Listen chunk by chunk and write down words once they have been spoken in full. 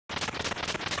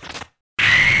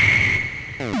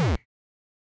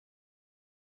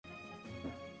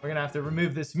We're gonna have to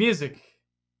remove this music.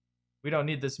 We don't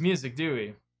need this music, do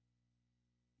we?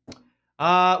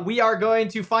 We are going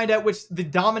to find out which the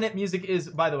dominant music is,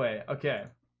 by the way. Okay.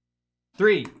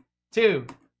 3, 2,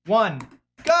 1,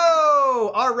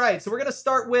 go! All right, so we're gonna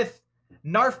start with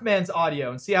Narfman's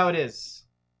audio and see how it is.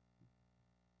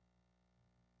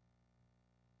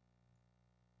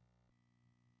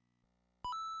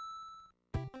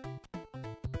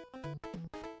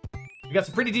 We got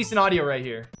some pretty decent audio right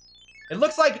here. It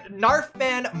looks like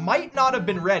Narfman might not have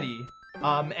been ready.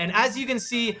 And as you can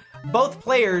see, both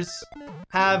players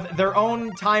have their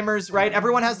own timers, right?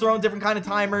 Everyone has their own different kind of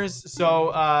timers.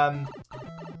 So,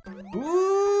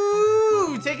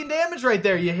 ooh, taking damage right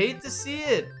there. You hate to see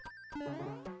it.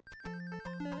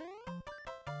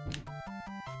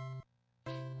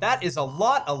 That is a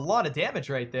lot of damage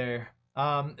right there.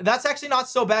 That's actually not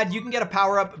so bad. You can get a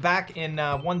power-up back in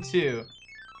 1-2.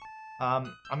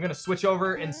 I'm gonna switch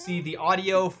over and see the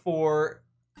audio for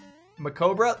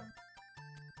Kobrah.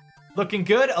 Looking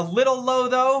good. A little low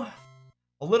though.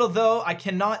 I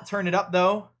cannot turn it up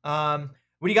though. What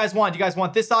do you guys want? Do you guys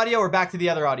want this audio or back to the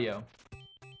other audio?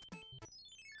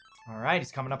 All right,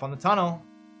 he's coming up on the tunnel.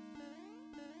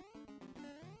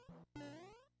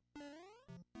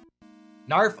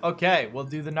 Narf. Okay, we'll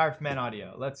do the Narfman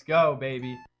audio. Let's go,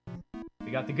 baby.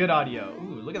 We got the good audio.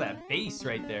 Ooh, look at that bass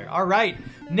right there. All right,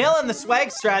 nailing the swag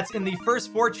strats in the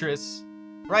first fortress.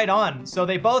 Right on. So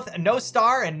they both no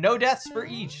star and no deaths for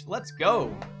each. Let's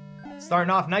go.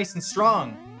 Starting off nice and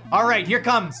strong. All right, here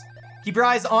comes. Keep your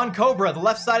eyes on Kobrah, the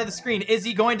left side of the screen. Is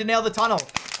he going to nail the tunnel?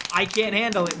 I can't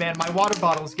handle it, man. My water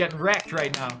bottle is getting wrecked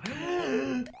right now.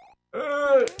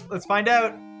 Let's find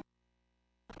out.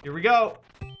 Here we go.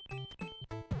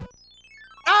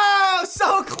 Oh,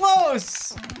 so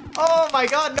close. Oh my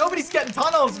god, nobody's getting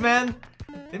tunnels, man.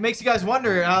 It makes you guys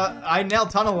wonder. I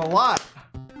nailed tunnel a lot.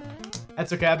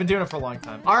 That's okay, I've been doing it for a long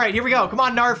time. All right, here we go. Come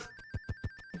on, Narf.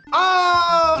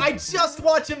 Oh, I just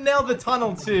watched him nail the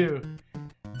tunnel too.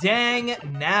 Dang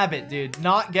nabbit, dude.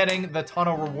 Not getting the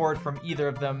tunnel reward from either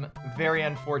of them. Very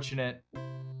unfortunate.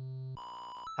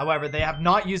 However, they have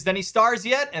not used any stars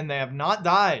yet, and they have not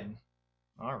died.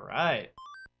 All right.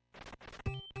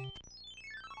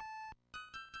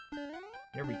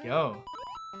 Here we go.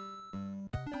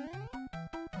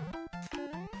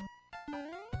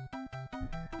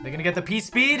 They're gonna get the P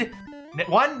speed.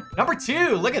 One, number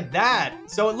 2. Look at that.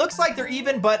 So it looks like they're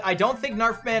even, but I don't think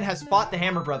Narfman has fought the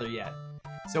Hammer Brother yet.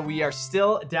 So we are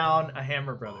still down a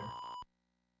Hammer Brother.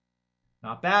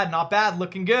 Not bad, not bad.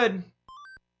 Looking good.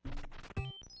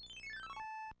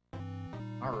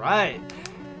 All right.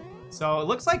 So it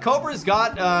looks like Kobrah's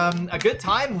got a good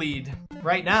time lead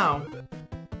right now.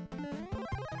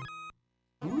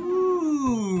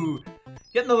 Ooh,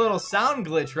 getting a little sound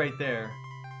glitch right there.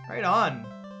 Right on.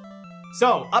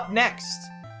 So, up next,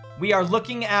 we are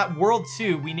looking at World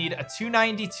 2. We need a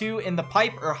 292 in the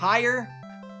pipe or higher.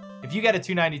 If you get a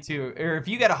 292, or if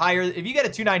you get a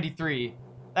 293,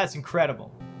 that's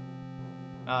incredible.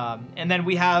 And then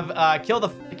we have kill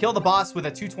the boss with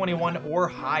a 221 or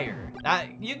higher.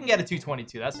 You can get a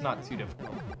 222. That's not too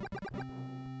difficult.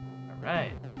 All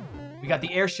right. We got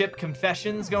the airship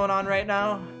confessions going on right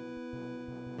now.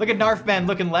 Look at Narfman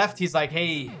looking left. He's like,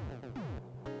 hey,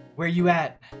 where you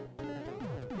at?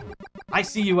 I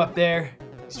see you up there.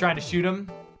 He's trying to shoot him.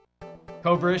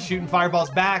 Kobrah is shooting fireballs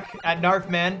back at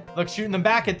Narfman. Look, shooting them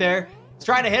back at there. He's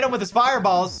trying to hit him with his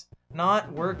fireballs.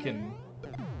 Not working.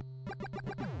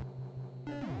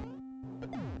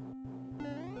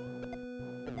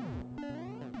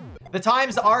 The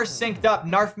times are synced up.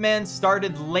 Narfman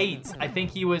started late. I think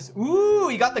he was... Ooh,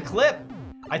 he got the clip.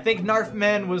 I think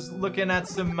Narfman was looking at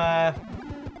some...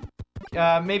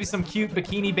 maybe some cute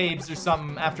bikini babes or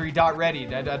something after he got ready.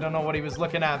 I don't know what he was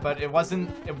looking at, but it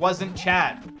wasn't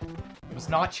chat. It was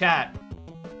not chat.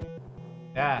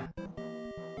 Yeah.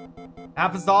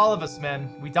 Happens to all of us,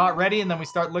 man. We dot ready and then we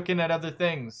start looking at other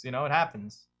things. You know, it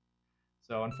happens.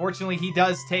 So unfortunately, he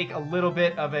does take a little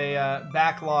bit of a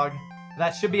backlog.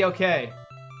 That should be okay.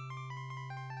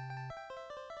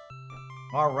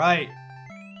 All right.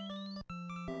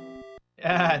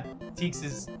 Yeah, Teeks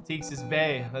is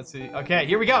Bay. Let's see. Okay,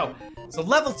 here we go. So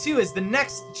level 2 is the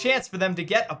next chance for them to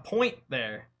get a point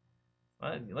there.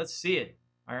 Let's see it.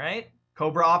 All right.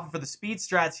 Kobrah opting for the speed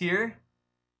strats here.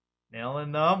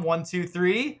 Nailing them. 1, 2,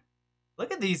 3.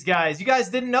 Look at these guys. You guys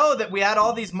didn't know that we had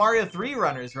all these Mario 3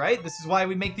 runners, right? This is why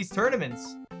we make these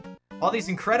tournaments. All these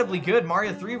incredibly good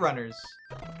Mario 3 runners.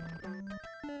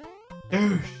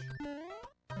 Douche.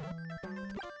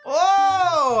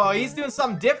 Oh, he's doing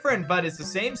something different, but it's the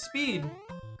same speed.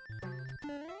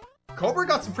 Kobrah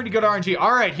got some pretty good RNG.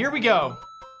 All right, here we go.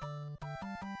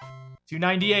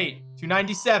 298,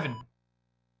 297,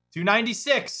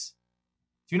 296,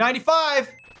 295.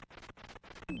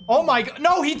 Oh my god.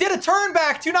 No, he did a turn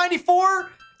back. 294.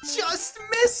 Just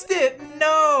missed it.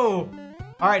 No.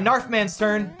 All right, Narfman's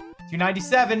turn.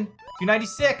 297,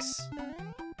 296,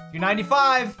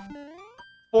 295,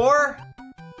 4,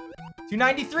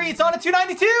 293. It's on a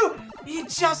 292. He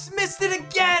just missed it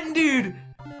again, dude.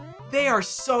 They are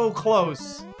so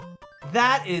close.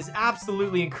 That is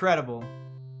absolutely incredible.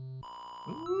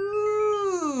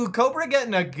 Ooh, Kobrah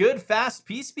getting a good fast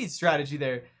P-speed strategy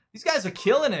there. These guys are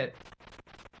killing it.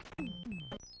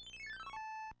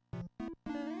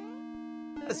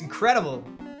 That's incredible.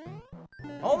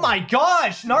 Oh my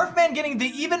gosh, Narfman getting the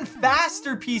even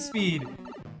faster P-speed.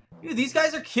 Dude, these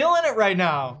guys are killing it right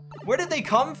now. Where did they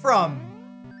come from?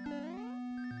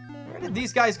 Where did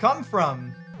these guys come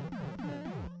from?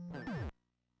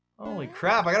 Holy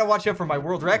crap, I gotta watch out for my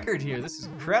world record here. This is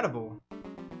incredible.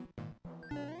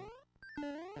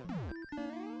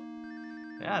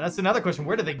 Yeah, that's another question.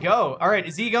 Where did they go? All right,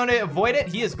 is he going to avoid it?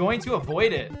 He is going to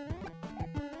avoid it.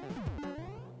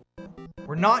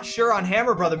 We're not sure on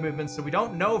Hammer Brother movements, so we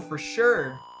don't know for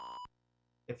sure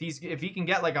if he can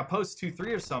get like a post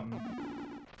 2-3 or something.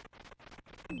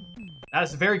 That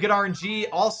is a very good RNG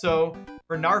also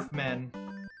for Narfman.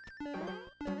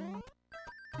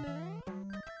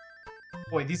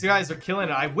 Boy, these guys are killing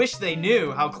it. I wish they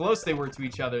knew how close they were to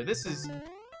each other. This is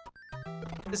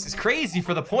crazy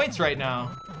for the points right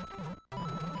now.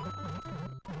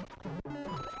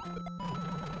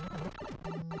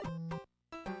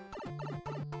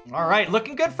 All right,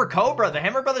 looking good for Kobrah. The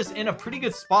Hammer Brother's in a pretty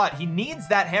good spot. He needs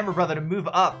that Hammer Brother to move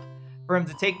up for him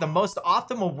to take the most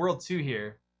optimal World 2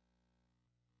 here.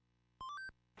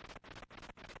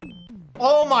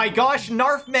 Oh my gosh,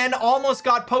 Narfman almost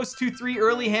got post 2-3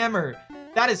 early hammer.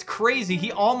 That is crazy.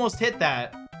 He almost hit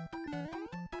that.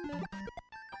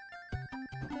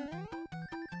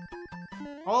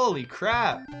 Holy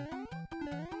crap.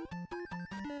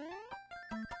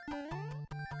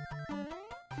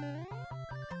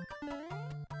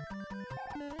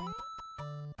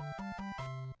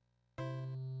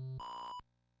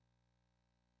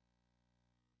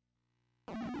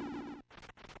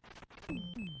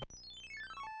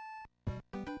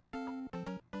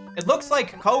 It looks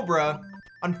like Kobrah,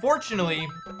 unfortunately,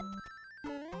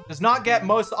 does not get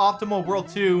most optimal World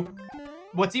 2.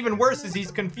 What's even worse is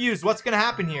he's confused. What's going to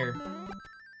happen here?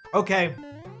 Okay.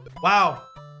 Wow.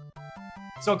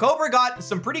 So Kobrah got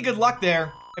some pretty good luck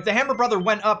there. If the Hammer Brother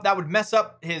went up, that would mess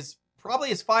up probably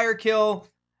his fire kill,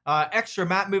 extra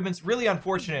map movements. Really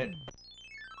unfortunate.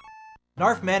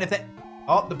 Narfman,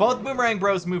 both Boomerang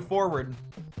Bros move forward.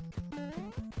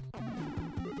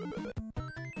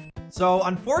 So,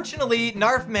 unfortunately,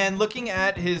 Narfman, looking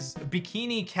at his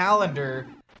bikini calendar,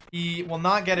 he will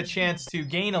not get a chance to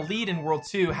gain a lead in World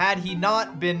 2. Had he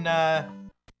not been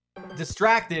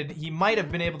distracted, he might have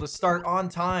been able to start on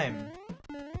time.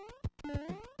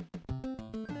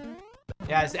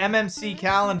 Yeah, his MMC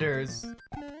calendars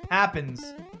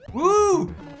happens.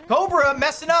 Woo! Kobrah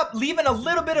messing up, leaving a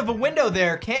little bit of a window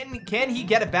there. Can he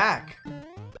get it back?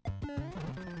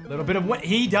 Little bit of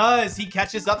he does. He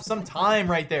catches up some time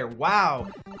right there. Wow.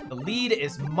 The lead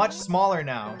is much smaller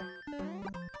now.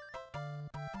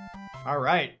 All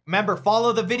right. Remember,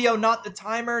 follow the video, not the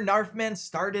timer. Narfman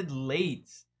started late,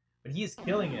 but he is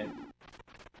killing it.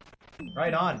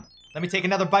 Right on. Let me take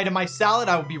another bite of my salad.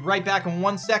 I will be right back in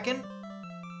 1 second.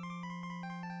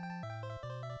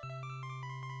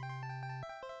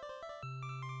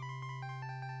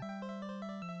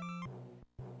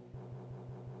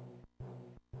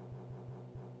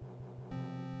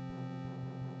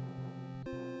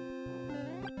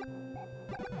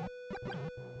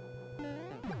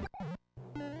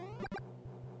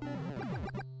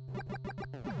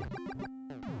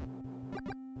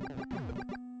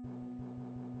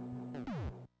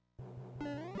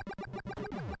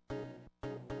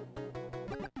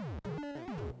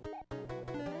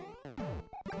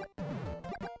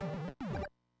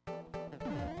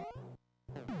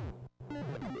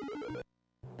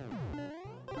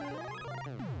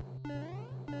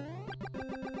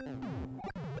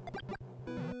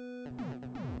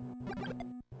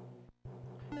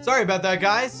 Sorry about that,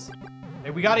 guys. Hey,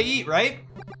 we gotta eat, right?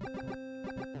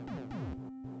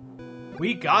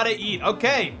 We gotta eat.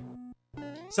 Okay.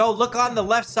 So look on the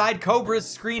left side, Kobrah's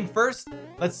screen first.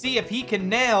 Let's see if he can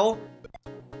nail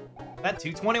that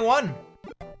 221.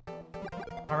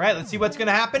 All right, let's see what's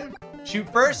gonna happen.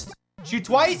 Shoot first. Shoot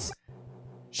twice.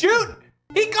 Shoot!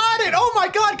 He got it! Oh my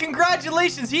god,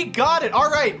 congratulations, he got it. All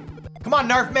right. Come on,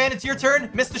 Narfman, it's your turn.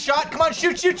 Missed the shot. Come on,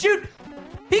 shoot, shoot, shoot.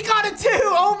 He got it too.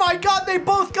 Oh my God, they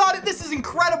both got it. This is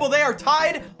incredible. They are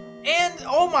tied. And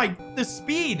oh my, the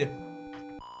speed.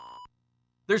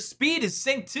 Their speed is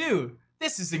synced too.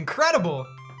 This is incredible.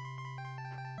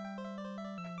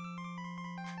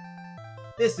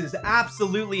 This is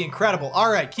absolutely incredible.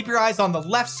 All right, keep your eyes on the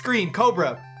left screen,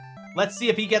 Kobrah. Let's see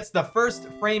if he gets the first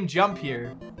frame jump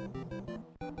here.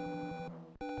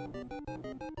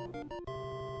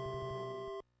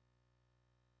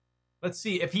 Let's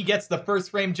see if he gets the first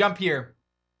frame jump here.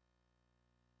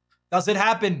 Does it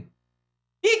happen?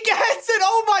 He gets it!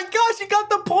 Oh my gosh, he got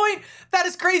the point! That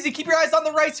is crazy. Keep your eyes on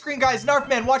the right screen, guys.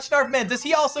 Narfman, watch Narfman. Does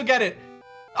he also get it?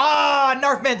 Ah,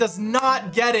 Narfman does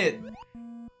not get it.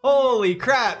 Holy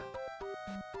crap.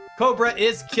 Kobrah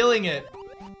is killing it.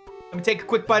 Let me take a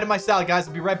quick bite of my salad, guys.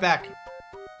 I'll be right back.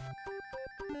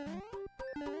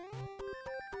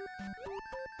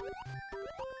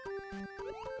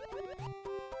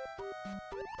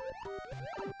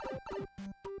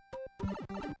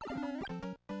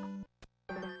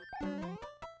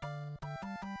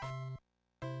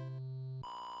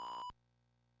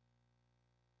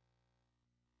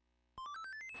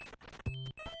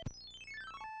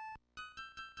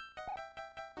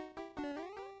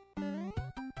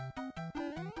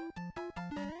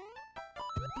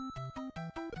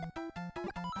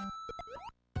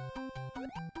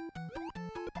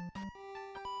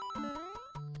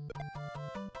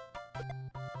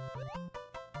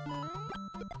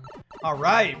 All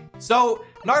right, so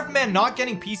Narfman not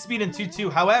getting P-Speed in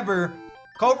 2-2. However,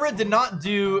 Kobrah did not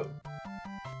do...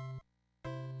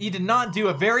 He did not do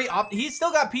a very... He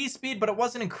still got P-Speed, but it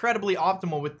wasn't incredibly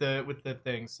optimal with the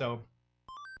thing. So,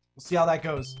 we'll see how that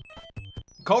goes.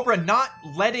 Kobrah not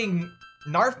letting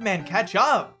Narfman catch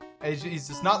up. He's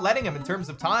just not letting him in terms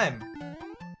of time.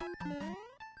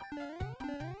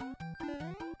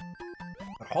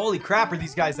 But holy crap, are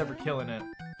these guys ever killing it.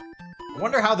 I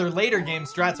wonder how their later game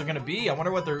strats are going to be. I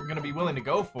wonder what they're going to be willing to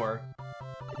go for.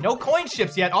 No coin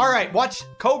ships yet. All right, watch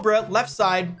Kobrah, left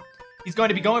side. He's going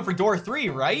to be going for door 3,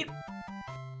 right?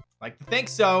 Like to think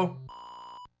so.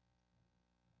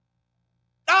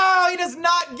 Oh, he does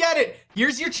not get it.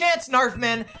 Here's your chance,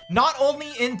 Narfman. Not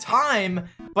only in time,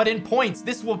 but in points.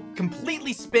 This will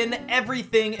completely spin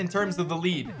everything in terms of the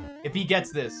lead if he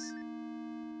gets this.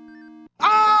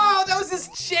 Oh, that was his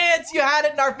chance. You had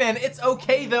it, Narfman. It's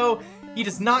okay, though. He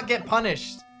does not get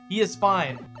punished. He is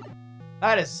fine.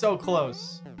 That is so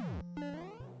close.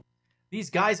 These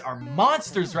guys are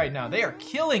monsters right now. They are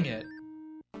killing it.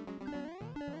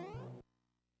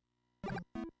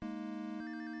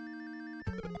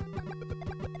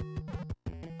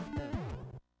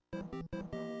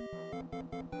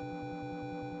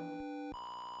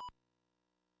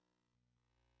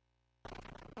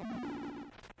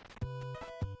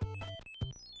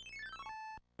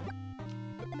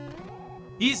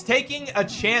 He's taking a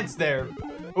chance there.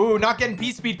 Ooh, not getting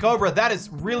P-Speed Kobrah. That is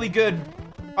really good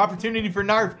opportunity for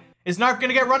Narf. Is Narf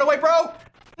gonna get runaway, bro?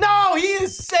 No, he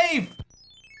is safe.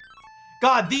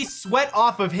 God, the sweat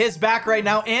off of his back right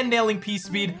now and nailing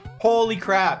P-Speed. Holy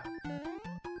crap.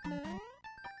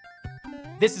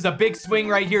 This is a big swing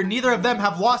right here. Neither of them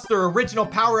have lost their original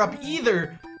power-up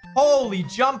either. Holy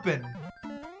jumping.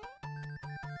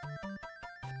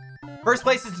 First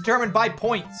place is determined by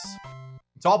points.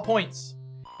 It's all points.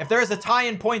 If there is a tie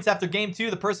in points after game 2,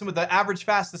 the person with the average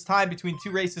fastest time between 2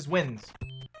 races wins.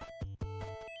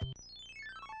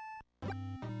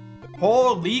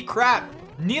 Holy crap.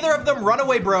 Neither of them run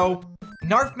away, bro.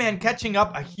 Narfman catching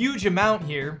up a huge amount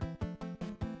here.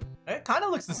 It kind of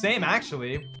looks the same,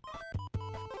 actually.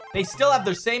 They still have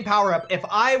their same power-up. If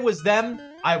I was them,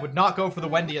 I would not go for the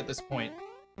Wendy at this point.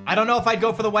 I don't know if I'd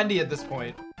go for the Wendy at this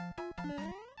point.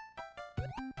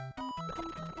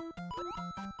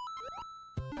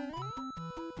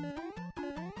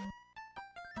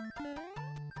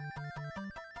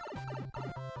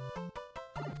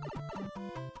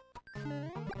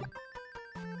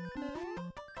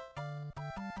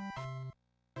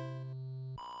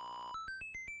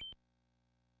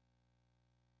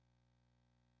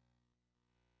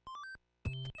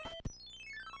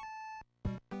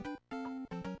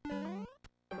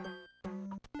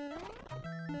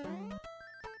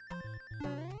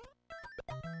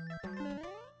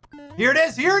 Here it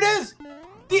is. Here it is.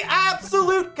 The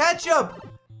absolute catch-up.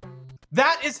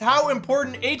 That is how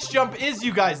important H-jump is,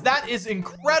 you guys. That is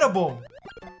incredible.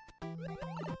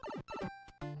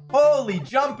 Holy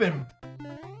jumping.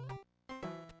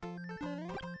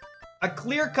 A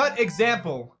clear-cut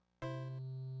example.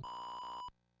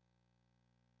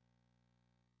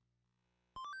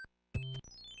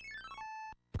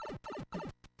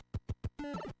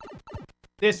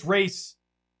 This race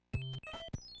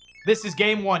This is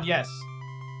game one, yes.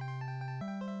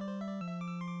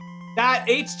 That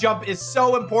H jump is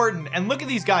so important. And look at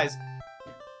these guys.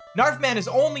 Narfman is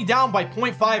only down by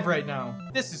 0.5 right now.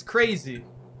 This is crazy.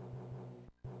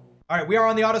 All right, we are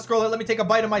on the auto scroller. Let me take a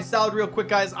bite of my salad real quick,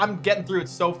 guys. I'm getting through it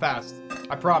so fast.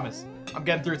 I promise. I'm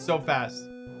getting through it so fast.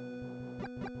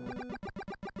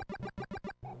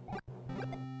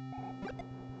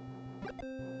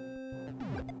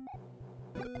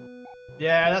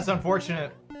 Yeah, that's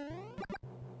unfortunate.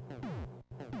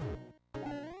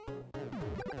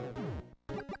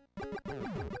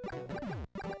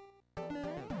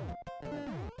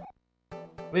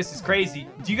 This is crazy.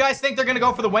 Do you guys think they're gonna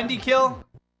go for the Wendy kill?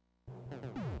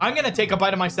 I'm gonna take a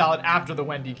bite of my salad after the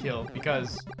Wendy kill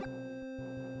because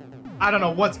I don't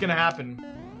know what's gonna happen.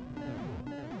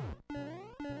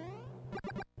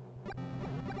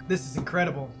 This is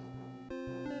incredible.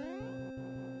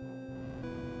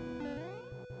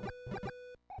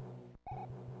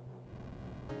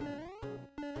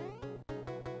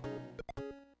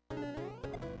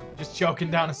 Just choking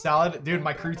down a salad. Dude,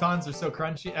 my croutons are so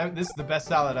crunchy. This is the best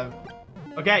salad I've...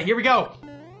 Okay, here we go.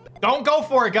 Don't go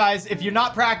for it, guys, if you're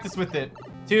not practiced with it.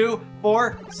 2,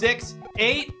 4, 6,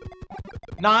 8,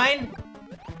 9.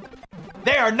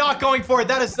 They are not going for it.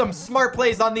 That is some smart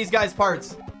plays on these guys'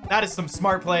 parts. That is some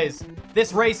smart plays.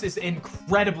 This race is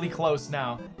incredibly close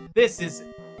now. This is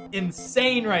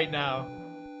insane right now.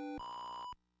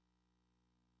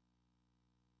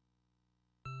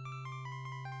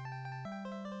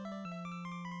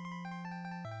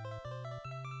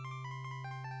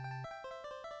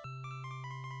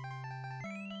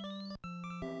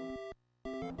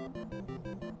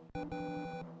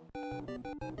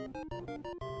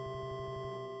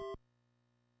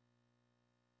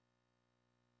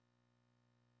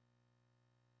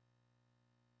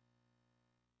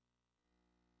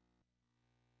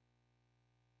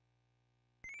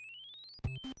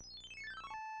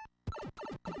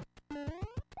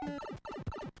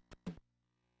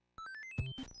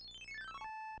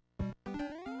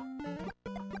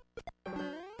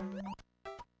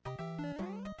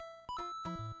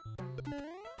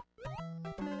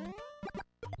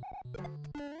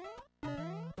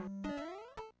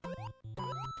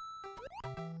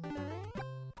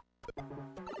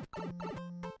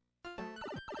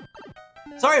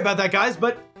 Sorry about that, guys,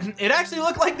 but it actually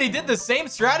looked like they did the same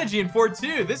strategy in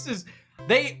 4-2.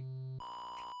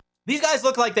 These guys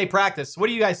look like they practice. What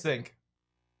do you guys think?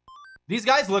 These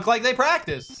guys look like they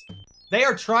practice. They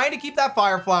are trying to keep that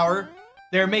fire flower.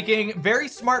 They're making very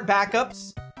smart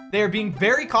backups. They're being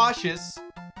very cautious.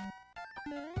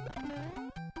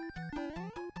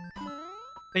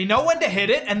 They know when to hit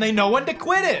it, and they know when to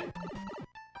quit it.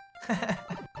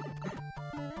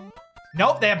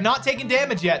 Nope, they have not taken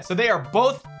damage yet, so they are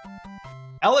both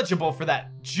eligible for that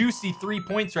juicy 3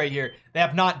 points right here. They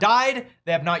have not died.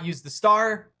 They have not used the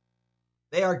star.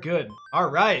 They are good. All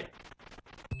right.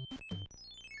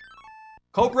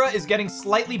 Kobrah is getting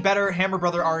slightly better Hammer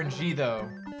Brother RNG, though.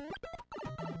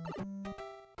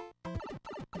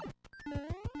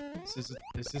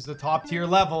 This is a top tier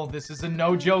level. This is a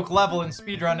no joke level in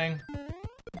speedrunning.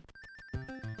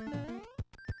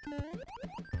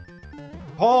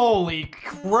 Holy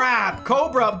crap,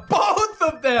 Kobrah, both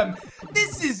of them.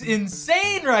 This is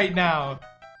insane right now.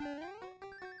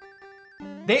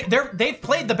 They've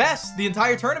played the best the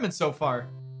entire tournament so far.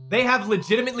 They have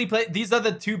legitimately played. These are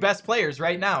the two best players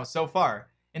right now so far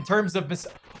in terms of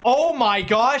oh my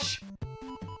gosh.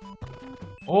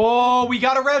 Oh, we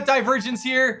got a route divergence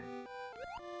here.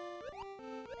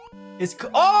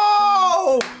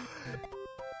 Oh!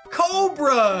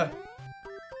 Kobrah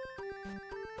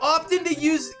opted to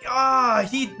use,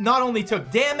 he not only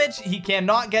took damage, he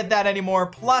cannot get that anymore.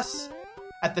 Plus,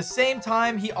 at the same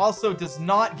time, he also does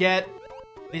not get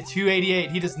the 288.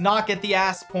 He does not get the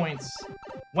ass points.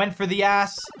 Went for the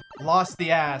ass, lost the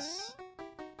ass.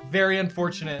 Very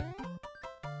unfortunate.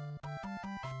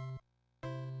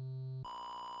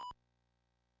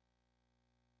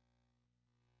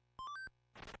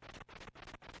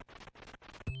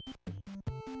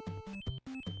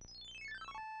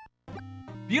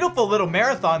 Beautiful little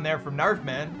marathon there from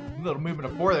Narfman. A little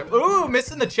movement of 4 there. Ooh,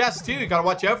 missing the chest too. You gotta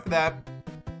watch out for that.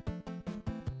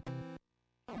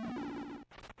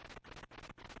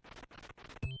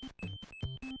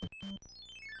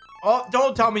 Oh,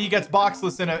 don't tell me he gets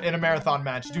boxless in a marathon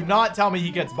match. Do not tell me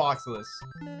he gets boxless.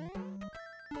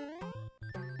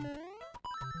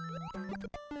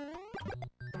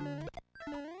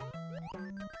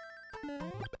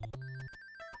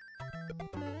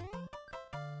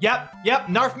 Yep,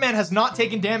 Narfman has not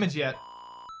taken damage yet.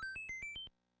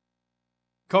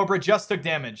 Kobrah just took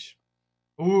damage.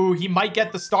 Ooh, he might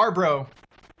get the star, bro.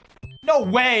 No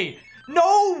way!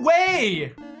 No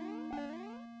way!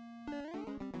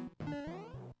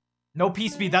 No P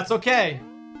speed, that's okay.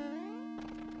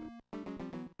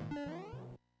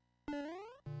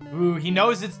 Ooh, he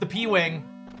knows it's the P-Wing.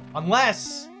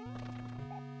 Unless...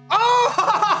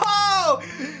 Oh!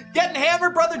 Getting Hammer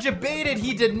Brother debated.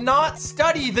 He did not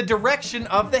study the direction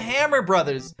of the Hammer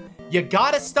Brothers. You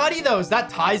gotta study those. That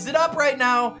ties it up right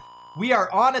now. We are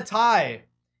on a tie.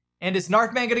 And is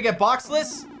Narfman gonna get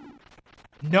boxless?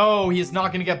 No, he is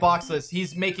not gonna get boxless.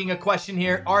 He's making a question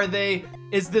here. Are they?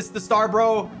 Is this the star,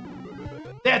 bro?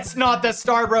 That's not the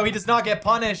star, bro. He does not get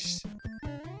punished.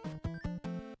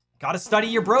 Gotta study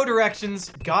your bro directions.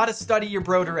 Gotta study your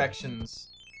bro directions.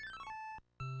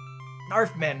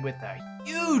 Narfman with a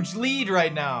huge lead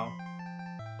right now.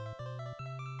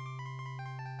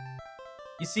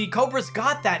 You see, Kobrah's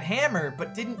got that hammer,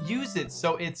 but didn't use it,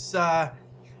 so it was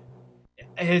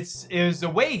a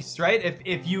waste, right?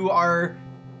 If you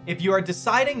are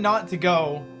deciding not to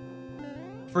go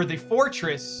for the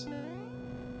fortress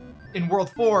in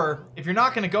World 4, if you're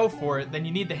not gonna go for it, then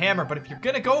you need the hammer. But if you're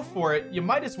gonna go for it, you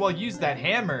might as well use that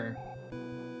hammer.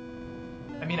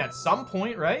 I mean, at some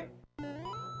point, right?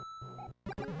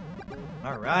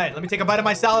 All right, let me take a bite of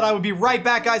my salad. I will be right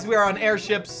back, guys. We are on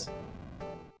airships.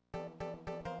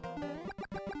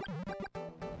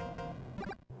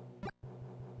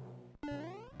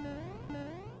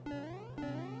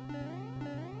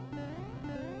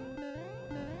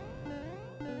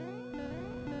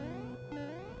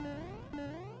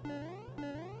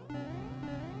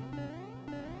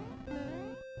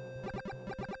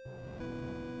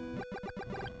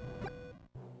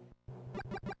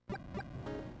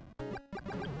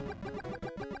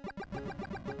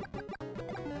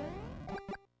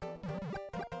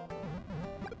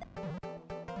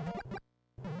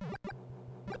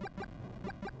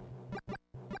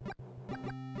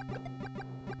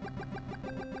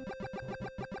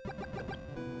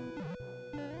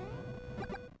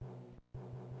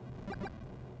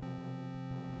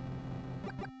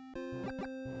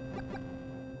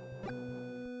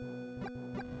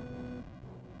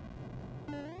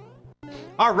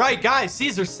 All right, guys,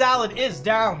 Caesar salad is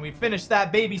down. We finished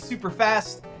that baby super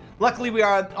fast. Luckily, we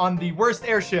are on the worst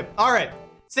airship. All right,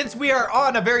 since we are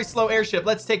on a very slow airship,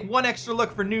 let's take one extra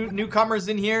look for newcomers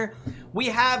in here. We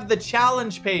have the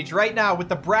challenge page right now with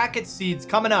the bracket seeds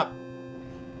coming up.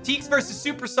 Teeks versus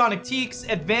Supersonic Teeks,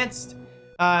 advanced.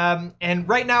 And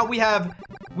right now we had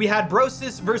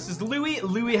Brosis versus Louie.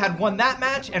 Louie had won that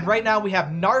match. And right now we have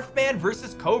Narfman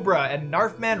versus Kobrah. And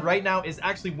Narfman right now is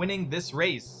actually winning this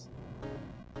race.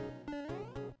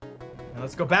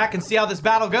 Let's go back and see how this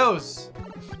battle goes.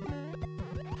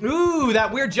 Ooh,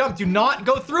 that weird jump. Do not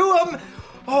go through him.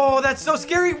 Oh, that's so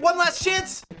scary. One last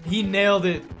chance. He nailed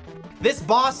it. This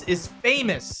boss is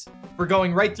famous for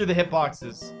going right through the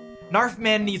hitboxes.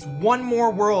 Narfman needs one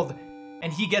more world,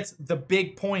 and he gets the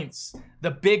big points. The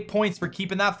big points for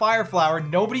keeping that fire flower.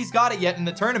 Nobody's got it yet in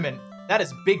the tournament. That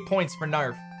is big points for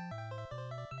Narf.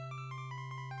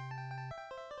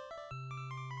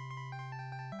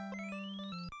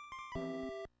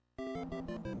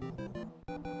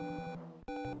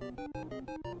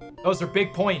 Those are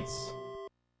big points.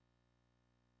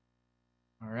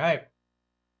 All right.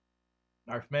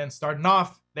 Narfman starting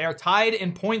off. They are tied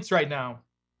in points right now.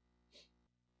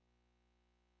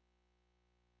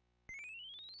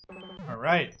 All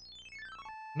right.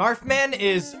 Narfman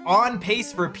is on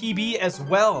pace for a PB as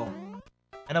well.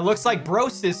 And it looks like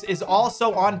Brosis is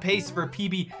also on pace for a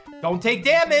PB. Don't take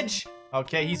damage.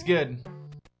 Okay, he's good.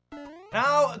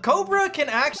 Now, Kobrah can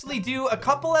actually do a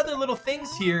couple other little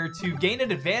things here to gain an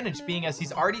advantage, being as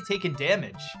he's already taken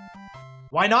damage.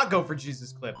 Why not go for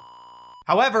Jesus Clip?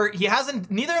 However,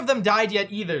 neither of them died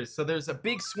yet either, so there's a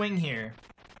big swing here.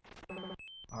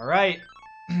 All right.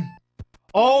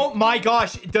 Oh my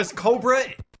gosh, does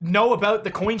Kobrah know about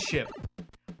the coin ship?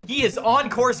 He is on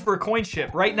course for a coin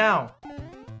ship right now.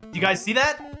 Do you guys see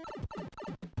that?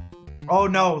 Oh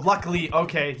no, luckily,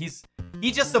 okay, he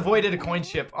just avoided a coin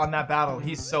ship on that battle.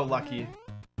 He's so lucky.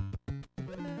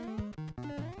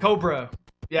 Kobrah.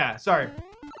 Yeah, sorry.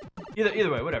 Either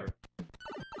way, whatever.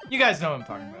 You guys know what I'm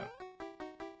talking about.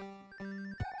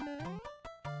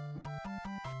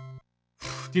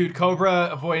 Dude,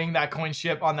 Kobrah avoiding that coin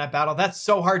ship on that battle. That's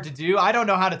so hard to do. I don't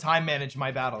know how to time manage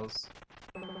my battles.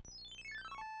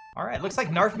 All right, looks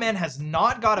like Narfman has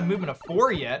not got a movement of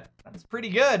 4 yet. That's pretty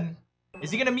good.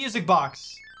 Is he gonna music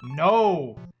box?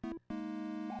 No.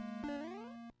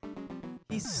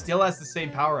 He still has the same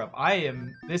power-up.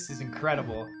 This is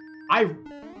incredible. I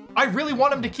really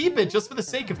want him to keep it just for the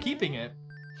sake of keeping it.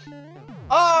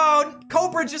 Oh,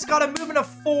 Kobrah just got a movement of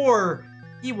 4.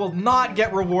 He will not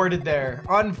get rewarded there.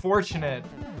 Unfortunate.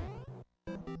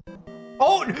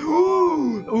 Oh,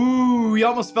 ooh, he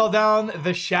almost fell down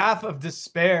the shaft of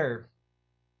despair.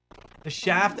 The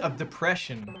shaft of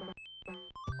depression.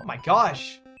 Oh my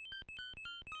gosh.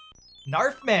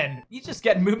 Narfman, he's just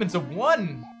getting movements of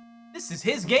 1. This is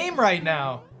his game right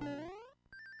now.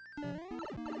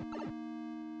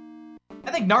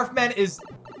 I think Narfman is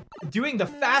doing the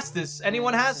fastest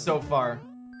anyone has so far.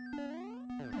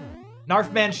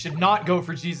 Narfman should not go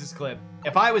for Jesus Clip.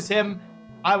 If I was him,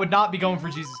 I would not be going for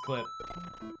Jesus Clip.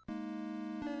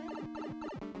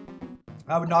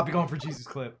 I would not be going for Jesus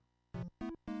Clip.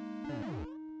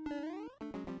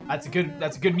 That's a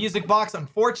good music box.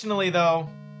 Unfortunately, though,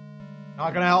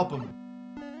 not gonna help him.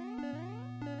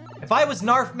 If I was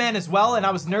Narfman as well and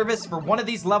I was nervous for one of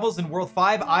these levels in World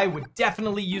 5, I would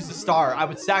definitely use a star. I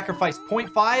would sacrifice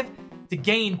 0.5 to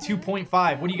gain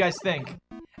 2.5. What do you guys think?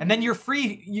 And then you're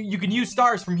free. You can use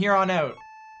stars from here on out.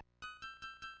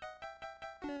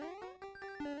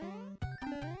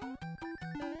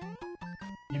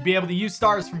 You'd be able to use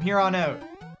stars from here on out.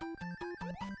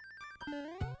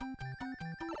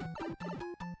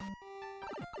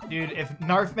 Dude, if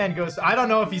Narfman goes... I don't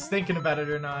know if he's thinking about it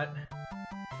or not.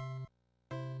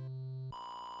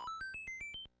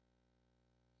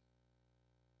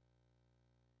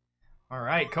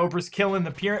 Alright, Kobrah's killing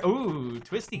the pyramid. Ooh,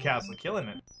 Twisty Castle killing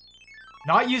it.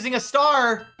 Not using a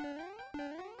star!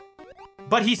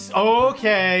 But he's...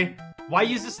 Okay. Why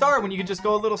use a star when you can just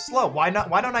go a little slow? Why not?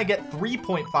 Why don't I get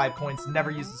 3.5 points and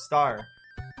never use the star?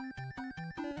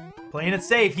 Playing it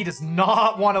safe. He does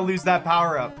not want to lose that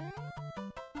power-up.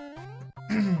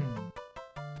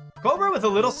 Kobrah with a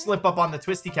little slip up on the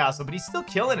Twisty Castle, but he's still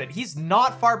killing it. He's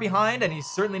not far behind, and he's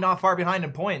certainly not far behind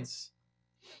in points.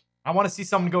 I want to see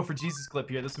someone go for Jesus Clip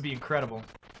here. This would be incredible.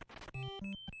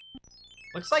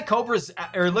 Looks like looks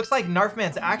like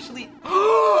Narfman's actually...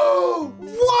 What?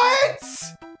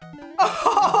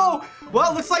 Oh!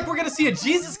 Well, looks like we're gonna see a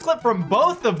Jesus Clip from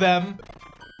both of them.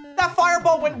 That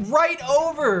fireball went right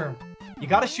over. You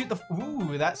gotta shoot the...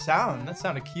 Ooh, that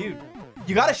sounded cute.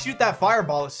 You gotta shoot that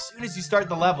fireball as soon as you start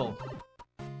the level.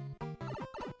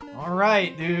 All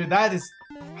right, dude. That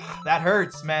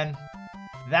hurts, man.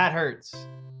 That hurts.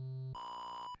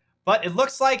 But it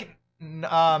looks like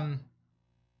Narf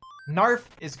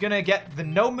is gonna get the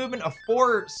no movement of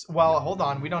 4. Well, hold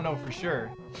on. We don't know for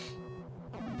sure.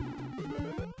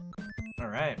 All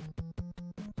right.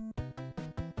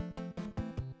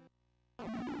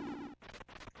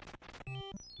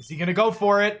 Is he gonna go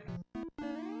for it?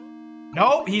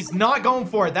 Nope, he's not going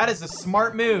for it. That is a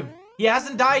smart move. He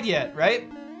hasn't died yet, right?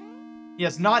 He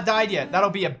has not died yet. That'll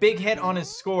be a big hit on his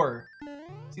score.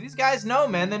 See, these guys know,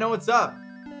 man. They know what's up.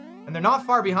 And they're not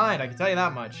far behind, I can tell you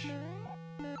that much.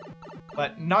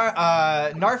 But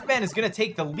Narfman is going to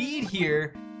take the lead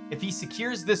here if he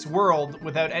secures this world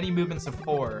without any movements of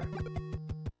 4.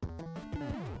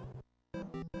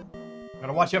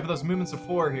 Gotta watch out for those movements of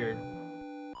 4 here.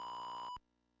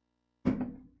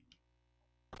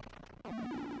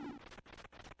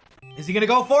 Is he gonna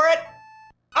go for it?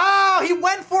 Oh, he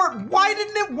went for it. Why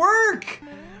didn't it work?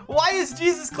 Why is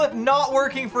Jesus Clip not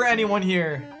working for anyone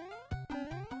here?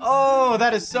 Oh,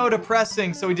 that is so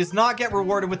depressing. So he does not get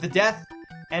rewarded with the death,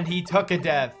 and he took a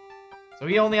death. So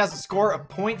he only has a score of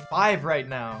 0.5 right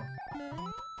now.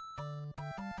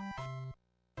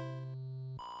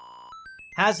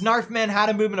 Has Narfman had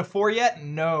a movement of 4 yet?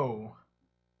 No.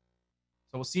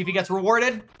 So we'll see if he gets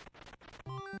rewarded.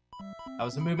 That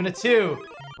was a movement of 2.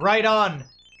 Right on.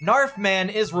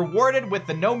 Narfman is rewarded with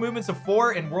the no movements of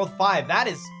 4 in World 5. That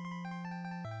is...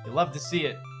 You love to see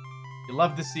it. You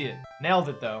love to see it. Nailed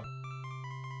it, though.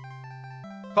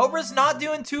 Kobrah's not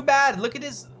doing too bad. Look at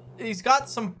his... He's got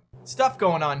some stuff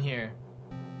going on here.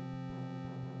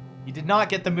 He did not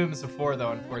get the movements of 4,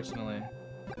 though, unfortunately.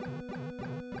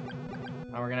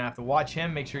 Now we're going to have to watch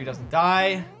him, make sure he doesn't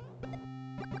die.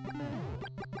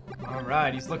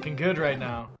 Alright, he's looking good right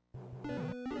now.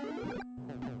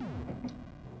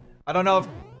 I don't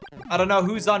know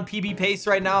who's on PB pace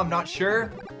right now. I'm not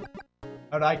sure.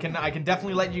 But I can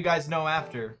definitely let you guys know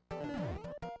after.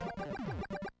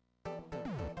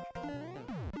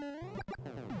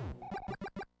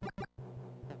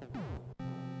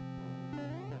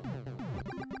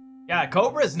 Yeah,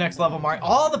 Kobrah's next level Mario.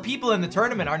 All the people in the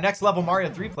tournament are next level Mario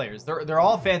 3 players. They're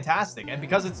all fantastic. And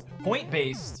because it's point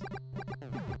based,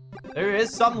 there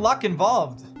is some luck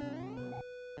involved.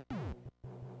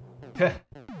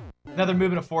 Another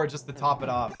movement of 4 just to top it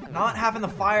off. Not having the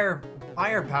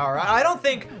firepower. I don't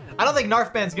think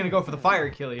Narfman's gonna go for the fire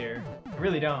kill here. I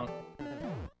really don't.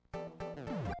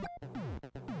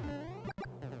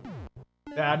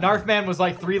 Yeah, Narfman was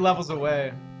like 3 levels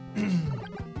away.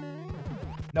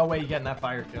 No way you getting that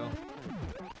fire kill.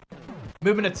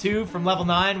 Moving to 2 from level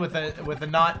 9 with a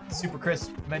not super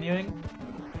crisp menuing.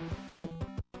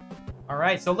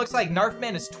 Alright, so it looks like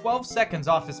Narfman is 12 seconds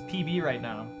off his PB right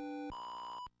now.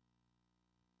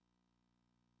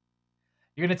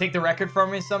 You're gonna take the record from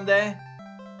me someday?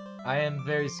 I am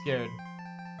very scared.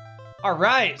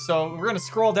 Alright, so we're gonna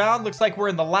scroll down. Looks like we're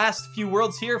in the last few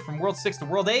worlds here from World 6 to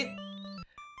World 8.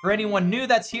 For anyone new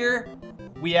that's here,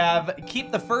 we have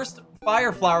keep the first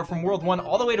fire flower from World 1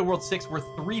 all the way to World 6 worth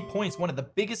 3 points. One of the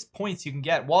biggest points you can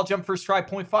get. Wall jump first try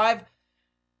 0.5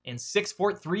 and 6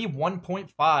 fort 3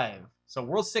 1.5. So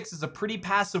World 6 is a pretty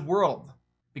passive world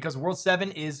because World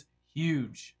 7 is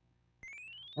huge.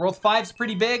 World 5's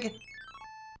pretty big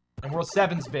and World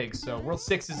 7's big. So World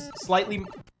 6 is slightly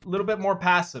a little bit more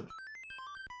passive.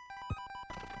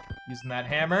 Using that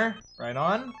hammer. Right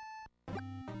on.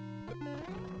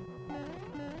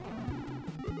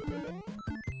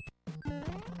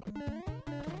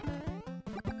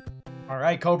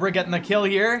 Alright, Kobrah getting the kill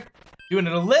here. Doing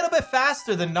it a little bit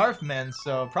faster than Narfman,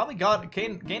 so probably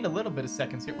gained a little bit of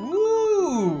seconds here.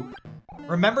 Ooh!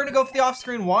 Remember to go for the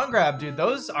off-screen wand grab, dude.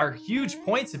 Those are huge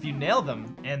points if you nail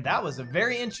them. And that was a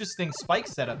very interesting spike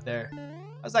setup there.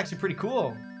 That was actually pretty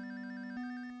cool.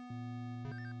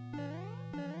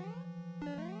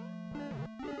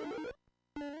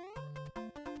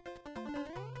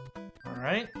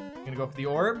 Alright, gonna go for the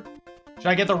orb. Should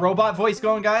I get the robot voice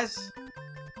going, guys?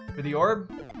 For the orb?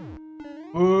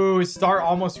 Ooh, his star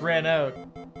almost ran out.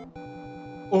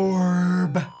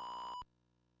 Orb.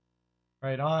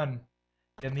 Right on.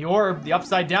 And the orb, the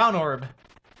upside down orb.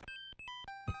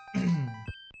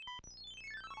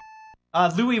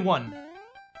 Louis won.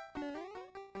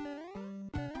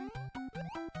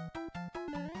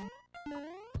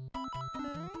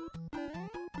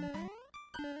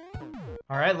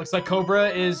 Alright, looks like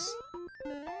Kobrah is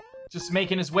just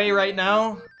making his way right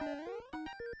now.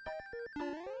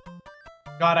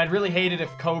 God, I'd really hate it if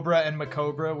Kobrah and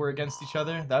Kobrah were against each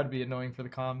other. That would be annoying for the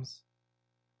comms.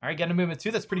 Alright, getting a movement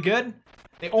 2. That's pretty good.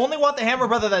 They only want the Hammer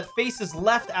Brother that faces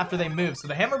left after they move. So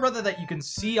the Hammer Brother that you can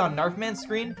see on Narfman's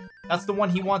screen, that's the one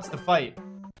he wants to fight.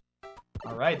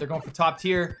 Alright, they're going for top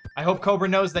tier. I hope Kobrah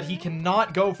knows that he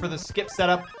cannot go for the skip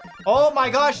setup. Oh my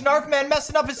gosh, Narfman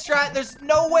messing up his strat. There's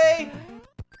no way.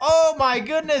 Oh my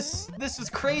goodness. This is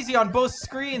crazy on both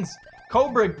screens.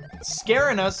 Kobrah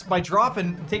scaring us by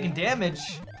dropping and taking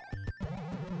damage.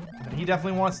 But he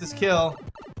definitely wants this kill.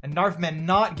 And Narfman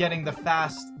not getting the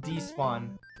fast despawn.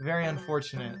 Very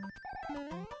unfortunate.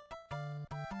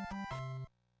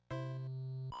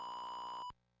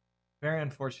 Very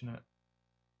unfortunate.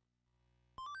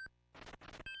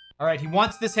 Alright, he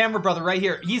wants this Hammer Brother right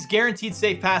here. He's guaranteed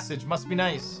safe passage. Must be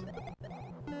nice.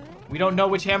 We don't know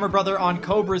which Hammer Brother on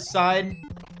Kobrah's side.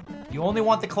 You only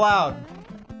want the Cloud.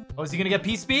 Oh, is he gonna get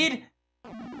P-Speed?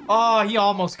 Oh, he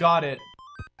almost got it.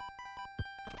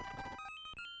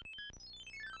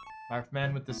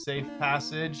 Narfman with the safe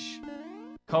passage.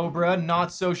 Kobrah,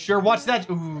 not so sure. Watch that.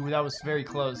 Ooh, that was very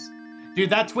close. Dude,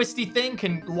 that twisty thing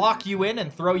can lock you in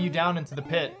and throw you down into the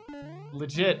pit.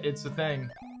 Legit, it's a thing.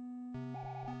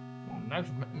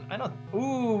 I don't...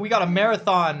 Ooh, we got a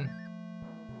marathon.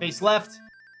 Face left.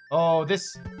 Oh, this...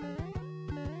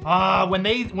 when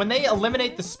they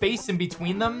eliminate the space in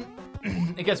between them,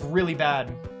 it gets really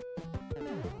bad.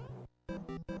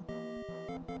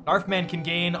 Narfman can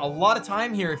gain a lot of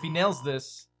time here if he nails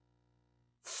this.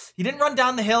 He didn't run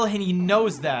down the hill, and he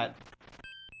knows that.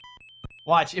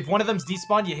 Watch, if one of them's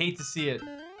despawned, you hate to see it.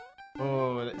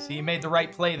 Oh, see, he made the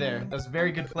right play there. That was a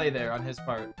very good play there on his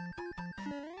part.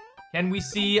 Can we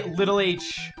see Little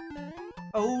H?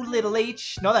 Oh, Little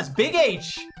H. No, that's Big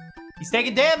H. He's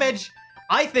taking damage.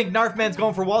 I think Narfman's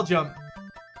going for wall jump.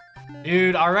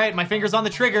 Dude, alright, my finger's on the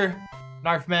trigger.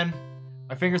 Narfman.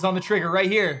 My finger's on the trigger right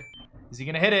here. Is he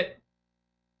gonna hit it?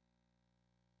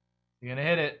 He's gonna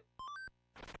hit it.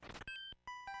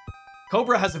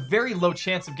 Kobrah has a very low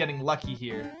chance of getting lucky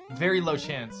here. Very low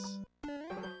chance.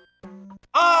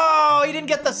 Oh, he didn't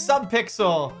get the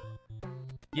sub-pixel.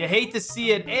 You hate to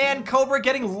see it. And Kobrah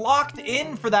getting locked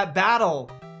in for that battle.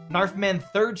 Narfman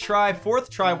third try, fourth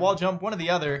try, wall jump, one or the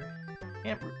other.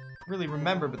 Can't really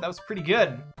remember, but that was pretty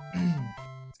good.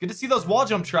 It's good to see those wall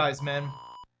jump tries, man.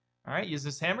 Alright, use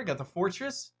this hammer, got the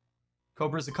fortress.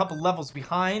 Kobrah's a couple levels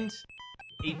behind.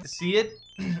 Hate to see it.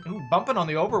 Ooh, bumping on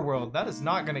the overworld. That is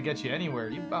not going to get you anywhere.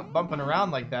 You bumping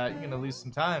around like that, you're going to lose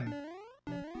some time.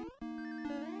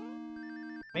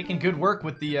 Making good work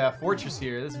with the fortress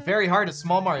here. This is very hard at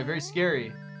Small Mario. Very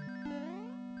scary.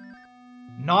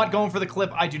 Not going for the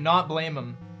clip. I do not blame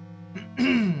him.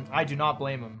 I do not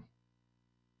blame him.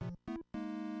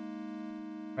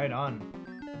 Right on.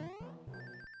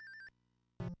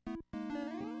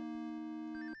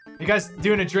 You guys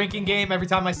doing a drinking game every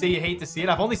time I say you hate to see it?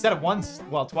 I've only said it once,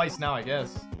 well, twice now, I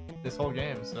guess. This whole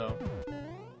game, so.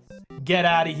 Get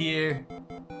out of here.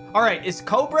 All right, is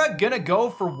Kobrah gonna go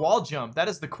for wall jump? That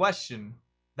is the question.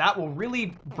 That will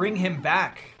really bring him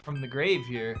back from the grave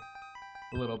here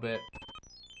a little bit.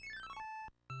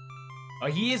 Oh,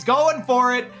 he is going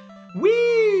for it.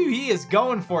 Woo! He is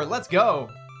going for it. Let's go.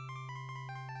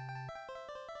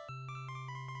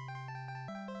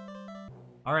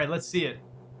 All right, let's see it.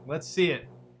 Let's see it.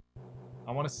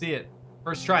 I want to see it.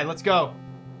 First try. Let's go.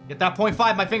 Get that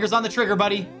 0.5. My finger's on the trigger,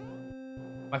 buddy.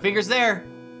 My finger's there.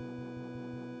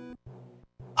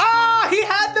 Ah, he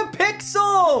had the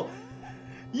pixel.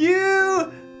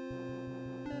 You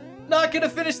not gonna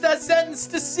finish that sentence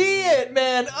to see it,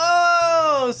 man.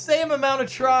 Oh, same amount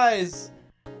of tries.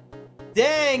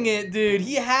 Dang it, dude.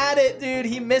 He had it, dude.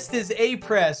 He missed his A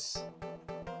press.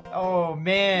 Oh,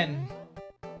 man.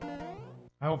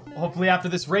 Hopefully after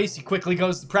this race, he quickly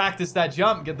goes to practice that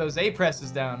jump, get those A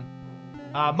presses down.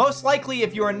 Most likely,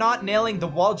 if you are not nailing the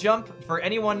wall jump, for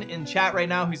anyone in chat right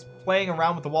now who's playing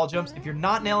around with the wall jumps, if you're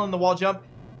not nailing the wall jump,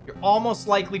 you're almost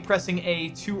likely pressing A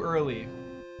too early.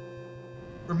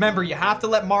 Remember, you have to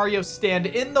let Mario stand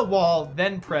in the wall,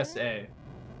 then press A.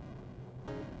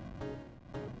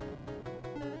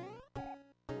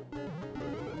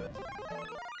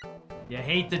 You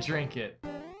hate to drink it.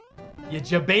 You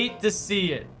debate to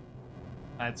see it.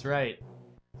 That's right.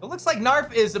 So it looks like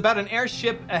Narf is about an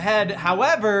airship ahead.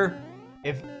 However,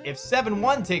 if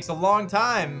 7-1 takes a long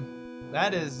time,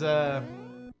 that is,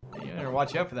 you better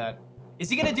watch out for that. Is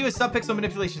he gonna do a sub-pixel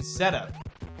manipulation setup?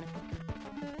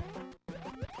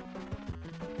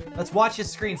 Let's watch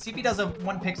his screen. See if he does a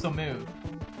 1-pixel move.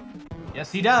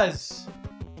 Yes, he does.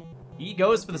 He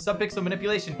goes for the sub-pixel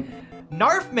manipulation.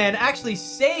 Narfman actually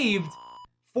saved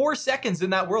 4 seconds in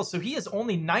that world, so he is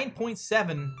only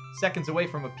 9.7 seconds away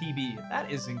from a PB.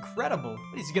 That is incredible.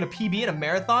 What, is he gonna PB in a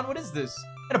marathon? What is this?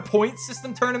 In a point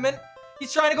system tournament?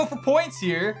 He's trying to go for points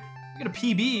here. He's gonna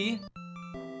PB.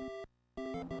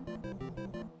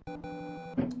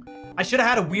 I should have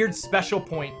had a weird special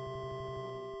point,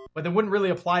 but that wouldn't really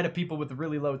apply to people with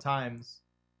really low times.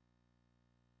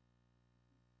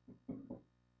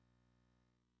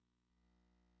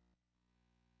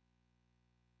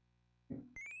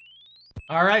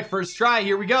 All right, first try.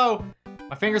 Here we go.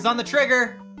 My finger's on the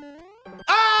trigger.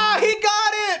 Ah, he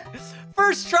got it!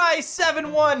 First try,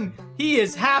 7-1. He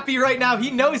is happy right now. He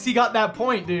knows he got that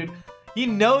point, dude. He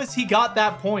knows he got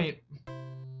that point.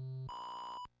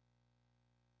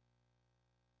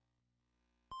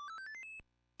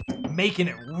 Making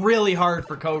it really hard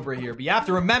for Kobrah here. But you have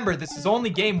to remember, this is only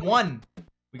game 1.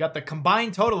 We got the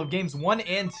combined total of games 1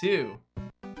 and 2.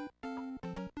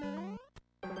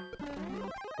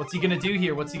 What's he gonna do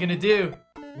here? What's he gonna do?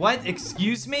 What?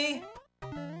 Excuse me?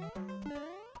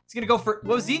 He's gonna go for...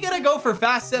 Was he gonna go for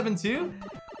Fast 7-2?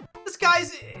 This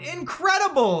guy's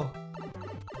incredible!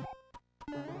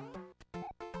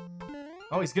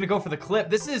 Oh, he's gonna go for the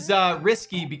clip. This is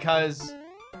risky because...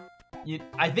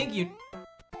 I think you...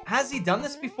 Has he done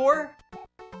this before?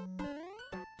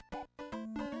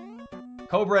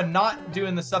 Kobrah not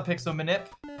doing the sub-pixel manip.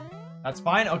 That's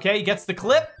fine. Okay, he gets the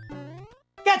clip.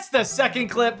 Gets the second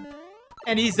clip.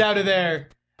 And he's out of there.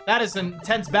 That is an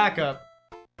intense backup.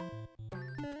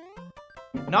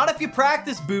 Not if you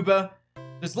practice, Booba.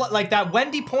 There's like that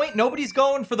Wendy point. Nobody's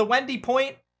going for the Wendy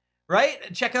point.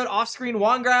 Right? Check out off-screen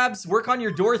wand grabs. Work on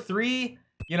your door 3.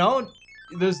 You know,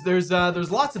 there's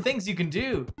lots of things you can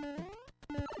do.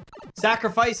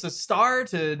 Sacrifice a star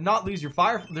to not lose your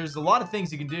fire. There's a lot of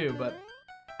things you can do, but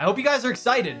I hope you guys are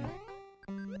excited.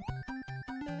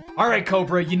 All right,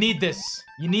 Kobrah, you need this.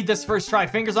 You need this first try.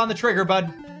 Fingers on the trigger,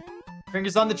 bud.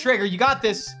 Fingers on the trigger. You got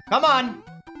this. Come on.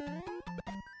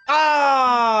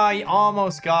 Ah, you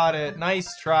almost got it.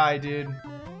 Nice try, dude.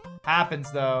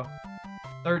 Happens, though.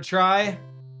 Third try.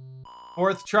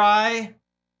 Fourth try.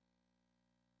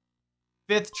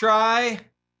 Fifth try.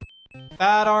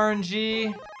 Bad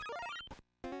RNG.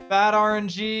 Bad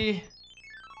RNG.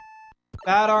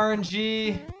 Bad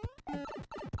RNG.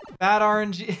 Bad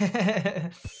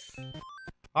RNG.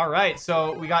 Alright,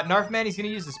 so we got Narfman. He's going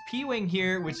to use his P-Wing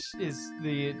here, which is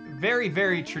the very,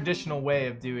 very traditional way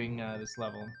of doing this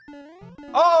level.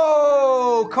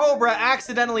 Oh! Kobrah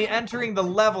accidentally entering the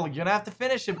level. You're going to have to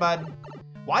finish it, bud.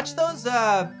 Watch those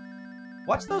up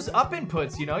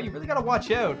inputs, you know? You really got to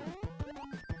watch out.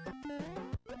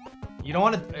 You don't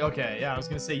want to... Okay, yeah, I was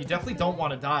going to say, you definitely don't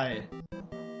want to die.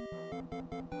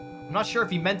 I'm not sure if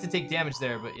he meant to take damage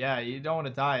there, but yeah, you don't want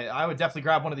to die. I would definitely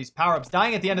grab one of these power-ups.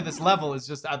 Dying at the end of this level is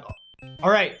just...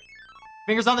 All right.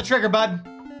 Fingers on the trigger, bud.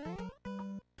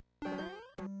 Oh!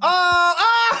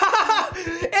 Ah!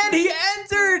 And he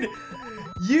entered!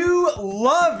 You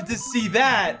love to see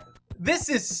that. This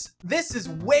is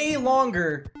way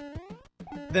longer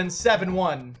than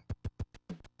 7-1.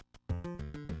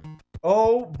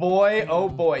 Oh boy, oh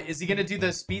boy. Is he gonna do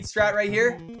the speed strat right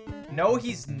here? No,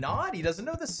 he's not. He doesn't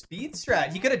know the speed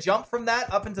strat. He could have jumped from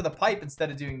that up into the pipe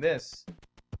instead of doing this.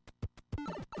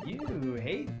 You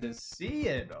hate to see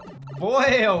it.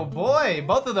 Boy, oh boy.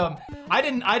 Both of them.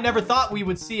 I never thought we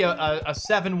would see a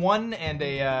 7-1 and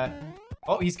a...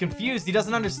 Oh, he's confused. He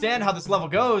doesn't understand how this level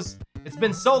goes. It's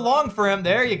been so long for him.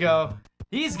 There you go.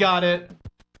 He's got it.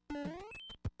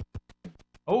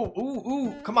 Oh, ooh,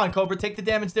 ooh. Come on, Kobrah. Take the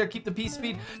damage there. Keep the P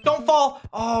speed. Don't fall.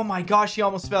 Oh my gosh, he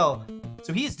almost fell.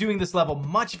 So he's doing this level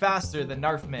much faster than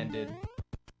Narfman did.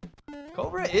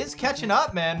 Kobrah is catching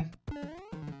up, man.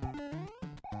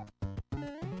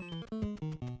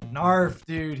 Narf,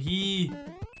 dude. He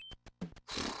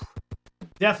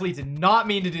definitely did not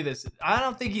mean to do this. I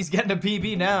don't think he's getting a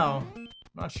PB now.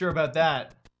 Not sure about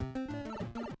that.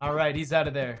 All right, he's out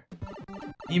of there.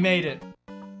 He made it.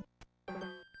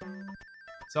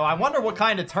 So I wonder what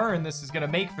kind of turn this is gonna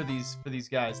make for these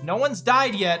guys. No one's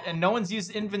died yet, and no one's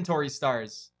used inventory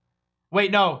stars.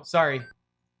 Wait, no, sorry.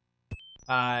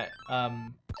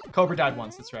 Kobrah died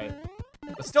once, that's right.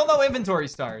 But still no inventory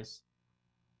stars.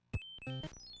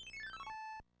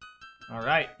 All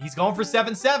right, he's going for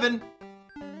 7-7.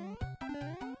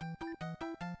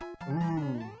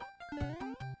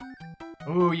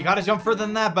 Ooh, you gotta jump further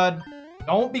than that, bud.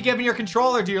 Don't be giving your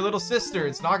controller to your little sister.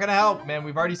 It's not gonna help, man.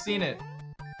 We've already seen it.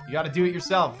 You gotta do it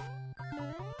yourself.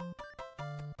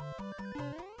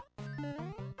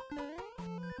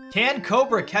 Can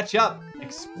Kobrah catch up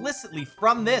explicitly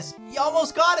from this? He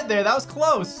almost got it there. That was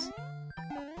close.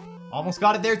 Almost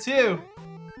got it there, too.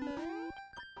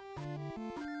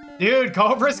 Dude,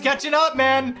 Kobrah's catching up,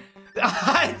 man.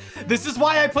 This is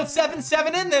why I put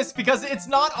 7-7 in this, because it's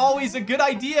not always a good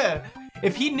idea.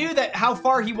 If he knew that how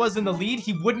far he was in the lead,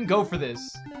 he wouldn't go for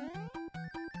this.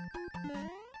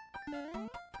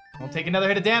 Don't take another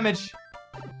hit of damage.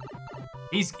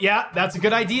 Yeah, that's a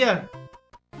good idea.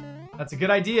 That's a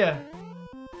good idea.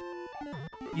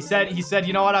 He said,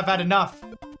 you know what? I've had enough.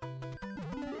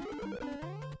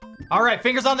 All right,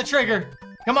 fingers on the trigger.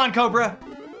 Come on, Kobrah.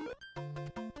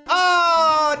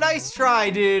 Oh, nice try,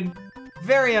 dude.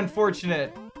 Very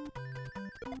unfortunate.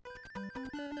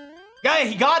 Yeah,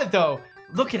 he got it, though.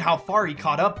 Look at how far he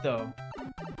caught up, though.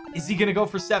 Is he going to go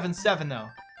for 7-7, though?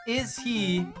 Is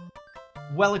he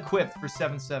well equipped for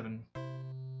 7-7?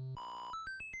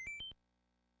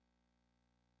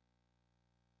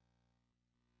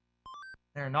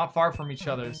 They're not far from each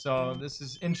other, so this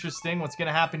is interesting. What's going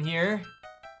to happen here?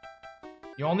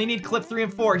 You only need clip 3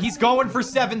 and 4. He's going for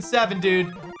 7-7,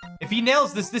 dude. If he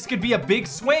nails this, this could be a big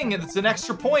swing, and it's an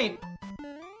extra point.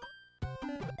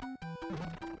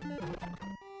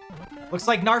 Looks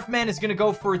like Narfman is gonna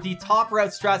go for the top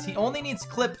route strats. He only needs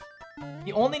clip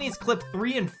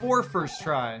 3 and 4 first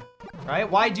try. Right?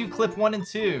 Why do clip 1 and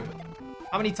 2?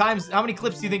 How many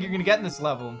clips do you think you're gonna get in this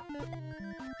level?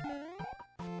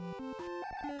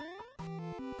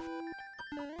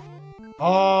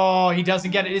 Oh, he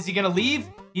doesn't get it. Is he gonna leave?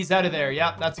 He's out of there.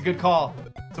 Yep, that's a good call.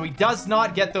 So he does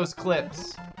not get those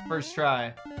clips first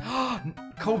try.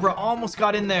 Kobrah almost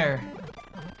got in there.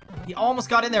 He almost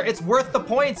got in there. It's worth the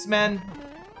points, man.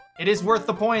 It is worth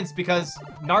the points because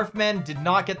Narfman did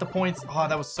not get the points. Oh,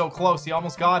 that was so close. He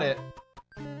almost got it.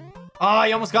 Oh,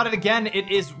 he almost got it again.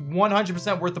 It is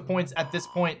 100% worth the points at this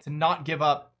point to not give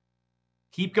up.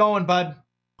 Keep going, bud.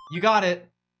 You got it.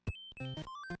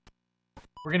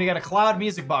 We're gonna get a cloud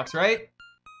music box, right?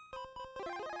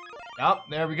 Yup,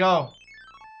 there we go.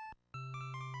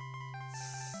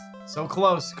 So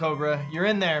close, Kobrah. You're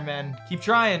in there, man. Keep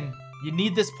trying. You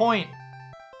need this point.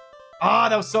 Ah,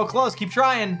 that was so close. Keep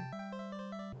trying.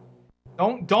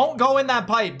 Don't go in that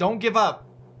pipe. Don't give up.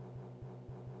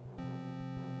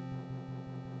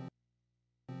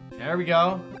 There we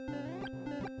go.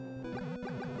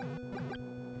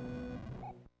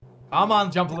 Come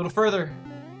on, jump a little further.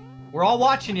 We're all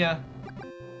watching you.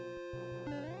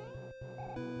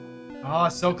 Oh,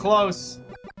 so close.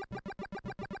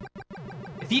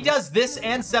 If he does this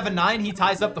and 7-9, he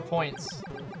ties up the points.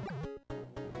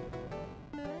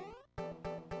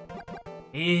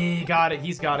 He got it.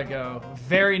 He's got to go.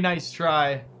 Very nice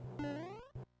try.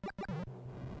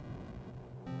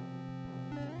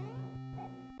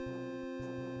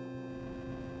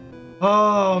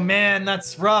 Oh, man,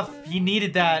 that's rough. He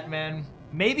needed that, man.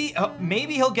 Maybe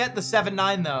he'll get the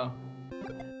 7-9 though.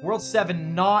 World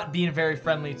 7 not being very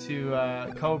friendly to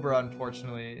Kobrah,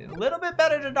 unfortunately. A little bit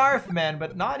better to Narfman,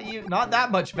 but not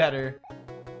that much better.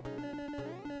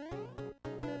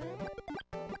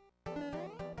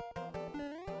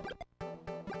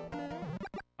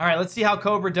 All right, let's see how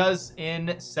Kobrah does in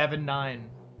 7-9.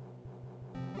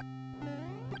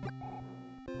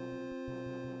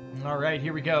 All right,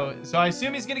 here we go. So I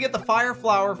assume he's gonna get the fire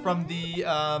flower from the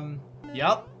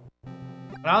yep.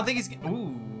 But I don't think he's...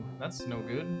 Ooh, that's no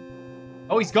good.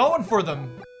 Oh, he's going for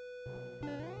them.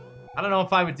 I don't know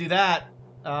if I would do that.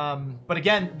 But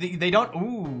again, they don't...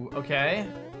 Ooh, okay.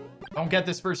 Don't get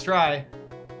this first try.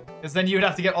 Because then you would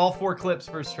have to get all 4 clips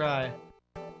first try.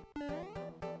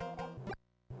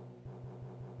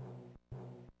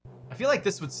 I feel like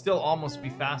this would still almost be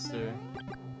faster.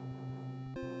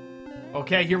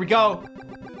 Okay, here we go.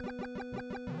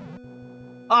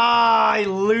 Ah, he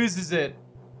loses it.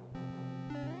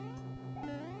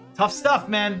 Tough stuff,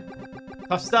 man.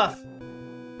 Tough stuff.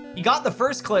 He got the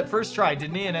first clip, first try,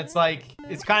 didn't he? And it's like,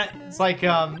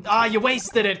 you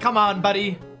wasted it. Come on,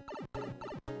 buddy.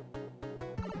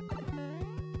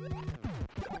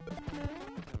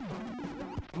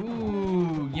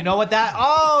 Ooh, you know what that?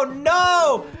 Oh,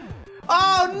 no!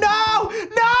 Oh, no!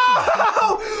 No!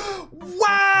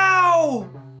 Wow!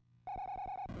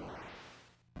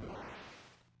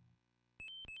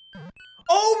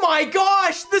 Oh my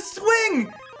gosh! The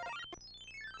swing!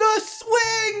 The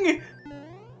swing!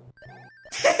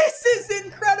 This is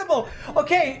incredible!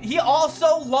 Okay, he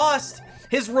also lost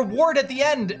his reward at the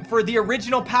end for the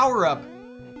original power-up.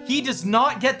 He does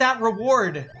not get that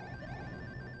reward.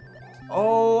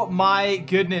 Oh my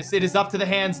goodness. It is up to the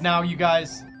hands now, you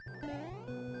guys.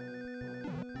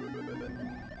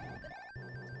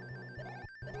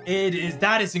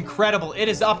 That is incredible. It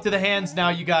is up to the hands now,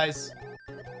 you guys.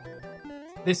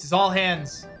 This is all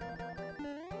hands.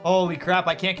 Holy crap,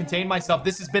 I can't contain myself.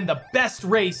 This has been the best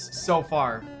race so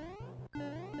far.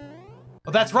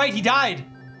 Oh, that's right, he died.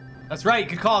 That's right,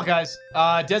 good call, guys.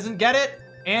 Doesn't get it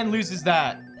and loses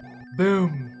that.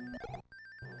 Boom.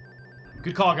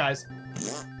 Good call, guys.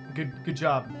 Good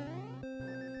job.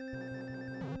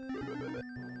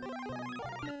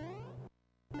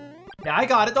 Yeah, I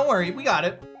got it. Don't worry. We got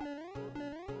it.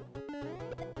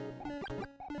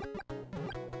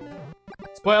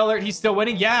 Spoiler alert, he's still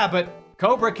winning. Yeah, but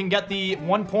Kobrah can get the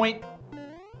 1 point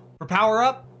for power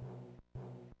up.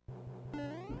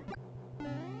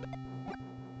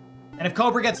 And if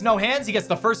Kobrah gets no hands, he gets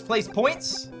the first place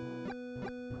points.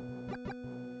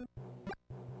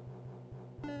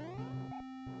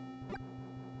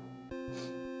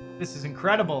 This is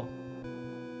incredible.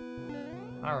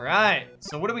 All right,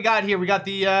 so what do we got here? We got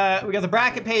the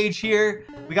bracket page here.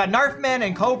 We got Narfman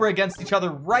and Kobrah against each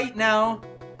other right now.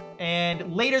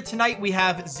 And later tonight, we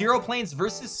have Zero Planes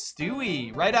versus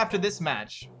Stewie right after this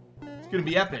match. It's gonna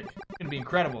be epic. It's gonna be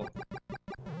incredible.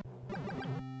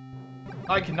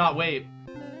 I cannot wait.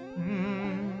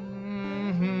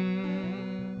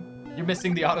 You're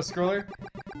missing the auto-scroller?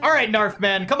 All right,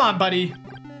 Narfman, come on, buddy.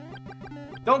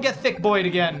 Don't get thick-boyed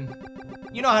again.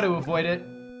 You know how to avoid it.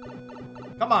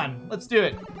 Come on, let's do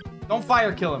it. Don't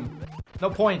fire kill him.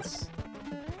 No points.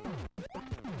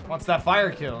 Wants that fire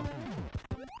kill.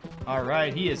 All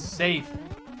right, he is safe.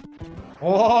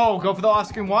 Oh, go for the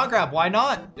off-screen wall grab. Why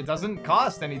not? It doesn't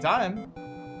cost any time.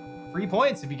 3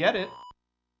 points if you get it.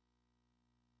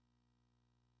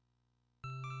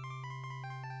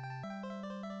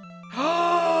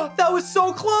 That was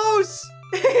so close!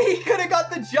 He could have got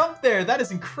the jump there. That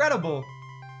is incredible.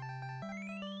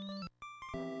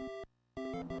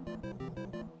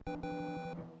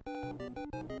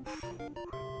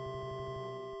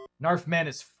 Narfman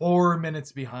is 4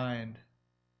 minutes behind.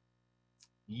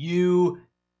 You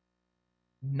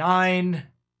 9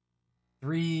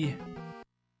 3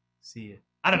 see it.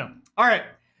 I don't know. All right.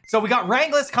 So we got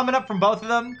Wrangless coming up from both of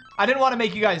them. I didn't want to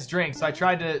make you guys drink, so I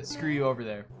tried to screw you over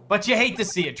there. But you hate to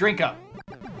see it. Drink up.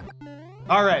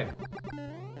 All right.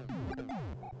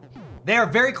 They are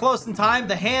very close in time.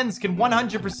 The hands can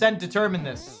 100% determine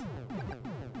this.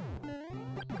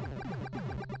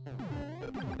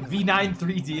 V9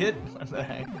 3D it? What the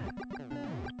heck?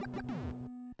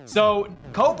 So,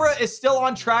 Kobrah is still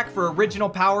on track for original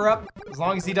power-up, as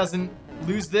long as he doesn't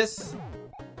lose this.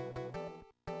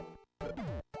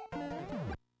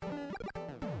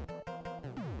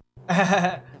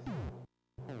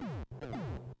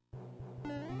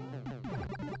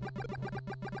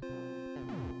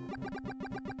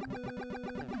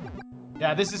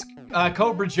 Yeah, this is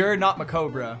Kobrah Jur, not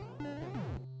Makobra.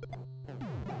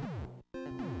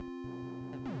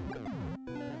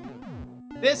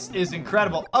 This is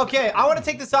incredible. Okay, I want to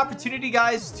take this opportunity,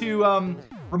 guys, to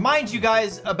remind you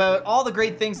guys about all the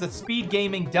great things that speed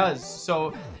gaming does.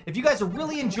 So if you guys are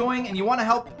really enjoying and you want to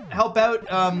help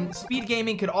out, speed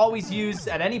gaming could always use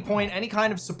at any point any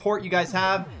kind of support you guys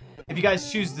have. If you guys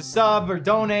choose to sub or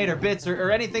donate or bits or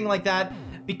anything like that,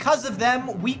 because of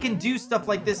them, we can do stuff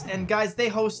like this. And guys, they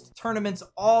host tournaments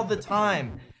all the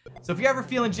time. So if you're ever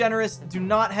feeling generous, do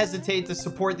not hesitate to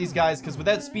support these guys, because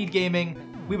without speed gaming,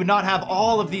 we would not have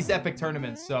all of these epic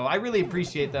tournaments. So I really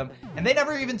appreciate them. And they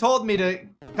never even told me to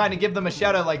kind of give them a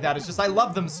shout out like that. It's just I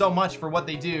love them so much for what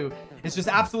they do. It's just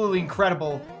absolutely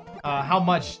incredible how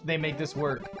much they make this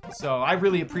work. So I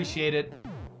really appreciate it.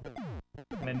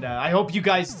 And I hope you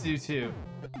guys do too.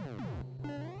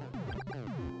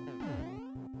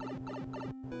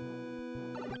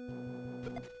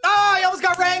 Oh, I almost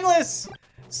got Rangless!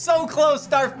 So close,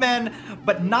 Narfman,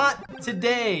 but not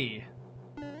today.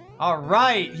 All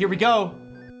right, here we go.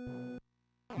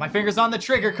 My finger's on the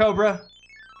trigger, Kobrah.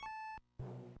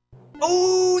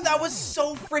 Oh, that was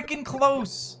so freaking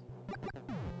close.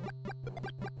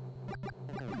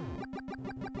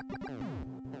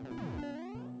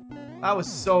 That was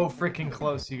so freaking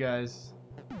close, you guys.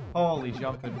 Holy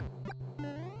jumping.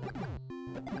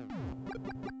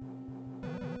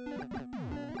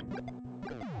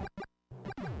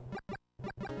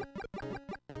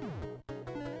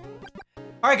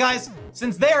 Alright guys,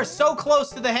 since they are so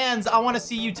close to the hands, I want to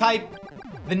see you type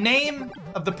the name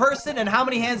of the person and how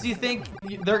many hands you think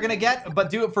they're gonna get,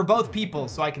 but do it for both people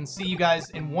so I can see you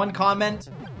guys in one comment.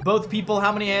 Both people,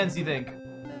 how many hands do you think?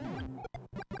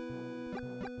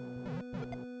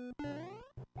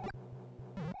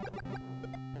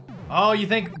 Oh, you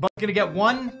think both gonna get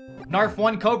one? Narf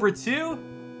 1, Kobrah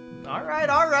 2? Alright,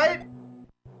 alright.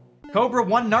 Kobrah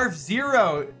 1, Narf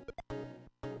 0.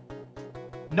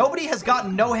 Nobody has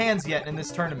gotten no hands yet in this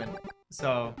tournament.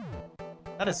 So,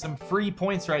 that is some free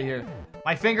points right here.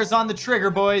 My finger's on the trigger,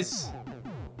 boys.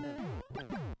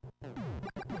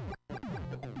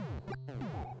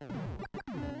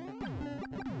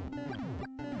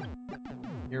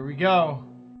 Here we go.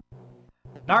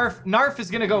 Narf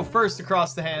is gonna go first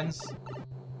across the hands.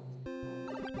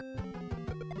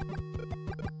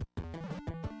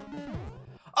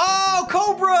 Oh,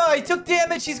 Kobrah! He took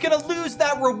damage. He's gonna lose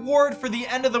that reward for the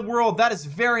end of the world. That is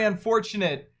very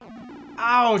unfortunate.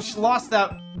 Ouch, lost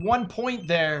that 1 point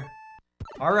there.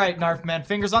 All right, Narfman,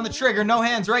 fingers on the trigger. No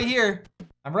hands, right here.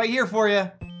 I'm right here for you.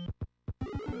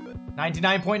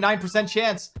 99.9%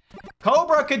 chance.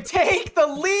 Kobrah could take the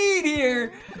lead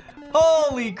here.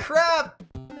 Holy crap.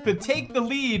 Could take the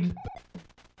lead.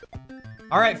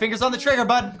 All right, fingers on the trigger,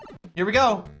 bud. Here we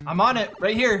go. I'm on it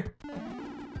right here.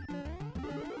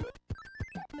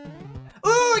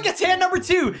 Ooh, he gets hand number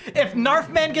 2. If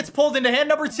Narfman gets pulled into hand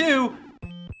number 2.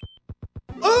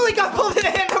 Ooh, he got pulled into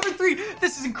hand number 3.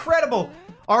 This is incredible.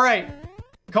 All right,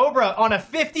 Kobrah on a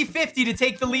 50-50 to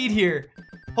take the lead here.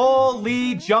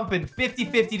 Holy jumping.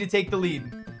 50-50 to take the lead.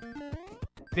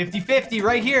 50-50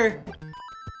 right here.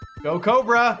 Go,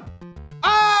 Kobrah.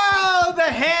 Oh, the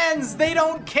hands. They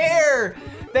don't care.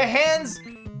 The hands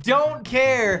don't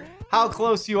care how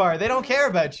close you are. They don't care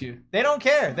about you. They don't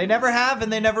care. They never have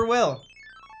and they never will.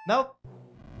 Nope.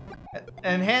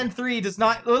 And hand 3 does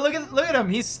not. Look at him.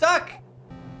 He's stuck.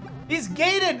 He's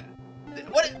gated.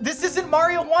 What? This isn't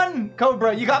Mario 1,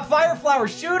 Kobrah. You got fire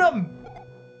flowers. Shoot him.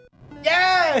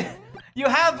 Yeah. You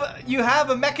have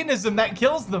a mechanism that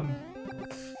kills them.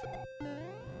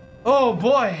 Oh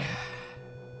boy.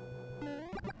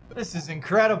 This is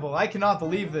incredible. I cannot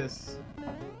believe this.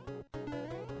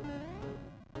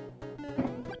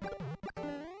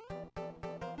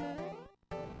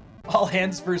 All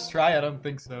hands first try? I don't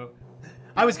think so.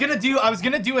 I was gonna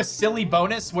do a silly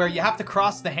bonus where you have to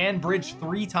cross the hand bridge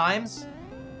 3 times,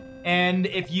 and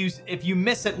if you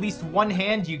miss at least 1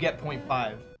 hand, you get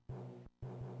 0.5.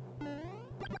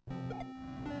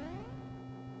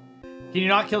 Can you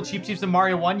not kill Cheep Cheeps in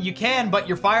Mario 1? You can, but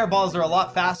your fireballs are a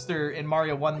lot faster in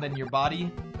Mario 1 than your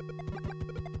body.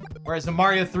 Whereas in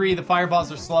Mario 3, the fireballs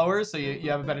are slower, so you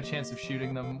have a better chance of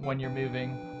shooting them when you're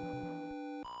moving.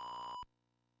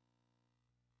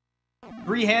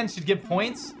 3 hands should give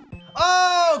points.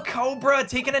 Oh, Kobrah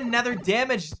taking another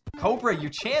damage. Kobrah,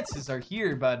 your chances are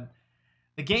here, bud.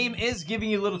 The game is giving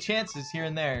you little chances here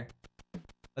and there.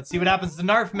 Let's see what happens to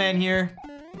Narfman here.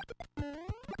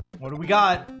 What do we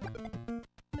got?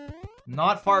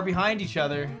 Not far behind each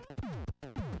other.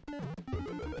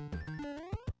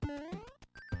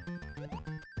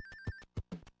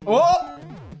 Oh!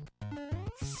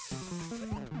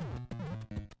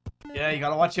 Yeah, you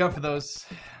gotta watch out for those.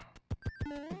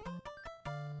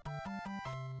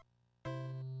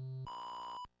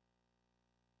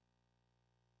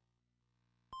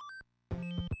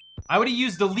 I would have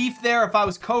used the leaf there if I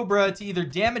was Kobrah to either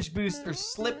damage boost or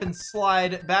slip and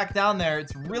slide back down there.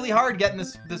 It's really hard getting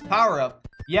this power up.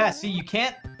 Yeah, see, you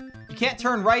can't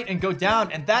turn right and go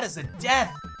down, and that is a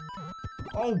death.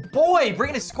 Oh boy,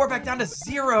 bringing his score back down to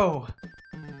 0.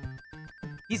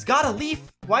 He's got a leaf.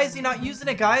 Why is he not using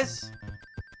it, guys?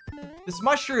 This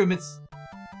mushroom,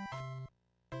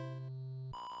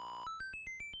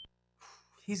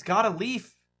 he's got a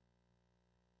leaf.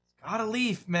 He's got a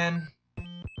leaf, man.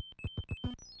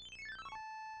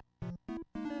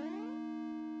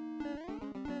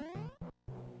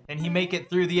 Can he make it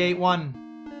through the 8-1?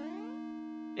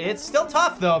 It's still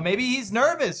tough, though. Maybe he's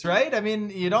nervous, right? I mean,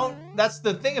 you don't... That's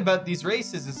the thing about these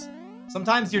races is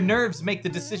sometimes your nerves make the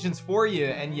decisions for you,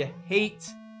 and you hate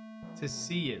to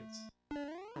see it.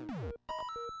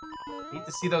 Hate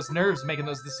to see those nerves making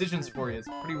those decisions for you. It's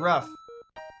pretty rough.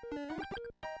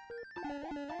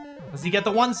 Does he get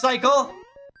the 1 cycle?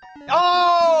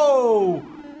 Oh!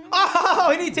 Oh,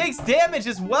 and he takes damage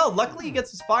as well. Luckily, he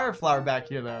gets his fire flower back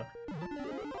here, though.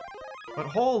 But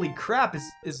holy crap,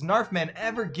 is Narfman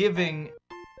ever giving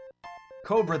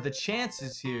Kobrah the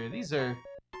chances here? These are...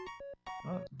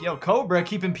 Oh, yo, Kobrah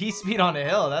keeping P-Speed on a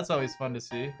hill. That's always fun to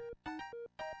see.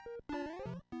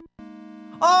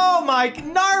 Oh my...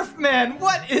 Narfman!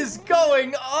 What is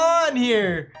going on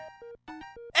here?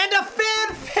 And a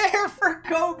fanfare for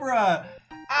Kobrah!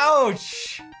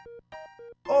 Ouch!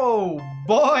 Oh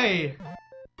boy!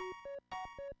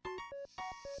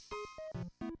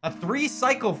 A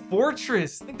 3-cycle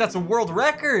fortress. I think that's a world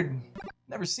record.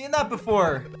 Never seen that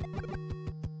before.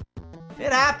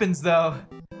 It happens, though.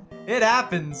 It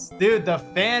happens. Dude, the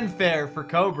fanfare for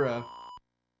Kobrah.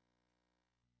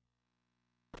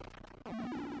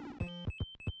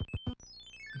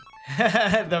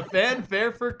 The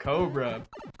fanfare for Kobrah.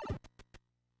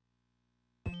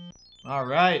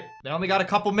 Alright. They only got a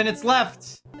couple minutes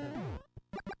left.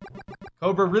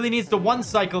 Kobrah really needs to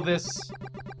 1-cycle this.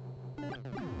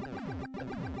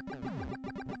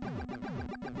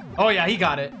 Oh yeah, he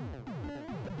got it.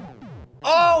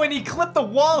 Oh, and he clipped the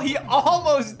wall. He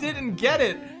almost didn't get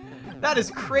it. That is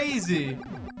crazy.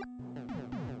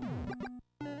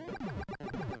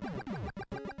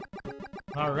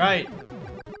 All right.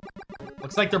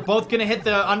 Looks like they're both gonna hit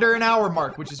the under an hour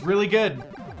mark, which is really good.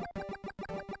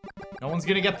 No one's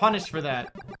gonna get punished for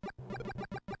that.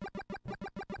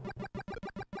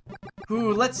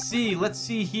 Ooh, let's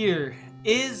see here.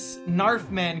 Is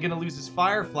Narfman gonna lose his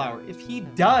fire flower? If he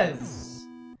does,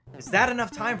 is that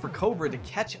enough time for Kobrah to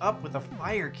catch up with a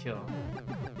fire kill?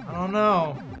 I don't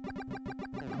know.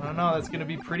 I don't know. That's gonna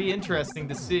be pretty interesting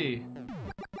to see.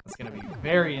 That's gonna be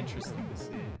very interesting to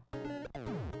see.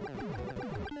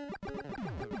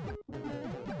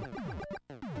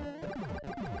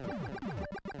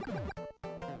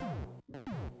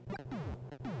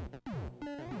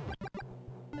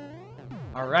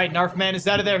 All right, Narfman is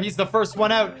out of there. He's the first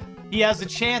one out. He has a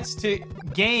chance to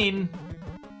gain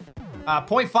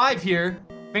 0.5 here.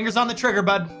 Fingers on the trigger,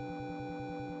 bud.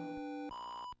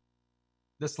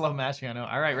 The slow mashing, I know.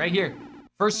 All right, right here.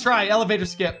 First try, elevator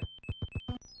skip.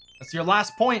 That's your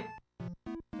last point.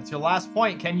 That's your last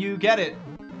point. Can you get it?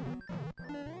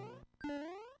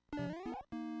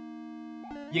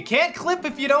 You can't clip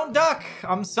if you don't duck.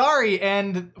 I'm sorry.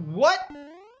 And what?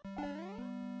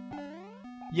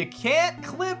 You can't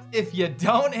clip if you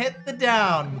don't hit the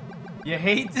down. You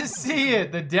hate to see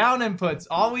it. The down input's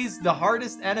always the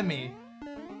hardest enemy.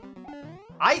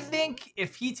 I think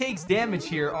if he takes damage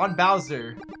here on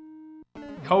Bowser,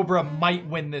 Kobrah might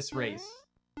win this race.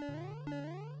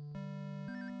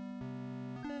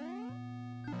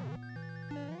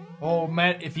 Oh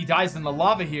man, if he dies in the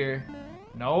lava here.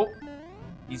 Nope.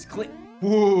 He's clean.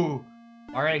 Ooh.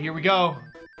 All right, here we go.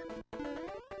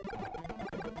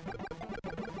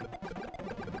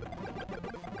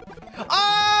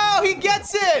 Oh, he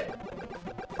gets it!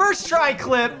 First try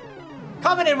clip.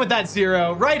 Coming in with that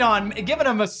 0. Right on. Giving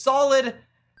him a solid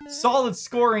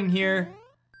scoring here.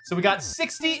 So we got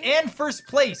 60 and first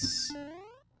place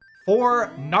for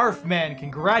Narfman.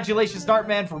 Congratulations,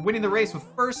 Narfman, for winning the race with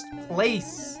first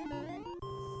place.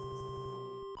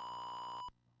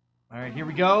 All right, here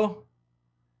we go.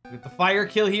 With the fire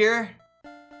kill here.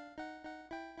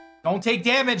 Don't take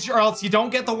damage or else you don't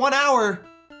get the 1 hour.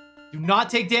 Do not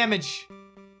take damage.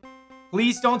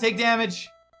 Please don't take damage.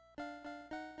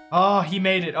 Oh, he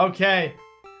made it. Okay.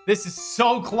 This is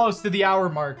so close to the hour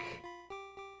mark.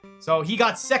 So he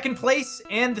got second place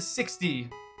and the 60.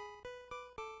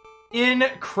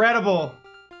 Incredible.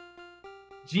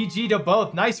 GG to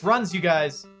both. Nice runs, you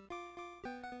guys.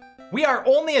 We are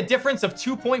only a difference of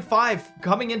 2.5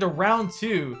 coming into round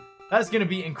 2. That is going to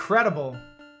be incredible.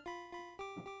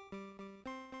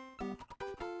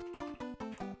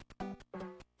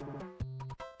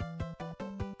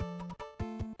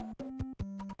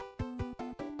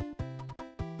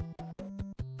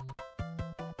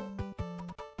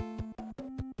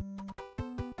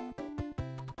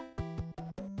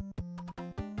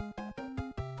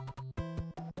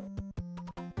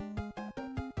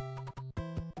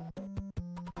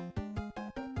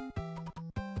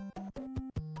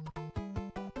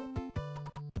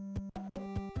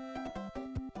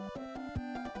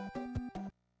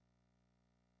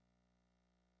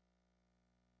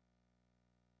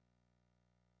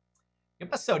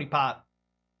 Give a sody pop.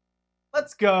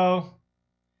 Let's go.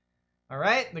 All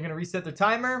right, they're gonna reset their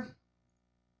timer.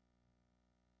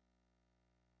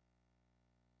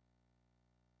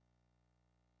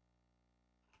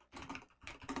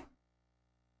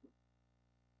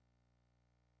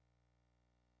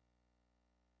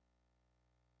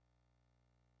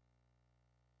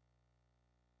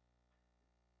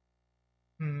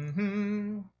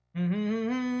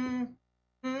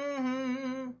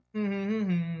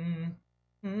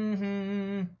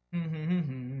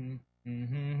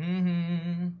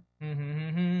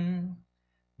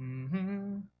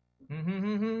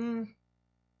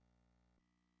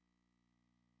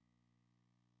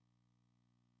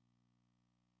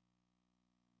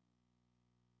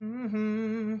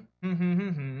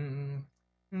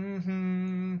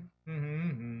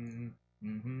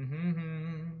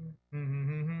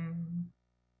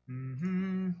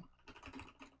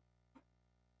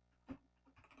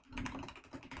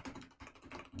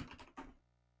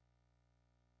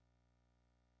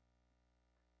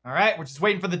 All right, we're just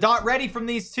waiting for the dot ready from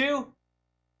these two.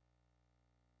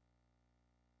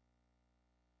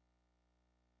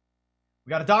 We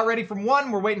got a dot ready from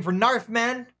one. We're waiting for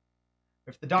Narfman.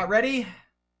 If the dot ready.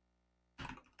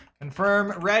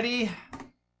 Confirm ready.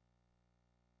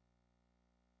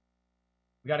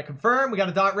 We got to confirm. We got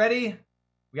a dot ready.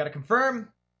 We got to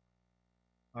confirm.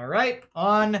 All right,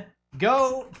 on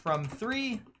go from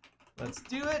 3. Let's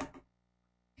do it.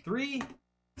 3,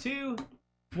 2,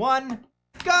 1.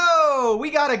 Go! We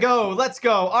gotta go. Let's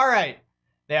go. All right.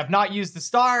 They have not used the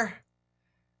star.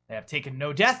 They have taken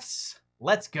no deaths.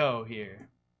 Let's go here.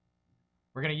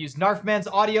 We're gonna use Narfman's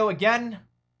audio again.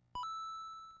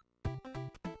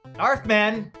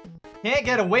 Narfman can't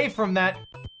get away from that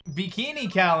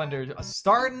bikini calendar.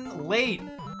 Starting late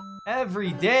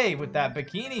every day with that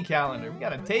bikini calendar. We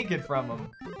gotta take it from him.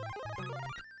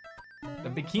 The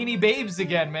bikini babes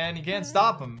again, man. You can't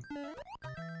stop them.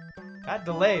 That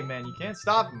delay, man, you can't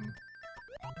stop him.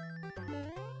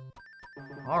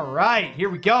 All right, here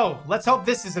we go. Let's hope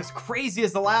this is as crazy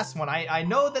as the last one. I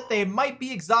know that they might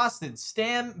be exhausted.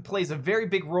 Stam plays a very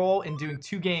big role in doing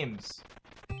 2 games.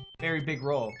 Very big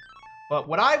role. But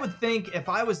what I would think if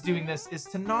I was doing this is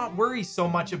to not worry so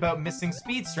much about missing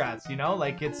speed strats, you know?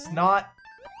 Like, it's not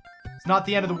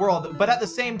the end of the world. But at the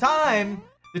same time,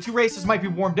 the 2 racers might be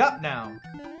warmed up now.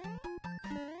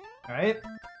 All right?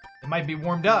 It might be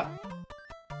warmed up.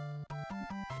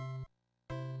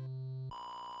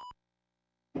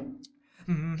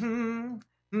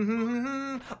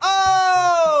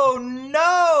 Oh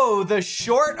no! The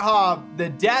short hop, the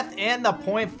death, and the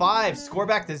 0.5 score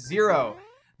back to 0.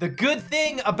 The good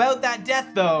thing about that death,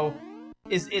 though,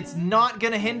 is it's not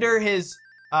gonna hinder his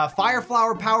fire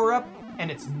flower power up,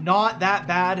 and it's not that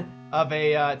bad of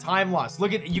a time loss.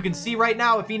 Look at, you can see right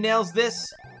now if he nails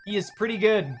this, he is pretty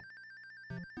good.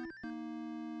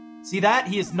 See that?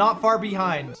 He is not far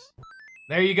behind.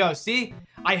 There you go. See?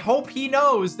 I hope he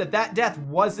knows that that death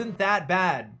wasn't that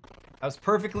bad. That was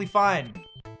perfectly fine.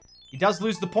 He does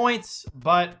lose the points,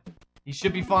 but he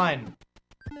should be fine.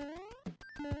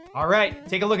 All right,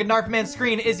 take a look at Narfman's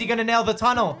screen. Is he gonna nail the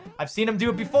tunnel? I've seen him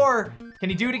do it before. Can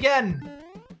he do it again?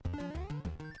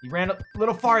 He ran a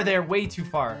little far there, way too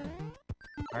far.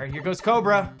 All right, here goes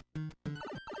Kobrah.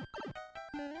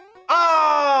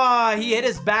 Ah, he hit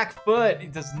his back foot. He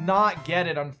does not get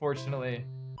it, unfortunately.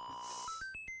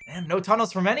 Man, no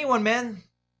tunnels from anyone, man.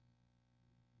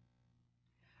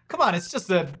 Come on, it's just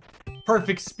a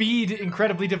perfect speed,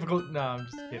 incredibly difficult. No, I'm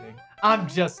just kidding. I'm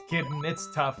just kidding.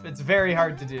 It's tough. It's very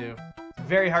hard to do. It's a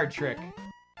very hard trick.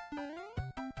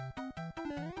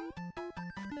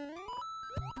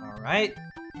 All right.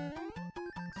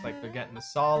 Looks like they're getting the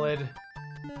solid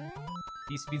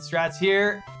D-speed strats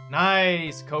here.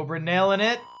 Nice. Kobrah nailing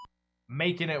it.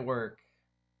 Making it work.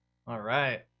 All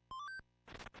right.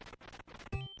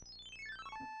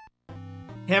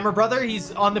 Hammer Brother,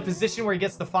 he's on the position where he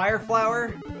gets the fire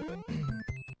flower.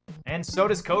 And so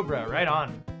does Kobrah. Right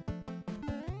on.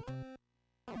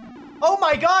 Oh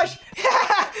my gosh!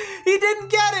 He didn't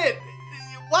get it!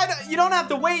 Why? You don't have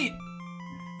to wait.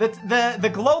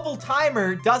 The global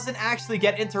timer doesn't actually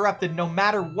get interrupted no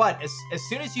matter what. As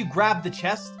soon as you grab the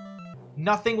chest,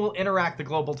 nothing will interact the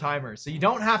global timer. So you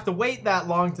don't have to wait that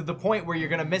long to the point where you're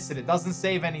gonna miss it. It doesn't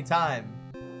save any time.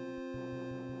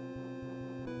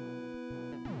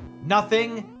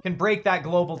 Nothing can break that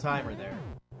global timer there.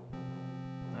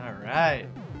 All right.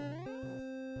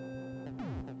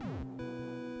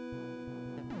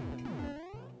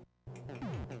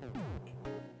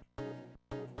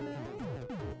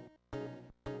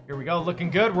 Here we go, looking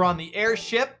good. We're on the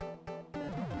airship.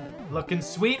 Looking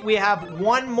sweet. We have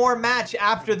one more match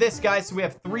after this, guys. So we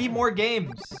have 3 more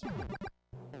games.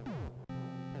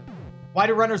 Why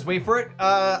do runners wait for it?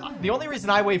 The only reason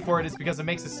I wait for it is because it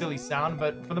makes a silly sound.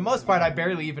 But for the most part, I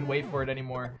barely even wait for it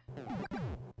anymore.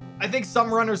 I think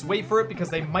some runners wait for it because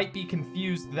they might be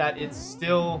confused that it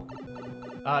still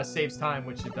saves time,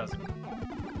 which it doesn't.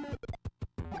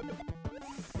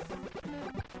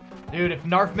 Dude, if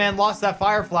Narfman lost that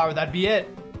fire flower, that'd be it.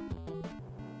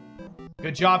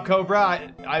 Good job,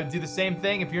 Kobrah. I would do the same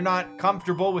thing. If you're not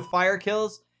comfortable with fire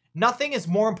kills, nothing is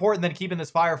more important than keeping this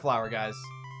fire flower, guys.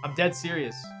 I'm dead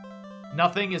serious.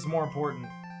 Nothing is more important.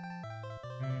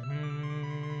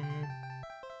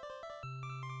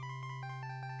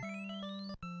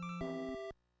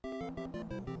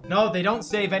 No, they don't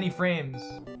save any frames.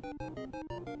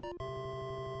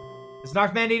 Is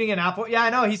Narfman eating an apple? Yeah, I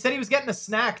know. He said he was getting a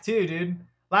snack too, dude.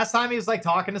 Last time he was like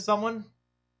talking to someone.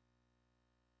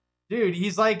 Dude,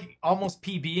 he's like almost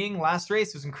PBing last race.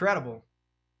 It was incredible.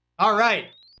 All right.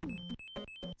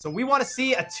 So we want to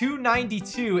see a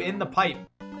 292 in the pipe.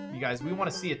 You guys, we want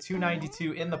to see a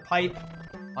 292 in the pipe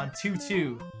on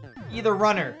 2-2. Either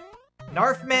runner.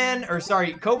 Narfman, or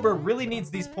sorry, Kobrah really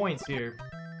needs these points here.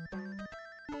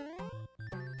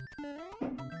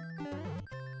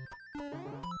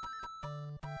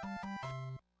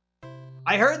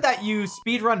 I heard that you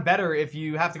speed run better if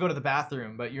you have to go to the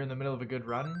bathroom, but you're in the middle of a good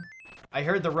run. I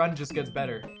heard the run just gets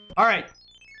better. All right,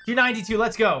 292,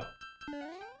 let's go.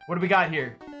 What do we got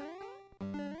here?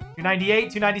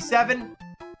 298, 297.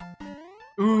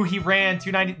 Ooh, he ran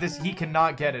 290. This, he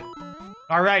cannot get it.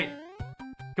 All right,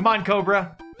 come on,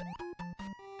 Kobrah.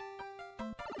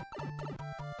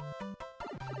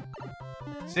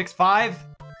 Six, 5,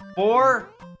 4,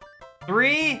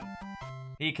 3.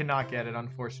 He cannot get it,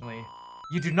 unfortunately.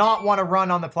 You do not want to run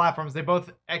on the platforms. They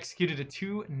both executed a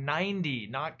 290.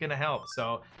 Not going to help.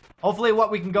 So hopefully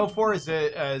what we can go for is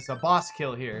a boss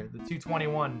kill here. The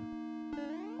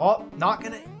 221. Oh, not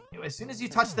going to... As soon as you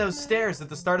touch those stairs at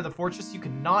the start of the fortress, you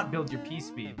cannot build your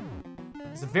P-speed.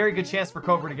 It's a very good chance for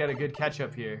Kobrah to get a good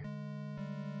catch-up here.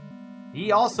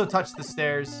 He also touched the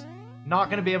stairs. Not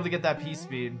going to be able to get that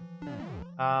P-speed.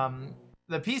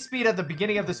 The P-speed at the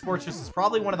beginning of this fortress is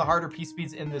probably one of the harder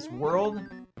P-speeds in this world.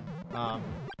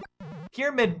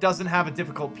 Pyramid doesn't have a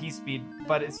difficult P-speed,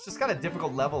 but it's just got a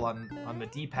difficult level on the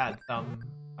D-pad thumb,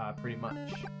 pretty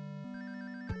much.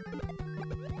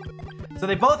 So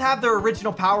they both have their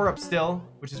original power-up still,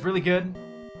 which is really good.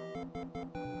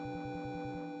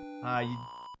 You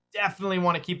definitely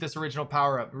want to keep this original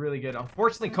power-up. Really good.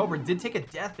 Unfortunately, Kobrah did take a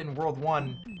death in World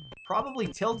 1. Probably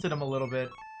tilted him a little bit.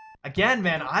 Again,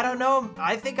 man, I don't know.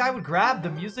 I think I would grab the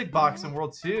music box in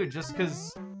World 2 just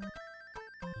because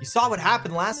you saw what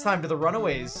happened last time to the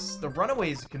Runaways. The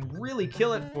Runaways can really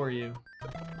kill it for you.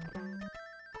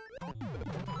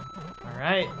 All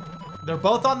right. They're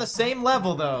both on the same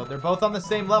level, though. They're both on the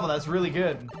same level. That's really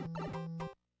good.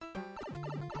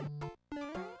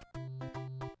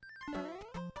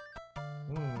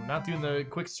 Ooh, not doing the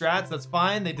quick strats. That's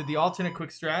fine. They did the alternate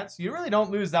quick strats. You really don't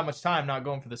lose that much time not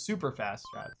going for the super fast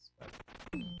strats.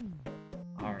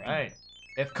 All right.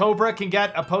 If Kobrah can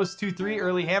get a post 2-3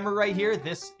 early hammer right here,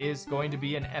 this is going to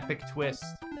be an epic twist.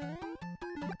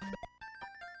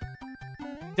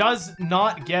 Does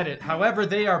not get it. However,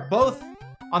 they are both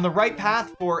on the right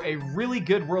path for a really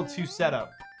good World 2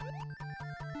 setup.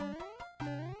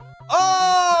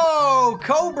 Oh,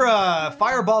 Kobrah!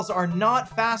 Fireballs are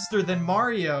not faster than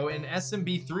Mario in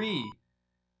SMB 3.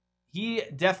 He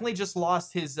definitely just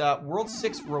lost his World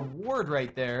 6 reward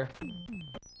right there.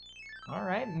 All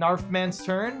right, Narfman's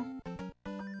turn.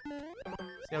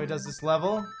 See how he does this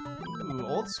level. Ooh,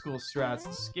 old school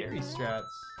strats, scary strats.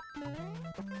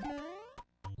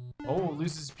 Oh,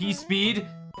 loses P-speed.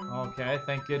 Okay,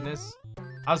 thank goodness.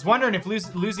 I was wondering if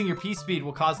losing your P-speed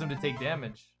will cause them to take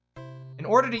damage. In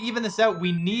order to even this out,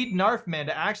 we need Narfman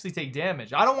to actually take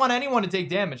damage. I don't want anyone to take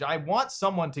damage. I want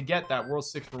someone to get that World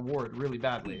 6 reward really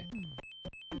badly.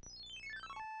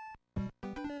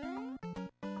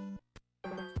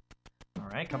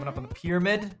 Alright, coming up on the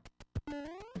pyramid.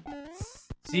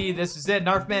 See, this is it.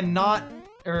 Narfman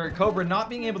Kobrah not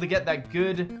being able to get that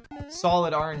good,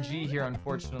 solid RNG here,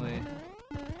 unfortunately.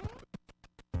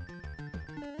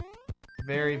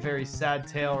 Very, very sad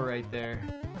tale right there.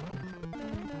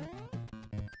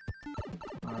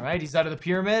 Alright, he's out of the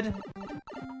pyramid.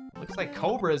 Looks like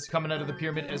Kobrah is coming out of the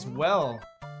pyramid as well.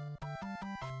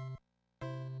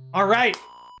 Alright.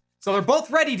 So they're both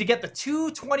ready to get the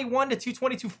 221 to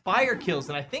 222 fire kills,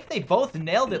 and I think they both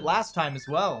nailed it last time as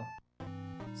well.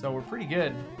 So we're pretty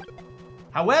good.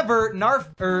 However,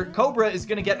 Kobrah is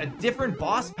going to get a different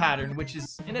boss pattern, which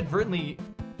is inadvertently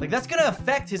Like, that's gonna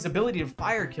affect his ability to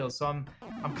fire kill, so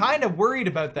I'm kind of worried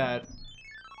about that.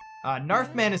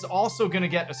 Narfman is also gonna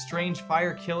get a strange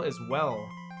fire kill as well.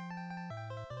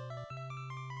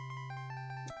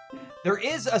 There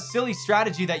is a silly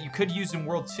strategy that you could use in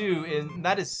World 2, and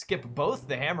that is skip both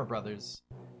the Hammer Brothers.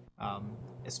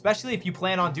 Especially if you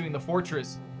plan on doing the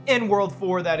Fortress in World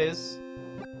 4, that is.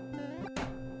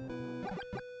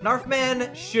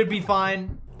 Narfman should be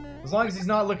fine. As long as he's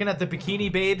not looking at the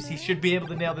bikini babes, he should be able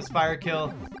to nail this fire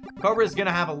kill. Kobrah is going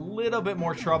to have a little bit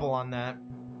more trouble on that.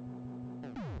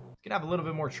 He's going to have a little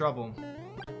bit more trouble.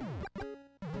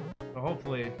 So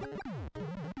hopefully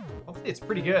it's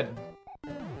pretty good.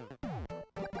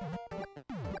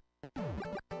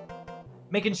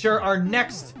 Making sure our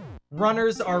next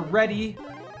runners are ready.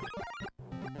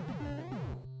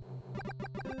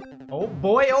 Oh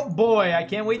boy, I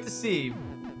can't wait to see.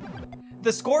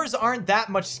 The scores aren't that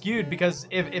much skewed because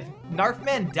if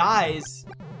Narfman dies,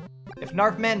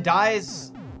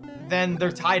 then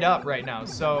they're tied up right now.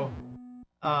 So,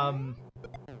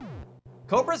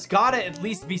 Kobrah's gotta at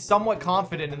least be somewhat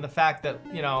confident in the fact that,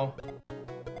 you know,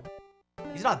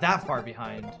 he's not that far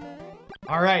behind.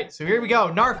 All right, so here we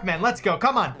go. Narfman, let's go.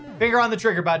 Come on. Finger on the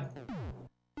trigger, bud.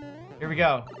 Here we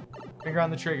go. Finger on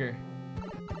the trigger.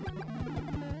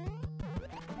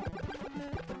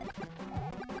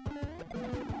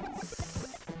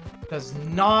 Does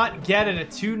not get it. A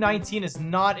 219 is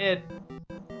not it.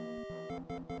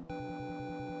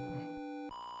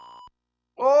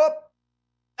 Oh!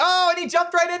 Oh, and he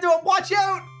jumped right into him. Watch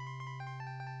out!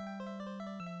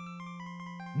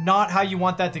 Not how you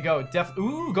want that to go.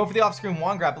 Ooh, go for the off-screen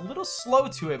wand grab. A little slow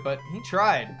to it, but he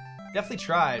tried. Definitely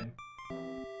tried.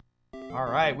 All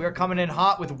right, we are coming in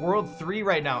hot with World 3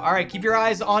 right now. All right, keep your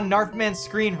eyes on Narfman's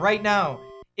screen right now.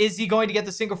 Is he going to get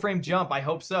the single frame jump? I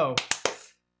hope so.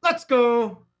 Let's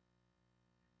go.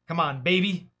 Come on,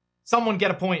 baby. Someone get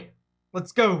a point.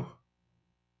 Let's go.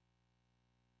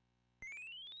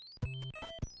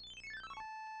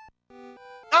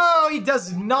 Oh, he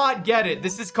does not get it.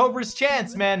 This is Kobrah's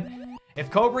chance, man.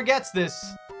 If Kobrah gets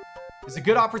this, it's a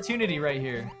good opportunity right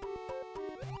here.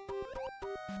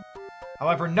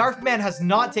 However, Narfman has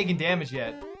not taken damage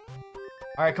yet.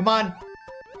 All right, come on.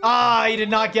 Ah, he did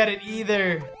not get it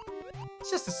either. It's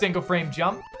just a single frame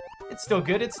jump. It's still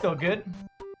good. It's still good.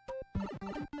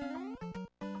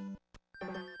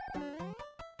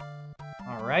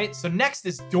 All right. So next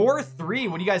is door 3.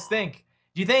 What do you guys think?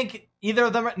 Do you think either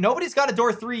of them? Nobody's got a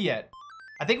door 3 yet.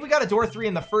 I think we got a door 3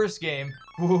 in the first game.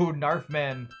 Ooh,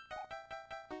 Narfman.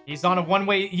 He's on a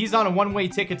one-way. He's on a one-way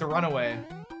ticket to Runaway.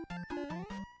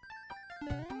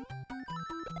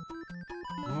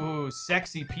 Ooh,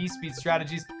 sexy P-speed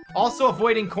strategies. Also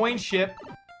avoiding coin ship.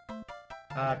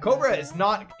 Kobrah is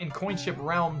not in coin ship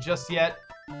realm just yet.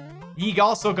 He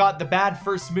also got the bad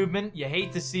first movement. You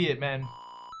hate to see it, man.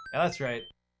 Yeah, that's right.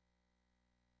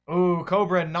 Ooh,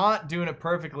 Kobrah not doing it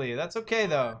perfectly. That's okay,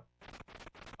 though.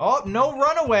 Oh, no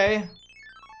runaway.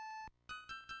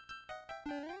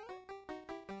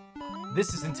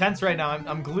 This is intense right now.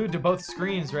 I'm glued to both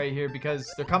screens right here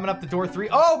because they're coming up to door 3.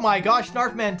 Oh my gosh,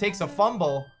 Narfman takes a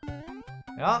fumble.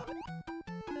 Yeah.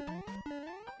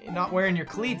 You're not wearing your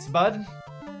cleats, bud.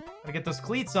 Gotta get those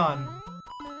cleats on.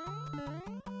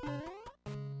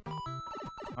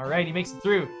 All right, he makes it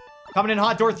through. Coming in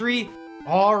hot, door 3.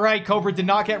 All right, Kobrah did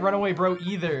not get runaway bro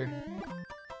either.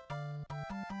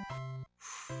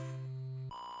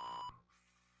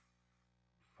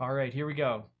 All right, here we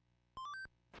go.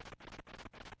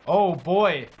 Oh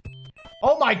boy.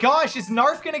 Oh my gosh, is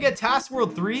Narf gonna get Task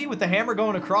World 3 with the hammer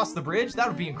going across the bridge? That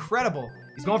would be incredible.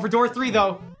 He's going for door 3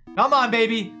 though. Come on,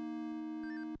 baby.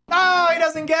 Oh, he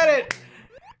doesn't get it.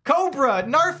 Kobrah,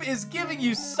 Narf is giving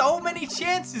you so many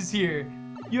chances here.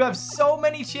 You have so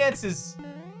many chances.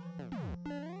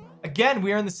 Again,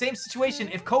 we are in the same situation.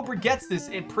 If Kobrah gets this,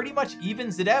 it pretty much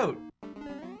evens it out.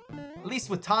 At least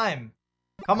with time.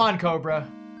 Come on, Kobrah.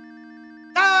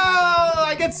 Oh,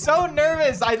 I get so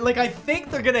nervous. I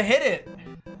think they're gonna hit it.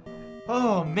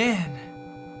 Oh, man.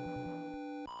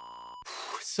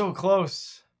 So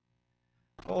close.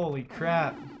 Holy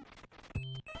crap.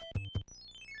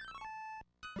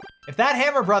 If that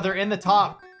hammer brother in the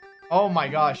top, oh my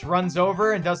gosh, runs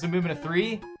over and does the movement of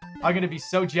 3, I'm gonna be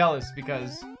so jealous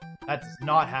because that does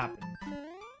not happen.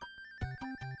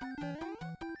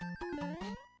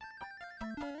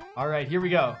 All right, here we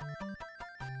go.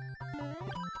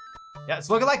 Yeah, it's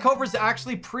looking like Kobrah's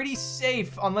actually pretty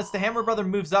safe unless the hammer brother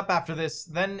moves up after this.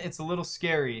 Then it's a little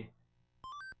scary.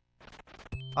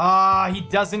 Ah, he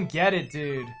doesn't get it,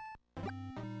 dude.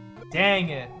 Dang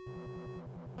it.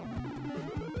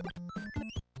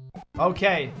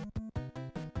 Okay.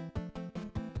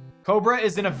 Kobrah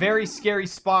is in a very scary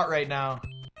spot right now.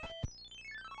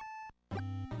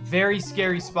 Very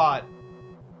scary spot.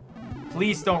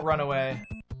 Please don't run away.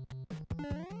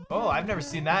 Oh, I've never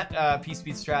seen that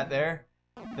P-Speed strat there.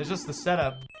 There's just the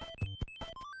setup.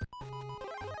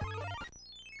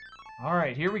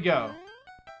 Alright, here we go.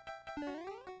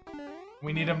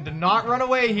 We need him to not run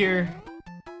away here.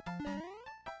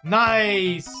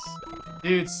 Nice!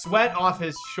 Dude, sweat off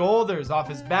his shoulders, off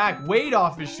his back, weight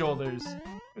off his shoulders.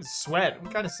 Sweat?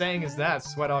 What kind of saying is that?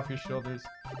 Sweat off your shoulders.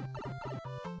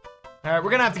 Alright,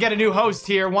 we're gonna have to get a new host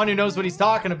here, one who knows what he's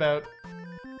talking about.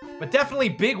 But definitely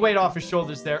big weight off his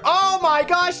shoulders there. Oh my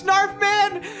gosh,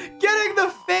 Narfman getting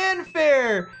the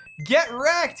fanfare. Get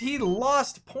wrecked. He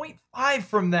lost 0.5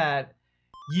 from that.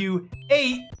 You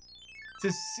ate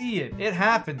to see it. It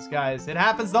happens, guys. It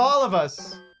happens to all of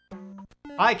us.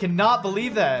 I cannot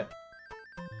believe that.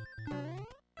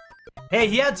 Hey,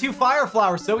 he had 2 fire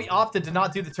flowers, so he opted to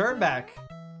not do the turn back.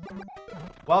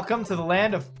 Welcome to the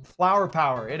land of flower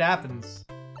power. It happens.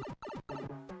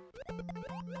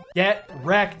 Get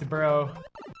wrecked, bro.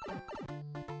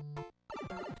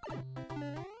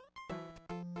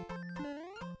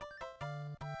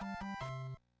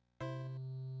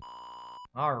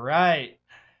 All right.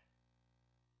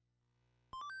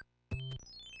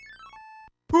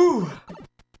 Whew.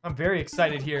 I'm very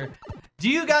excited here. Do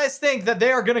you guys think that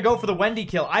they are going to go for the Wendy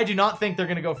kill? I do not think they're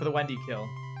going to go for the Wendy kill.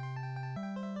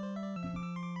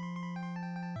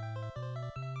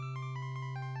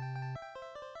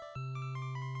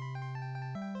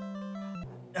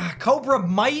 Kobrah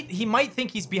might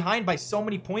think he's behind by so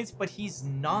many points, but he's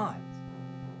not.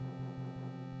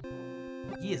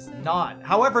 He is not.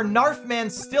 However, Narfman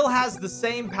still has the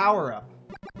same power-up.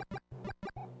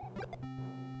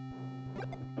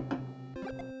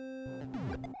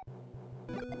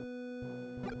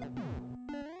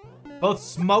 Both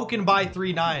smoking by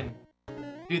 3-9.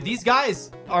 Dude, these guys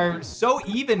are so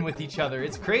even with each other.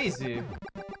 It's crazy.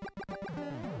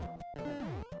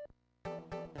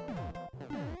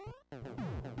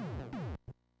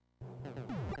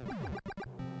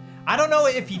 I don't know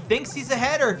if he thinks he's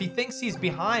ahead or if he thinks he's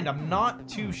behind. I'm not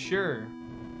too sure.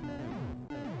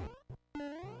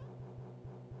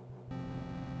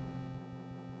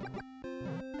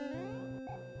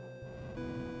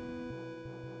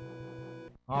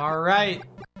 All right.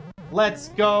 Let's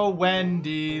go,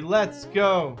 Wendy. Let's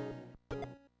go.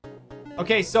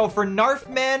 Okay, so for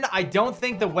Narfman, I don't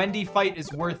think the Wendy fight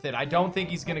is worth it. I don't think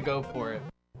he's going to go for it.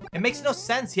 It makes no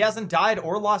sense. He hasn't died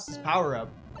or lost his power-up.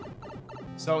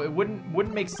 So it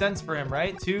wouldn't make sense for him,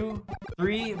 right? 2,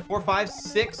 3, 4, 5,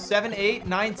 6, 7, 8,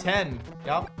 9, 10.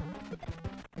 Yep.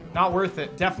 Not worth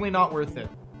it. Definitely not worth it.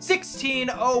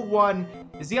 1601.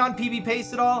 Is he on PB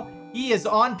pace at all? He is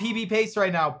on PB pace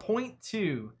right now.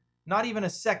 0.2. Not even a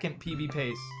second PB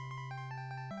pace.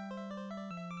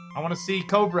 I want to see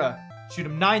Kobrah. Shoot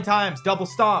him 9 times. Double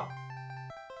stomp.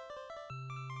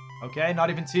 Okay, not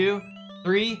even 2,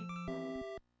 3,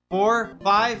 4,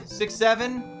 5, 6,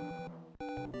 7.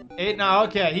 8 now.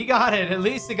 Okay, he got it. At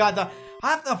least he got the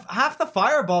half the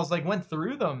fireballs like went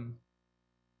through them.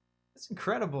 That's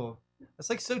incredible. That's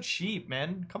like so cheap,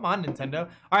 man. Come on, Nintendo.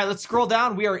 All right, let's scroll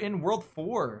down. We are in World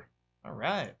 4. All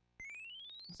right.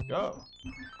 Let's go.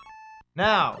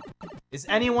 Now, is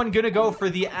anyone gonna go for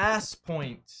the ass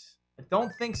point? I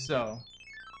don't think so.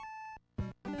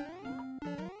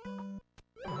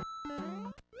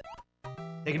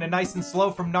 Taking it nice and slow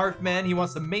from Narfman. He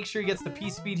wants to make sure he gets the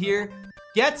P-speed here.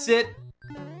 Gets it.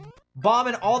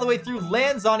 Bombing all the way through.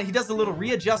 Lands on it. He does a little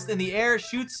readjust in the air.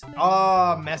 Shoots.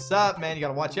 Oh, mess up, man. You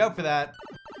gotta watch out for that.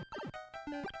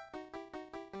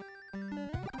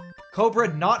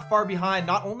 Kobrah not far behind.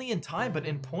 Not only in time, but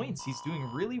in points. He's doing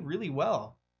really, really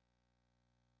well.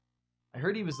 I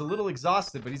heard he was a little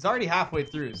exhausted, but he's already halfway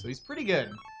through, so he's pretty good.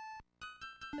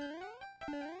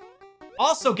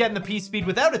 Also getting the P-speed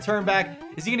without a turn back.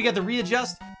 Is he going to get the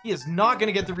readjust? He is not going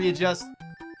to get the readjust.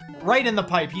 Right in the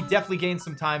pipe. He definitely gained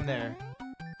some time there.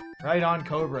 Right on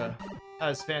Kobrah. That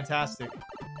is fantastic.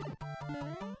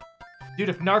 Dude,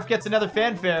 if Narf gets another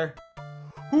fanfare.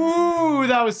 Ooh,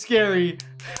 that was scary.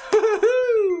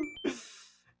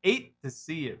 8 to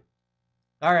see it.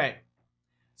 All right.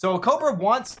 So Kobrah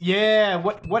wants... Yeah,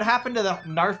 what happened to the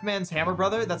Narfman's hammer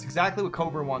brother? That's exactly what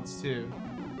Kobrah wants too.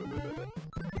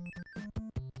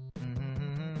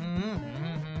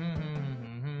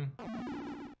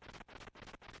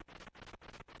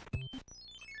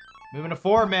 Moving to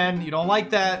 4, man. You don't like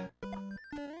that.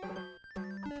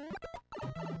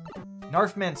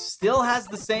 Narfman still has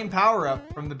the same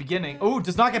power-up from the beginning. Oh,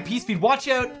 does not get P-speed. Watch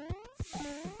out.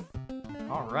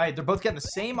 All right. They're both getting the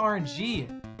same RNG.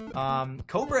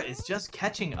 Kobrah is just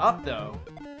catching up, though.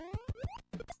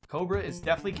 Kobrah is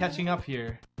definitely catching up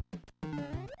here.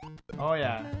 Oh,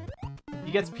 yeah.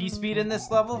 He gets P-Speed in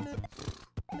this level?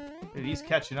 Dude, he's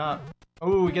catching up.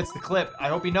 Oh, he gets the clip. I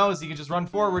hope he knows he can just run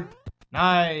forward.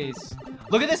 Nice.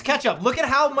 Look at this catch-up. Look at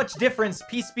how much difference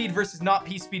P-Speed versus not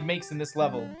P-Speed makes in this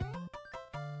level.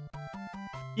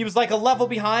 He was like a level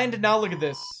behind, and now look at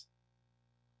this.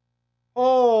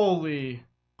 Holy.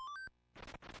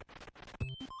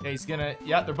 Okay, he's gonna...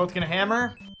 Yeah, they're both gonna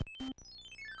hammer.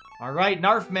 Alright,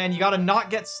 Narfman, you gotta not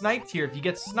get sniped here. If you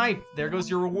get sniped, there goes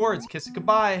your rewards. Kiss it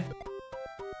goodbye.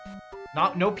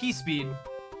 No P-Speed.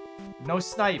 No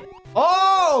snipe.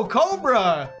 Oh,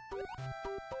 Kobrah!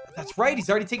 That's right, he's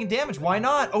already taking damage. Why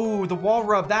not? Oh, the wall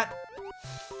rub. That...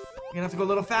 You're gonna have to go a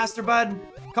little faster, bud.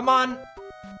 Come on.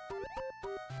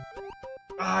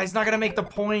 Ah, he's not gonna make the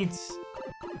point.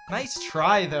 Nice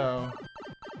try, though.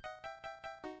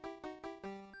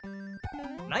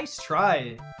 Nice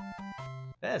try.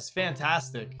 That's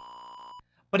fantastic.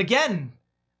 But again,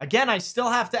 I still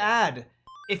have to add,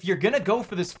 if you're gonna go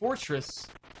for this fortress,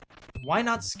 why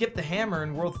not skip the hammer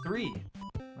in World 3?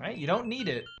 Right? You don't need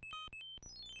it.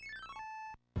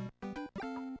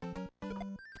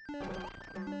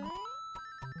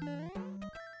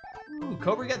 Ooh,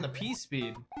 Kobrah getting the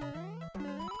P-Speed.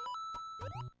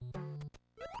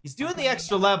 He's doing the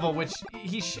extra level, which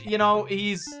he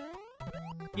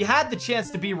had the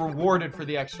chance to be rewarded for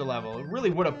the extra level. It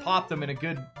really would have popped him in a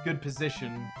good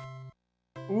position.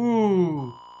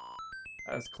 Ooh.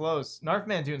 That was close.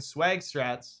 Narfman doing swag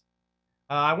strats.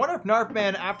 I wonder if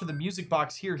Narfman, after the music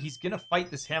box here, he's gonna fight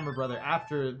this Hammer Brother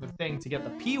after the thing to get the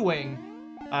P-Wing.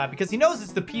 Because he knows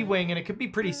it's the P-Wing, and it could be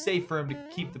pretty safe for him to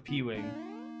keep the P-Wing.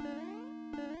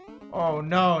 Oh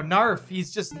no,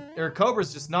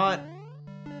 Kobrah's just not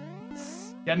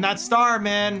getting that star,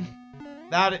 man.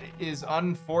 That is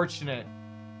unfortunate.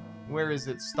 Where is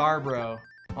it? Star, bro.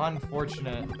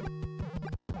 Unfortunate.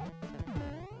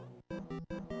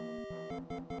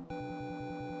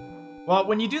 Well,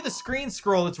 when you do the screen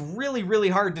scroll, it's really, really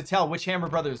hard to tell which Hammer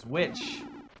Brother is which.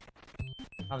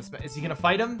 Is he gonna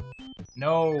fight him?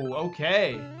 No.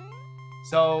 Okay.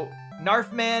 So,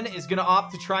 Narfman is gonna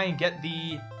opt to try and get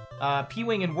the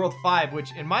P-Wing in World 5,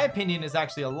 which, in my opinion, is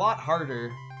actually a lot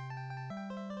harder.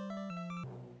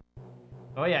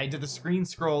 Oh yeah, he did the screen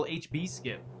scroll HB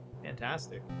skip.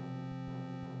 Fantastic.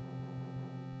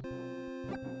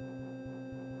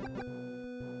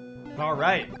 All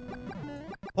right.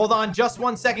 Hold on just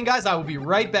 1 second, guys. I will be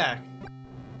right back.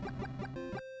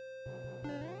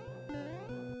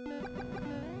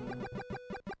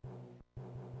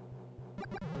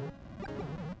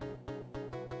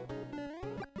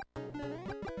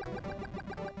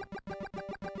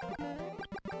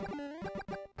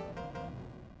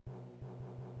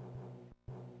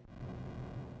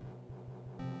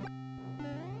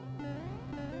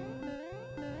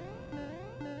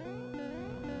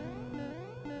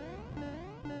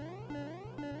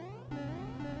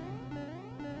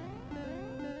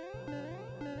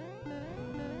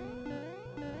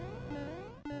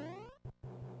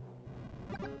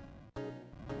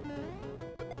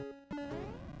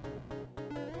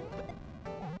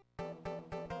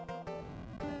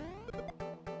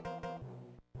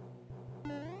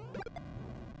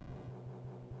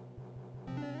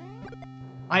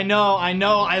 I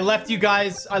know. I left you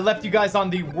guys on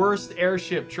the worst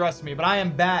airship, trust me, but I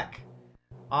am back.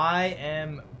 I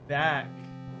am back.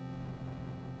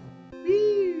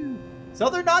 Woo. So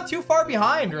they're not too far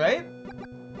behind, right?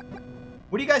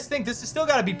 What do you guys think? This has still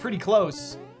got to be pretty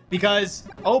close because,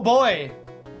 oh boy,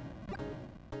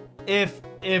 if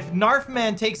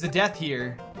Narfman takes the death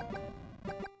here,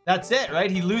 that's it, right?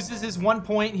 He loses his 1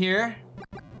 point here.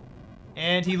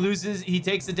 And he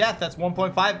takes the death. That's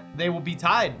 1.5. They will be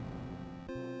tied.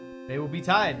 They will be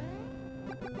tied.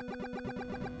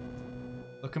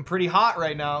 Looking pretty hot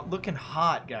right now. Looking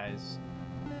hot, guys.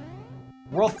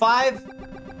 World 5.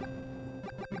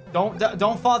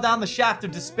 Don't fall down the shaft of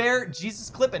despair.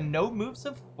 Jesus clip and no moves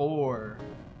of 4.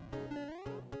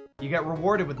 You get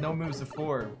rewarded with no moves of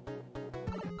 4.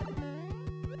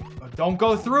 But don't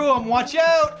go through them. Watch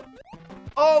out.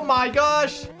 Oh my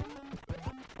gosh.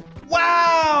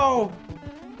 Wow!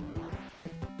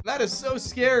 That is so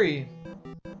scary.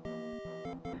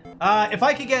 If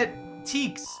I could get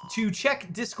Teeks to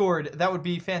check Discord, that would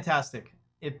be fantastic.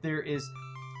 If there is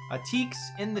a Teeks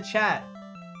in the chat,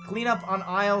 clean up on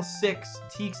aisle 6.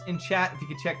 Teeks in chat if you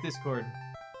could check Discord.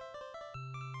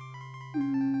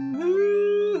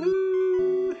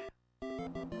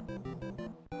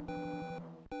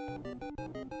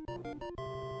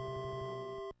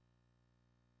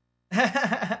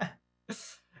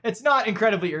 It's not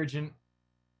incredibly urgent.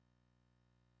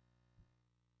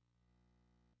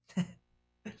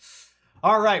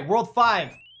 All right, World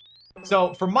 5.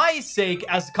 So, for my sake,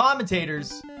 as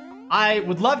commentators, I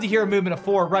would love to hear a movement of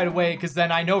 4 right away, because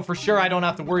then I know for sure I don't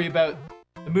have to worry about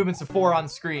the movements of 4 on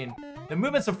screen. The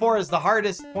movements of 4 is the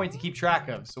hardest point to keep track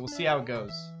of, so we'll see how it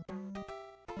goes.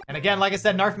 And again, like I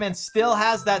said, Narfman still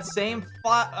has that same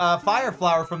fire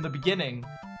flower from the beginning.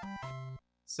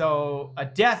 So, a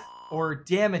death or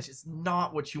damage is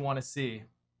not what you want to see.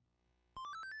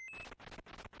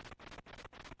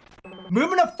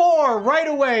 Movement of 4 right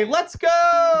away. Let's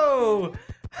go!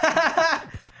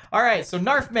 Alright, so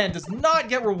Narfman does not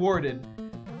get rewarded.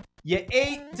 You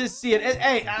ate to see it.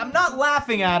 Hey, I'm not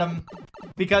laughing at him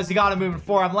because he got a movement of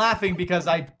 4. I'm laughing because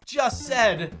I just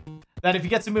said that if he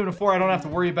gets a movement of 4, I don't have to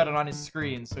worry about it on his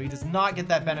screen. So he does not get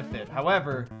that benefit.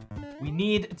 However, we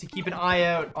need to keep an eye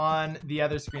out on the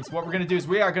other screen. So what we're going to do is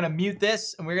we are going to mute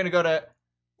this and we're going to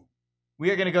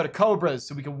go to Kobrah's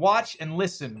so we can watch and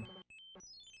listen.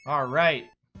 All right.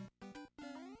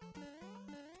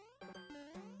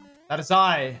 That is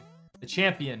I, the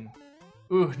champion.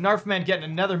 Ooh, Narfman getting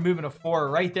another movement of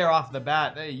 4 right there off the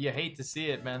bat. Hey, you hate to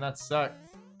see it, man. That sucks.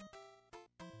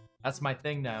 That's my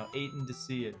thing now. Hating to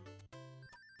see it.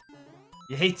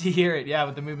 You hate to hear it, yeah,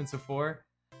 with the movements of 4.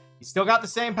 He's still got the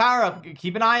same power-up.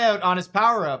 Keep an eye out on his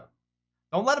power-up.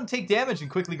 Don't let him take damage and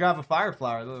quickly grab a fire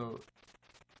flower.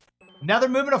 Another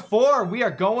movement of 4. We are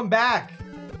going back.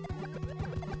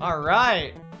 All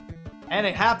right. And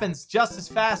it happens just as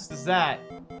fast as that.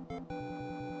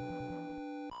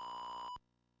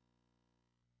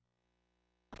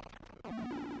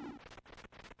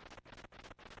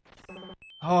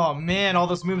 Oh, man, all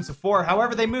those movements of 4.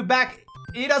 However, they move back.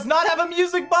 He does not have a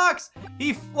music box.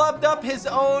 He flubbed up his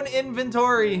own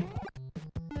inventory.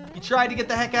 He tried to get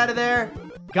the heck out of there.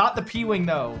 Got the P-Wing,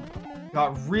 though.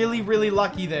 Got really, really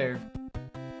lucky there.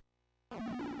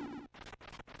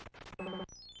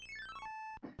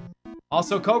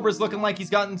 Also, Kobrah's looking like he's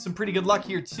gotten some pretty good luck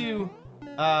here, too.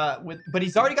 But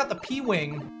he's already got the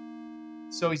P-Wing.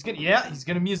 So he's gonna, yeah, he's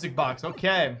gonna music box.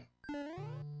 Okay.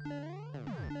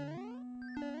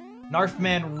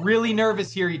 Narfman really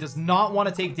nervous here. He does not want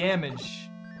to take damage.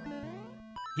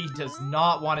 He does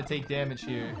not want to take damage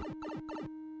here.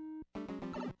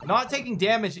 Not taking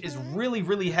damage is really,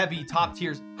 really heavy top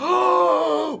tiers.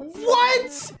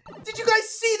 What? Did you guys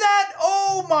see that?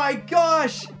 Oh my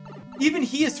gosh. Even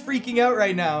he is freaking out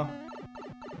right now.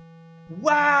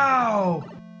 Wow.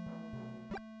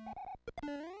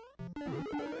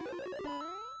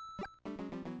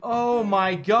 Oh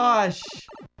my gosh.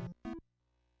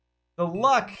 The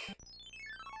luck.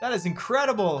 That is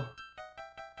incredible.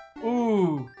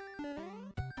 Ooh.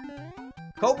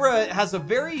 Kobrah has a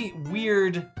very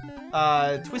weird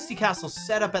Twisty Castle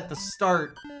setup at the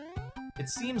start. It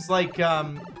seems like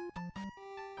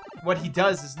what he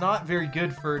does is not very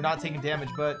good for not taking damage,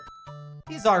 but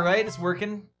he's alright. It's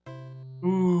working.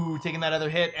 Ooh, taking that other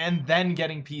hit and then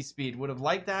getting P-Speed. Would have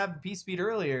liked to have P-Speed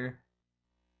earlier.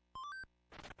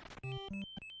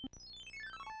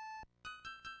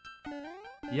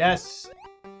 Yes.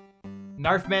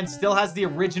 Narfman still has the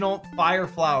original fire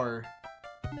flower.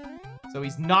 So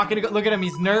he's not gonna go. Look at him,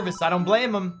 he's nervous. I don't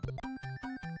blame him.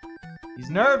 He's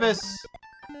nervous.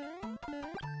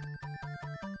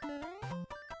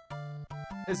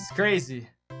 This is crazy.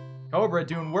 Kobrah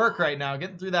doing work right now,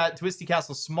 getting through that Twisty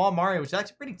Castle Small Mario, which is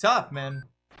actually pretty tough, man.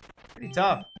 Pretty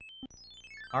tough.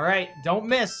 Alright, don't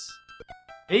miss.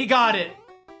 He got it.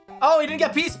 Oh, he didn't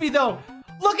get P-Speed though.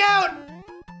 Look out!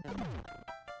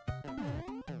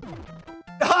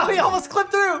 Oh, he almost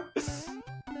clipped through.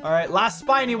 All right, last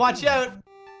spiny, watch out.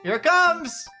 Here it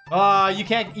comes. Oh, you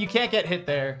can't get hit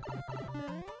there.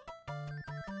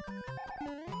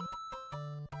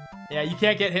 Yeah, you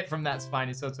can't get hit from that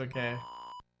spiny, so it's okay.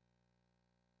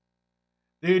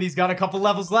 Dude, he's got a couple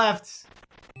levels left.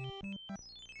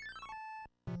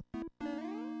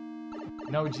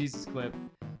 No Jesus clip.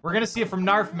 We're gonna see it from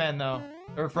Narfman though,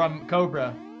 or from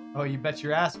Kobrah. Oh, you bet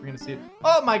your ass we're gonna see it.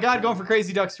 Oh my god, going for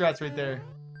crazy duck strats right there.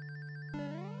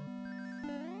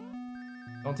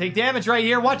 Don't take damage right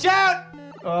here. Watch out!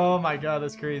 Oh my god,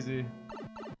 that's crazy.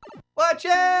 Watch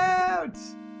out!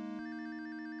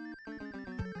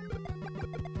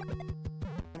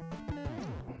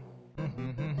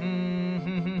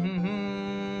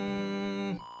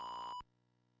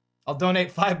 I'll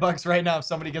donate $5 right now if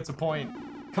somebody gets a point.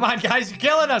 Come on, guys, you're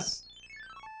killing us!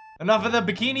 Enough of the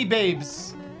bikini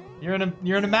babes. You're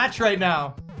in a match right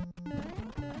now.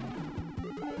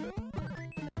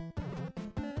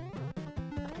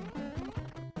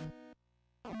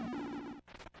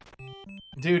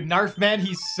 Dude, Narfman,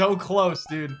 he's so close,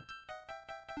 dude.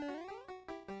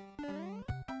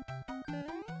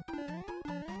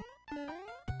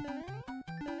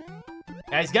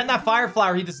 Yeah, he's getting that fire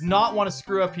flower. He does not want to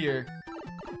screw up here.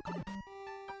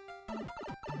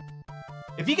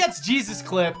 If he gets Jesus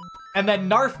Clip, and then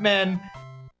Narfman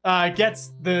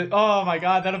gets the... Oh my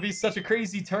god, that'll be such a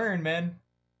crazy turn, man.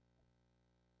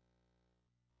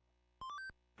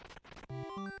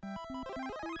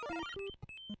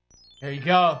 There you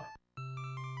go.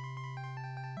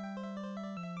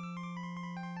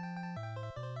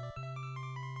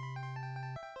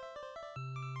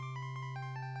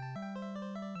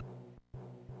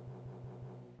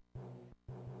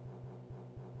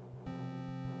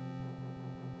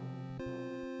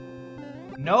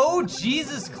 No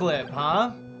Jesus Clip,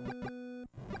 huh?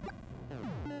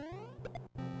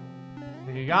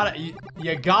 You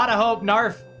gotta hope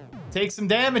Narf takes some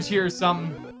damage here or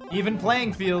something. Even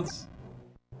playing fields.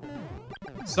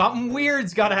 Something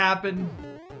weird's gotta happen.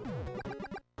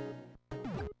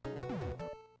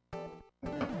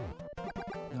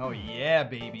 Oh yeah,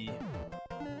 baby.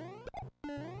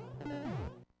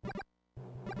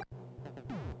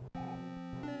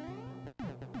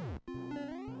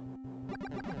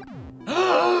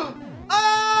 Oh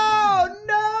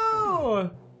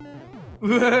no!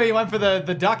 He went for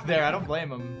the duck there. I don't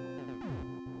blame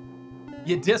him.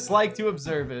 You dislike to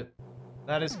observe it.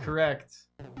 That is correct.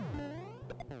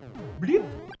 Bleep.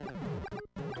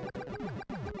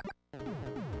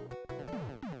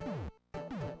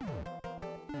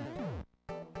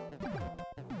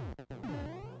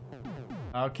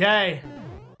 Okay.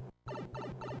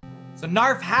 So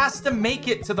Narf has to make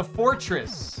it to the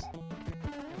fortress.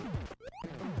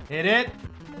 Hit it.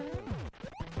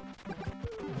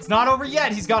 It's not over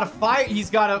yet. He's got a fire.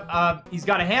 He's got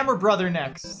a Hammer Brother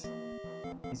next.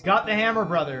 He's got the Hammer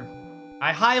Brother.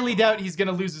 I highly doubt he's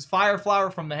gonna lose his Fire Flower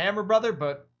from the Hammer Brother,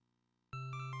 but...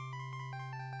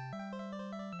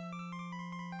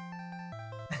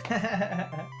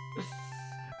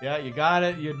 Yeah, you got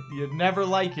it. You'd never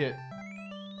like it.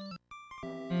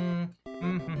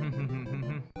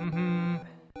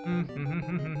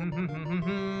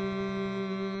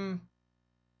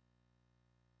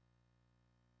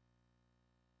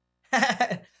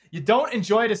 You don't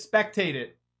enjoy to spectate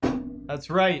it. That's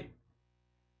right.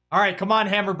 Alright, come on,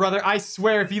 Hammer Brother. I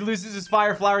swear, if he loses his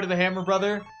Fire Flower to the Hammer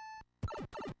Brother...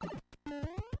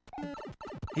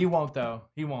 He won't, though.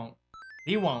 He won't.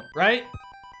 He won't, right?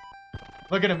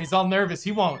 Look at him. He's all nervous.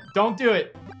 He won't. Don't do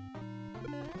it.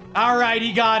 Alright,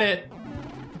 he got it.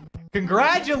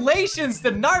 Congratulations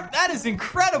to Narf. That is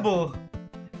incredible.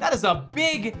 That is a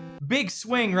big, big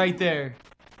swing right there.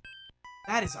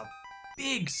 That is a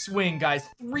big swing, guys.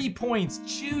 3 points.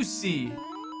 Juicy.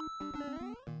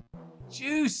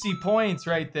 Juicy points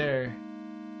right there.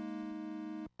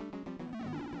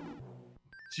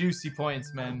 Juicy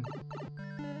points, man.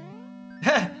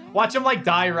 Watch him, like,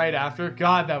 die right after.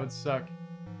 God, that would suck.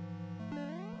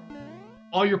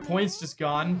 All your points just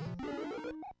gone.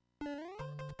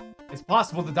 It's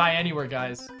possible to die anywhere,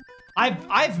 guys.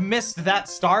 I've missed that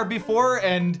star before,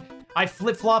 and I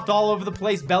flip-flopped all over the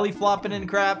place, belly flopping and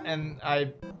crap, and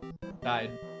I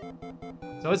died.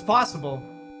 So it's possible.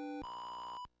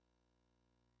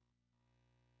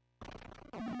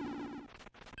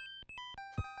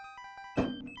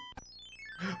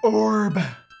 Orb.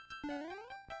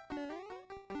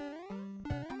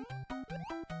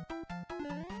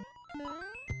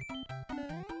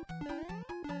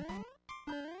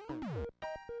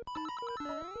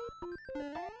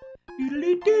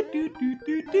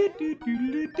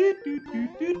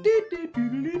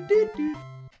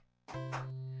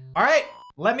 All right,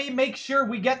 let me make sure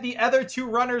we get the other two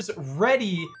runners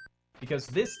ready because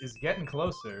this is getting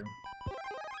closer.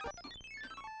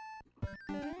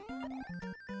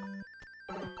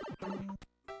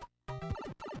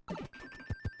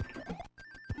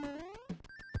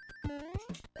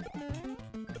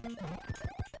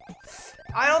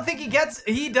 I don't think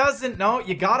he doesn't. No,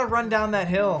 you gotta run down that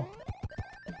hill.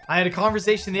 I had a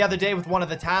conversation the other day with one of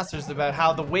the taskers about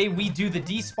how the way we do the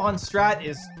despawn strat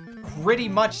is pretty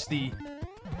much the...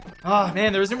 Oh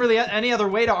man, there isn't really any other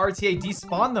way to RTA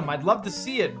despawn them. I'd love to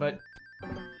see it, but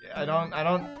I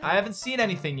haven't seen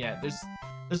anything yet.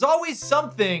 There's always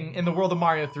something in the world of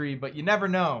Mario 3, but you never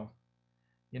know.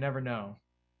 You never know.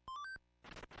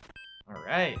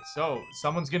 Alright, so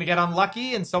someone's gonna get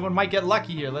unlucky and someone might get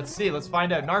lucky here. Let's see, let's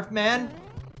find out. Narfman,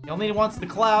 he only wants the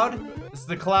cloud. This is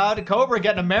the cloud. Kobrah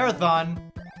getting a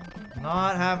marathon.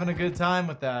 Not having a good time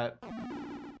with that.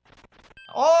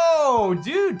 Oh,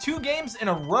 dude, 2 games in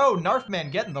a row.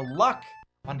 Narfman getting the luck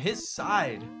on his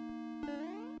side.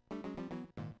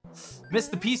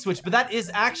 Missed the P-switch, but that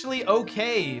is actually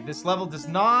okay. This level does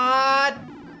not...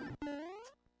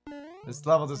 This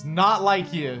level does not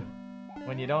like you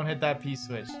when you don't hit that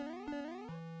P-switch.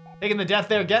 Taking the death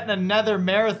there, getting another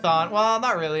marathon. Well,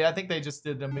 not really. I think they just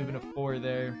did the moving to 4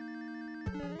 there.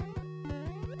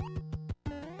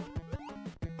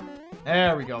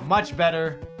 There we go. Much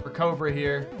better for Kobrah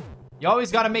here. You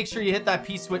always got to make sure you hit that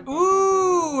P-switch.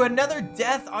 Ooh, another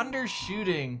death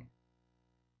undershooting.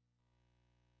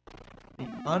 The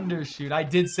undershoot. I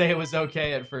did say it was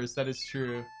okay at first. That is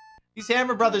true. These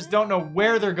Hammer Brothers don't know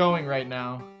where they're going right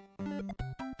now.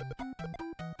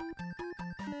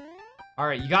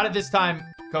 Alright, you got it this time,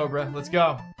 Kobrah. Let's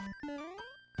go.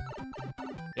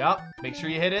 Yep. Make sure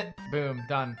you hit it. Boom.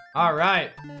 Done.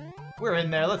 Alright. We're in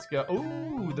there. Let's go.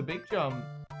 Ooh, the big jump.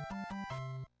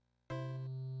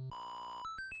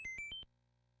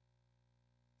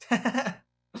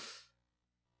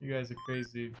 You guys are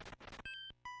crazy.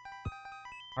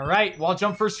 Alright, wall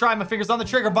jump first try. My finger's on the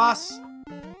trigger, boss.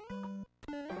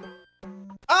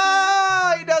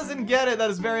 Ah, he doesn't get it. That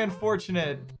is very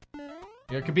unfortunate.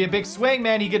 Here could be a big swing,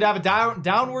 man. He could have a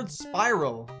downward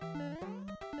spiral.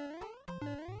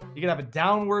 He could have a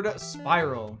downward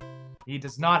spiral. He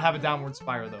does not have a downward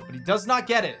spiral, though. But he does not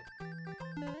get it.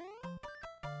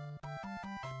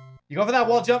 You go for that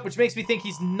wall jump, which makes me think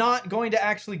he's not going to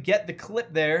actually get the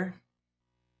clip there.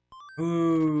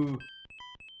 Ooh.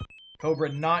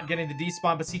 Kobrah not getting the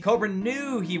despawn. But see, Kobrah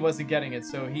knew he wasn't getting it.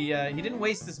 So he didn't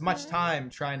waste as much time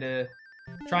trying to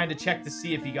check to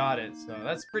see if he got it. So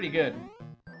that's pretty good.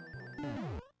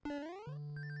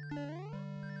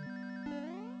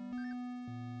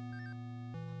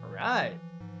 Alright.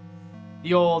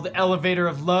 The old elevator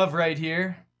of love right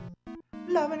here.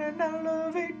 Love in an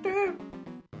elevator.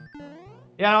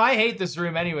 Yeah, no, I hate this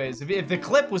room anyways. If the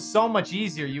clip was so much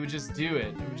easier, you would just do it.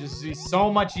 It would just be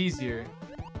so much easier.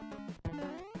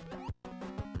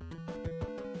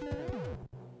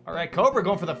 Alright, Kobrah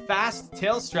going for the fast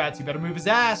tail strats. He better move his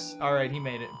ass. Alright, he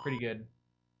made it. Pretty good.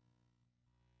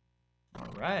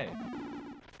 Alright.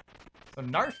 So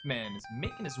Narfman is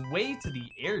making his way to the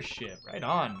airship. Right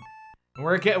on. And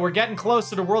we're getting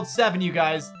closer to World 7, you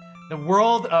guys. The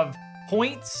world of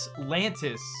Points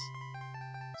Lantis.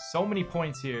 So many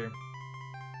points here.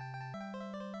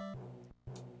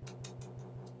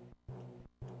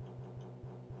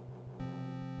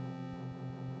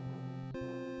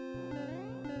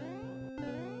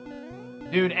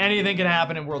 Dude, anything can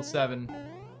happen in World 7.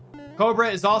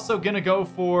 Kobrah is also gonna go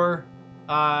for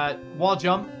wall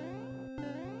jump.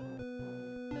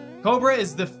 Kobrah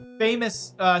is the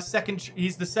famous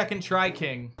he's the second try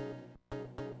king.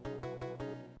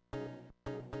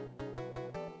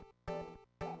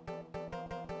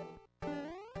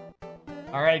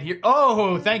 All right, here.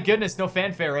 Oh, thank goodness, no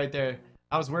fanfare right there.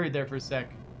 I was worried there for a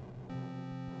sec.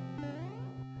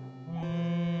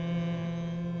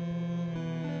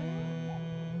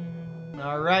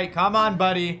 All right, come on,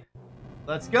 buddy.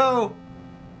 Let's go.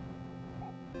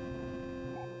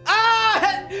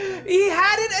 Ah! He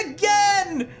had it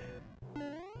again!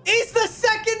 He's the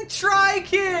second try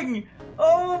king!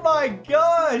 Oh my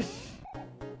gosh!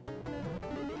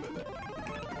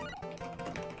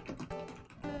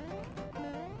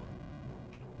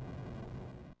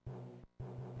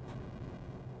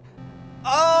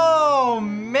 Oh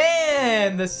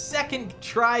man! The second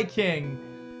try king.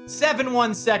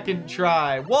 7-1 second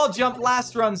try. Wall jump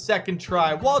last run second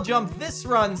try. Wall jump this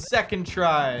run second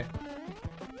try.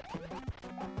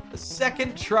 The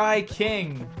second try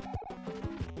king.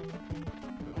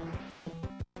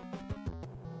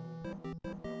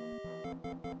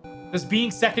 Does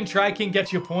being second try king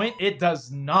get you a point? It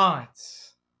does not.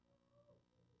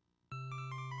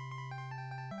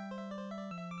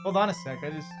 Hold on a sec.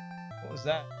 What was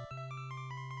that?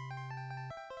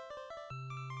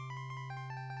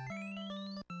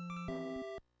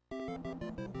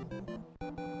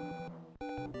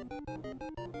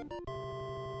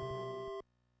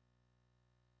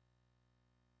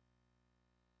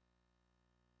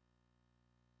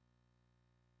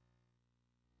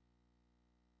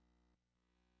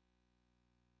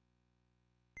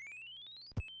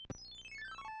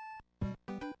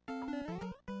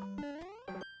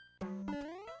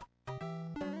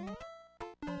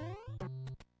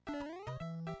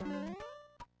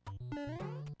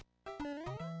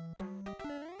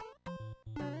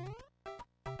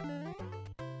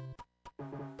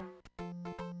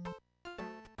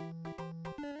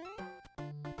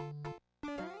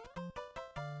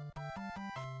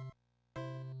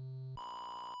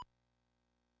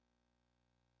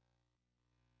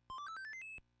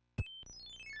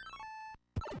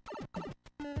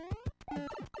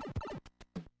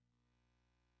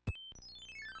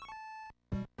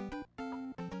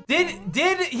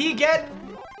 Did he get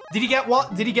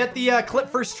what? Did he get the clip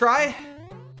first try?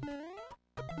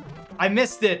 I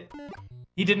missed it.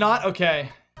 He did not? Okay.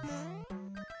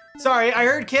 Sorry, I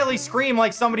heard Kaylee scream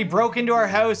like somebody broke into our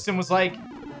house and was like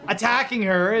attacking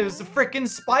her. It was a freaking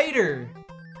spider.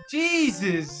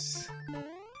 Jesus.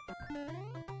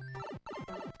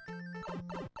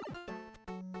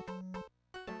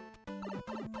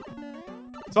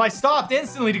 So I stopped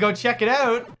instantly to go check it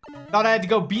out. Thought I had to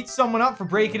go beat someone up for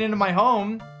breaking into my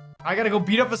home. I gotta go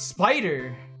beat up a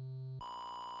spider.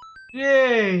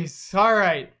 Jeez.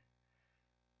 Alright.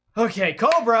 Okay,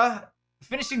 Kobrah.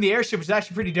 Finishing the airship is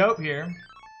actually pretty dope here.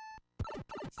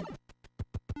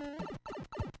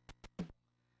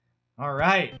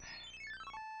 Alright.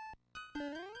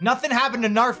 Nothing happened to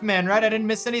Narfman, right? I didn't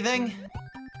miss anything?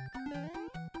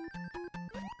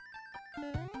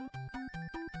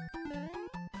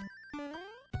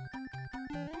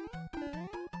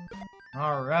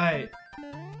 Alright.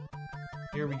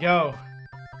 Here we go.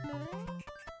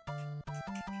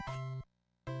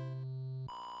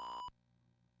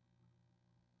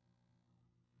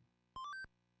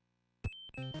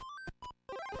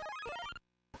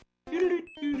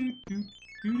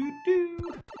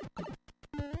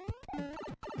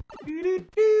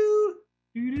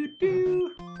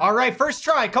 Alright, first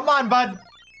try. Come on, bud.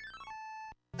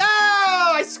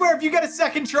 Oh, I swear if you get a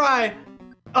second try.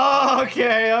 Oh,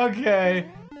 okay, okay.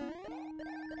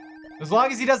 As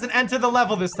long as he doesn't enter the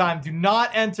level this time. Do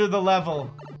not enter the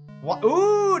level. What?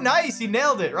 Ooh, nice. He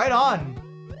nailed it. Right on.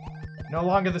 No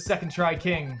longer the second try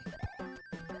king.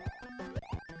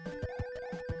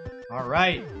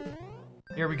 Alright.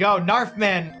 Here we go.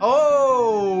 Narfman.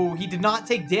 Oh, he did not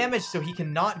take damage, so he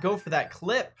cannot go for that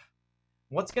clip.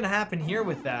 What's going to happen here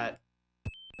with that?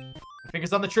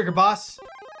 Fingers on the trigger, boss.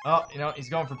 Oh, you know, he's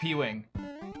going for P-Wing.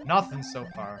 Nothing so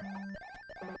far.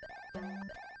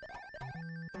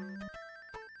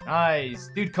 Nice.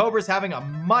 Dude, Kobrah's having a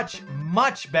much,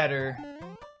 much better...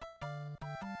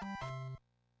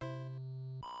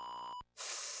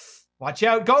 Watch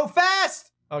out. Go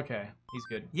fast! Okay, he's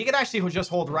good. He could actually just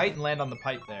hold right and land on the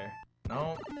pipe there.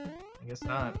 No, I guess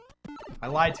not. I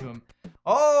lied to him.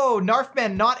 Oh,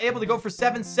 Narfman not able to go for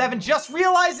 7-7. Just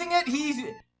realizing it,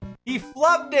 he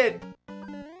flubbed it.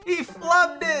 He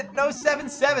flubbed it. No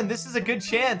 7-7. This is a good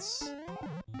chance.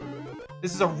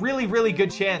 This is a really, really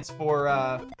good chance for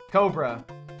Kobrah.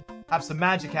 Have some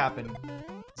magic happen.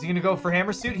 Is he gonna go for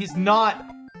Hammer Suit? He's not.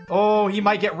 Oh, he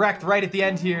might get wrecked right at the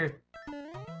end here.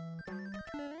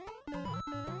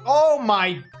 Oh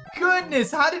my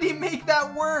goodness. How did he make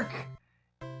that work?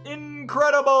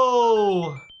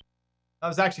 Incredible. That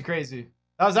was actually crazy.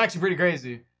 That was actually pretty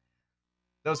crazy.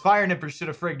 Those fire nippers should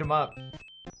have frigged him up.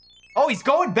 Oh, he's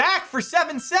going back for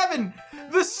 7-7.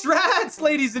 The strats,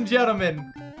 ladies and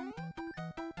gentlemen.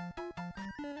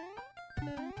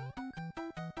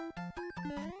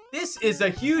 This is a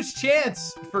huge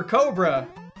chance for Kobrah.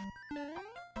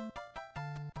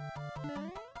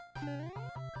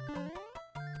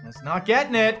 He's not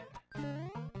getting it. He's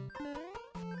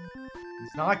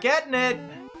not getting it.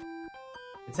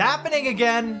 It's happening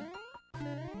again.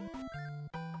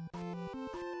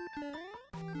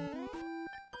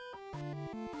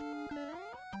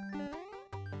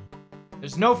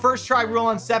 There's no first try rule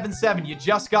on 7-7. You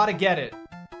just gotta get it.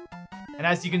 And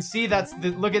as you can see, that's the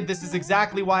look at this is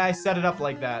exactly why I set it up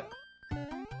like that.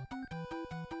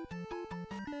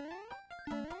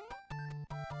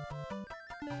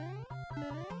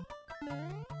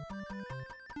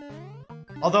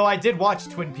 Although I did watch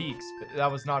Twin Peaks, but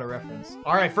that was not a reference.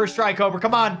 All right, first try, Kobrah.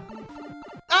 Come on.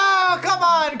 Oh, come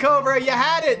on, Kobrah. You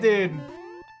had it, dude.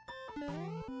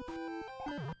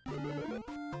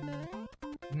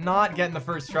 Not getting the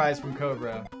first tries from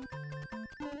Kobrah.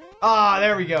 Ah,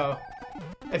 there we go.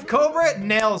 If Kobrah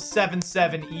nails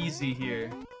 7-7 easy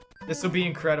here, this will be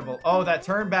incredible. Oh, that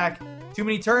turn back. Too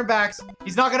many turn backs.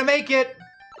 He's not gonna make it.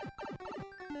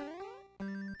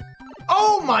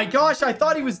 Oh my gosh, I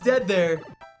thought he was dead there.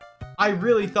 I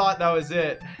really thought that was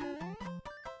it.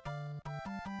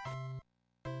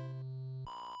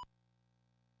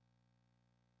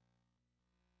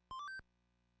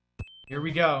 Here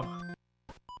we go.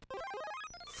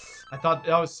 I thought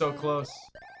that was so close.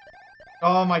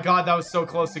 Oh my god, that was so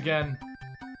close again.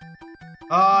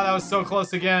 Oh, that was so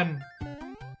close again.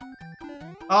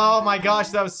 Oh my gosh,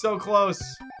 that was so close.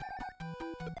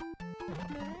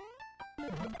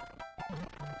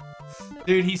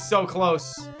 Dude, he's so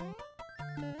close.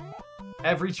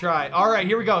 Every try. Alright,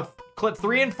 here we go. Clip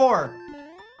 3 and 4.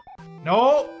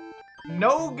 Nope.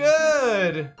 No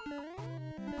good.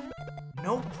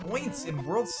 No points in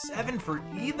World 7 for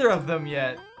either of them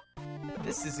yet.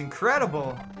 This is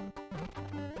incredible.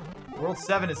 World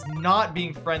 7 is not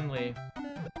being friendly.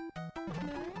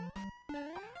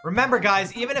 Remember,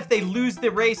 guys, even if they lose the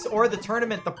race or the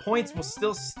tournament, the points will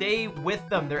still stay with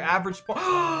them. Their average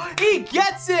point. He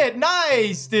gets it!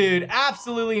 Nice, dude.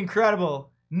 Absolutely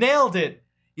incredible. Nailed it.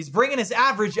 He's bringing his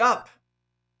average up.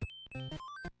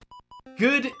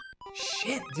 Good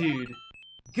shit, dude.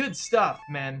 Good stuff,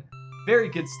 man. Very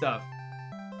good stuff.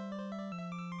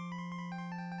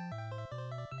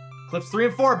 Clips 3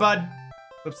 and 4, bud.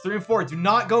 Clips 3 and 4. Do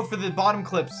not go for the bottom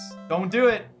clips. Don't do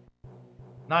it.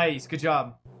 Nice. Good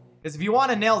job. Because if you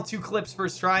want to nail 2 clips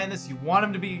first try in this, you want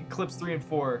them to be clips 3 and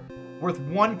 4. Worth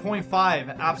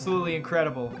 1.5. Absolutely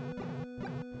incredible.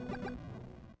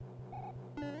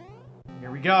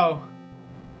 Here we go.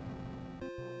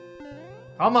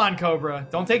 Come on, Kobrah.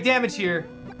 Don't take damage here.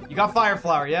 You got Fire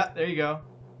Flower. Yeah, there you go.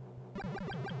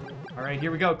 Alright,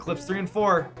 here we go. Clips 3 and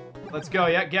 4. Let's go.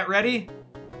 Yeah, get ready.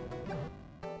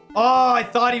 Oh, I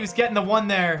thought he was getting the 1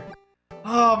 there.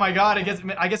 Oh my god,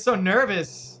 I get so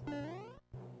nervous.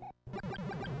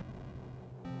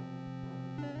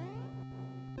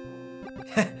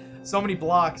 So many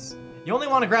blocks. You only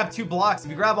want to grab 2 blocks. If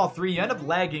you grab all 3, you end up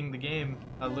lagging the game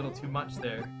a little too much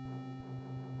there.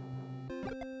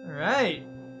 Alright.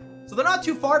 So they're not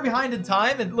too far behind in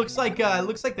time. It looks like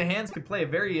the hands could play a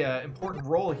very important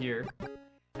role here.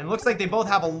 And it looks like they both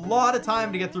have a lot of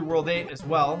time to get through World 8 as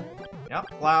well. Yep,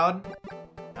 Cloud.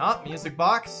 Oh, Music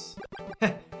Box.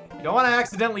 You don't want to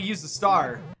accidentally use the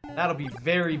star. That'll be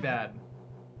very bad.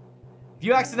 If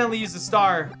you accidentally use the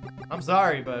star, I'm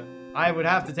sorry, but I would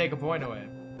have to take a point away.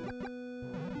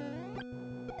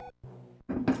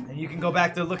 And you can go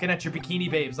back to looking at your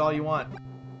bikini babes all you want.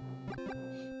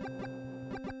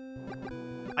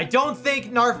 I don't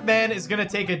think Narfman is going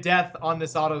to take a death on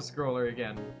this auto-scroller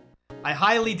again. I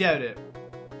highly doubt it.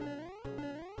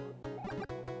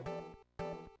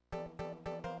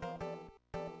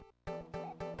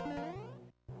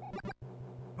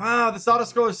 Wow, this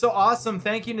auto-scroller is so awesome.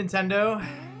 Thank you, Nintendo.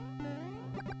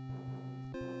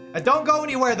 Don't go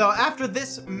anywhere, though. After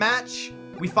this match,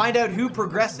 we find out who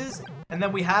progresses, and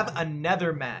then we have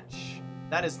another match.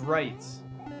 That is right.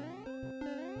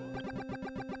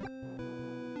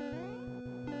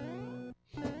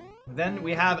 Then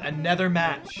we have another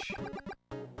match.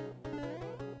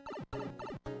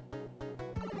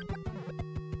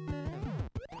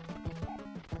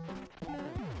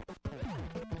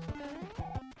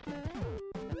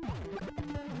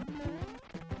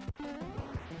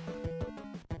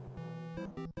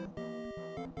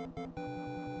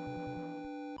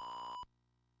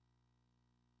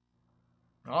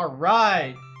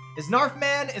 Alright.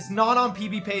 Narfman is not on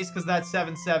PB pace because that's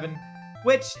 7-7,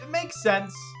 which makes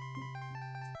sense.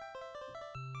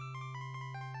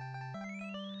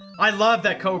 I love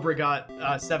that Kobrah got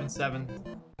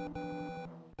 7-7.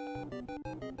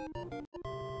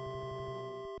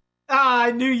 Ah,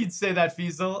 I knew you'd say that,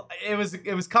 Feasel. It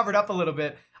was covered up a little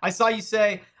bit. I saw you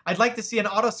say, I'd like to see an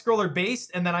auto-scroller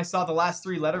based, and then I saw the last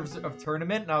 3 letters of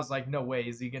tournament, and I was like, no way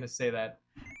is he gonna say that.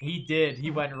 He did. He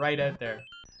went right out there.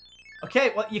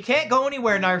 Okay, well, you can't go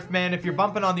anywhere, Narfman, if you're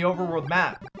bumping on the overworld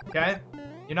map, okay?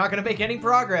 You're not gonna make any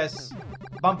progress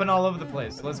bumping all over the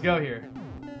place. Let's go here.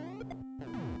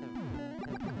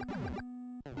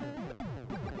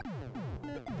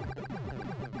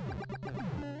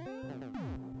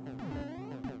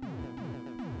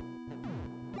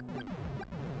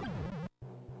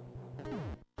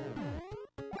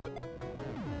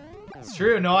 It's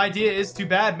true, no idea is too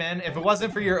bad, man. If it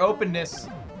wasn't for your openness,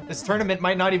 this tournament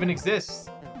might not even exist.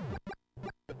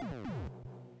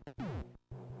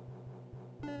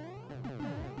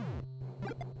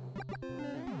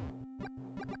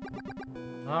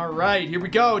 Alright, here we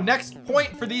go. Next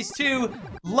point for these two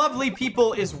lovely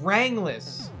people is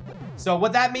rangless. So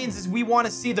what that means is we want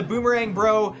to see the boomerang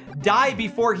bro die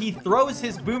before he throws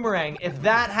his boomerang. If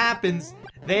that happens,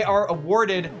 they are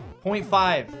awarded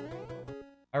 0.5.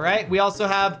 Alright, we also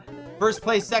have first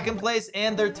place, second place,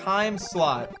 and their time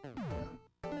slot.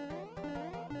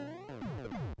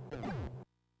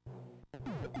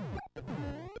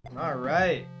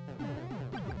 Alright.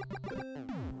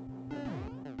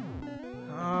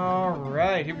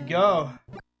 Alright, here we go.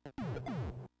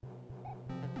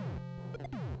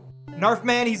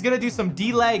 Narfman, he's gonna do some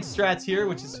D-lag strats here,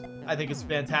 which is, I think, is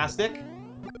fantastic.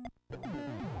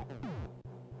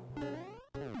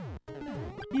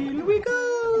 Here we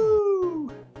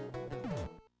go!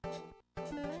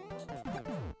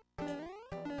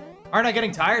 Aren't I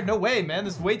getting tired? No way, man.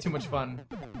 This is way too much fun.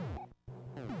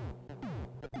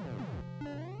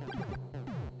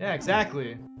 Yeah,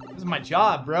 exactly. This is my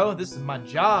job, bro. This is my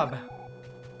job.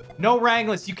 No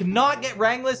Rangless. You cannot get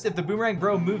Rangless if the Boomerang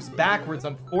Bro moves backwards,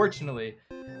 unfortunately.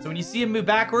 So when you see him move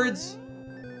backwards,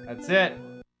 that's it.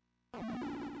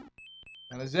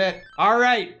 That is it. All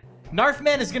right.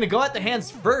 Narfman is going to go at the hands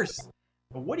first.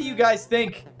 But what do you guys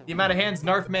think the amount of hands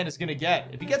Narfman is going to get?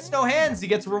 If he gets no hands, he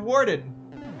gets rewarded.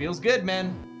 Feels good,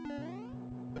 man.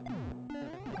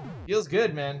 Feels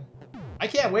good, man. I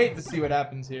can't wait to see what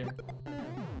happens here.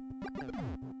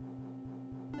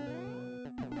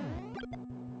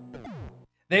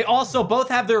 They also both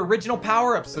have their original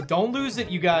power-ups, so don't lose it,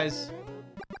 you guys.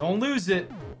 Don't lose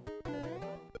it.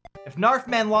 If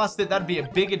Narfman lost it, that'd be a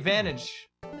big advantage.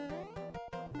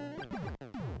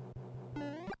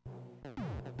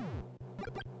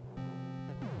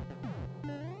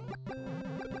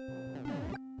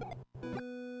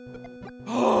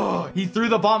 Oh, he threw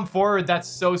the bomb forward. That's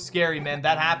so scary, man.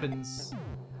 That happens.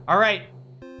 All right.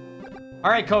 All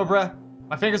right, Kobrah.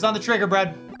 My finger's on the trigger,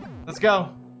 bud. Let's go.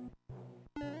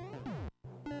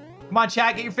 Come on,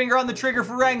 chat. Get your finger on the trigger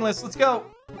for Rangless. Let's go.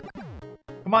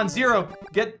 Come on, Zero.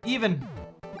 Get even.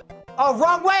 Oh,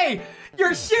 wrong way.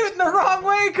 You're shooting the wrong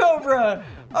way, Kobrah.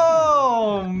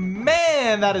 Oh,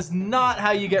 man. That is not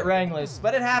how you get Rangless,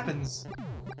 but it happens.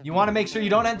 You want to make sure you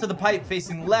don't enter the pipe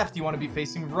facing left. You want to be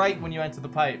facing right when you enter the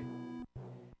pipe.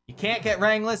 You can't get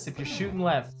Rangless if you're shooting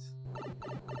left.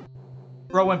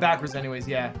 Bro went backwards anyways,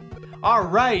 yeah. All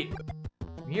right.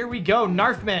 Here we go.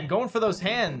 Narfman going for those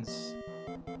hands.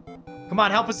 Come on,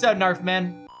 help us out,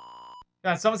 Narfman.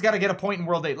 God, someone's got to get a point in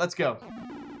World 8. Let's go.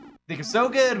 Think you're so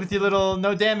good with your little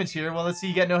no damage here. Well, let's see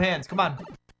you get no hands. Come on.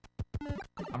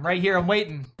 I'm right here. I'm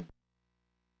waiting.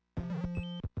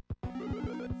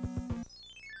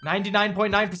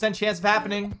 99.9% chance of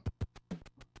happening.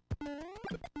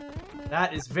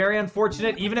 That is very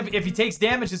unfortunate. Even if he takes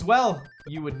damage as well,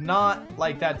 you would not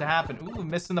like that to happen. Ooh,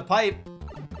 missing the pipe.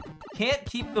 Can't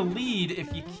keep the lead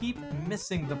if you keep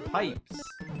missing the pipes.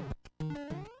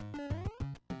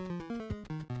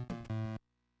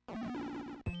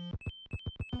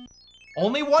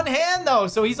 Only one hand, though,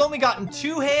 so he's only gotten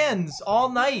 2 hands all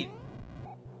night.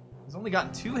 He's only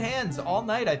gotten 2 hands all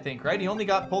night, I think, right? He only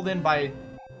got pulled in by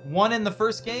 1 in the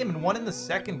first game and 1 in the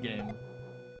second game.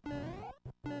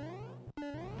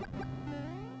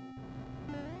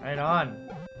 Right on.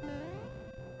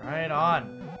 Right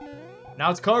on.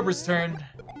 Now it's Kobrah's turn.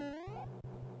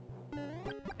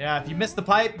 Yeah, if you miss the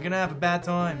pipe, you're gonna have a bad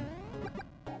time.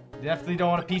 You definitely don't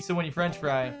want a pizza when you French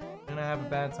fry. You're gonna have a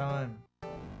bad time.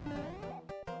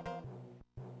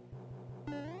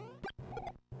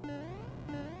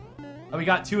 Oh, we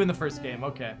got 2 in the first game.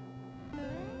 Okay.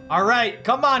 All right.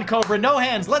 Come on, Kobrah. No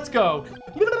hands. Let's go.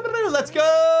 Let's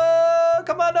go.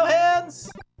 Come on, no hands.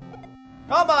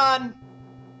 Come on.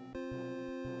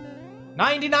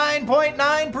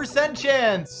 99.9%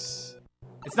 chance.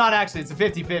 It's not actually. It's a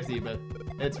 50-50, but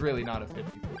it's really not a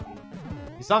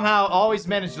 50-50. You somehow always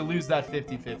manage to lose that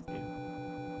 50-50.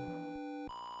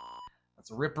 That's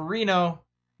a ripperino.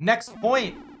 Next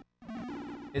point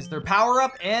is their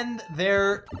power-up and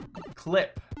their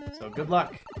clip. So good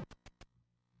luck.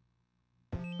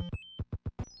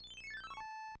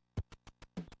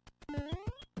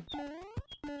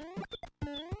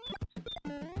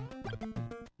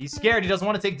 He's scared. He doesn't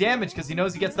want to take damage because he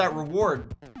knows he gets that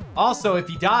reward. Also, if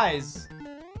he dies...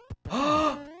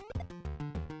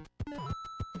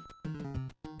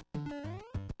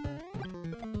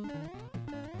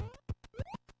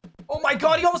 Oh my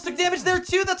god, he almost took damage there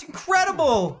too. That's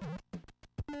incredible.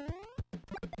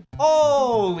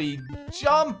 Holy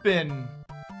jumping.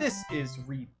 This is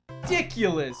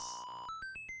ridiculous.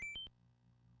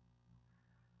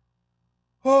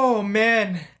 Oh,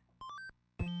 man.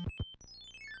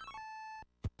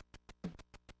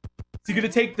 Is he gonna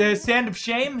take the Sand of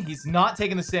Shame? He's not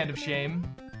taking the Sand of Shame.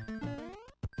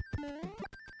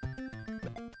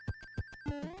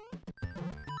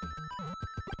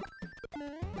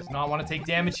 Does not want to take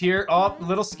damage here. Oh, a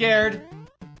little scared.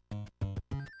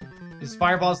 His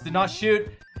fireballs did not shoot.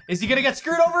 Is he gonna get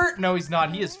screwed over? No, he's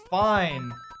not. He is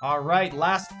fine. All right,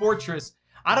 last fortress.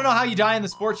 I don't know how you die in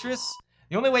this fortress.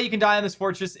 The only way you can die in this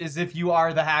fortress is if you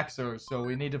are the Haxor. So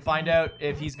we need to find out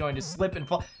if he's going to slip and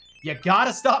fall. You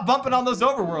gotta stop bumping on those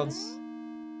overworlds.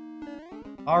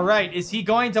 All right, is he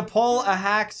going to pull a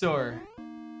Haxor?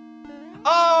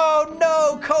 Oh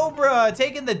no, Kobrah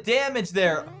taking the damage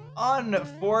there.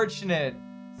 Unfortunate.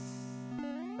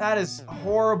 That is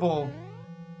horrible.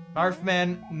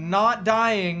 Narfman not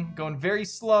dying, going very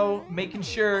slow, making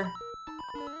sure.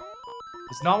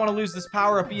 Does not want to lose this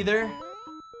power-up either.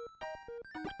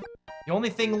 The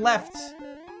only thing left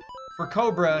for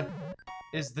Kobrah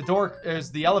is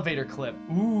the elevator clip.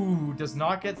 Ooh, does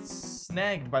not get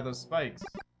snagged by those spikes.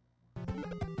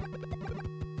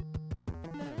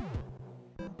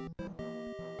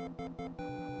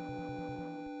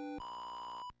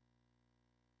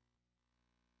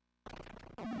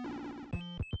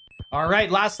 All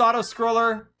right, last auto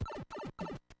scroller.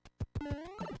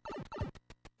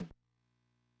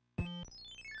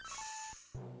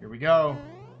 Here we go.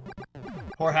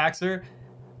 Poor Haxor.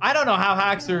 I don't know how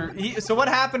Haxor... So what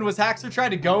happened was Haxor tried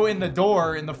to go in the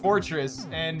door in the fortress,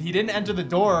 and he didn't enter the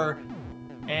door.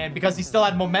 And because he still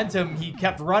had momentum, he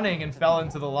kept running and fell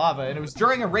into the lava. And it was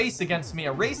during a race against me,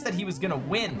 a race that he was going to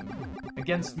win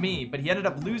against me. But he ended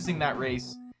up losing that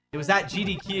race. It was at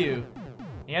GDQ.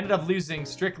 He ended up losing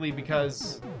strictly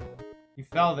because he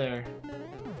fell there.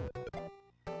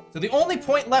 So the only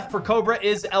point left for Kobrah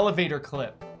is elevator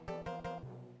clip.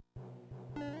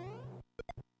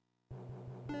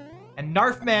 And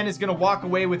Narfman is going to walk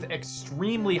away with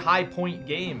extremely high point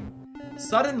game.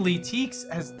 Suddenly, Teeks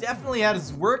has definitely had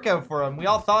his work out for him. We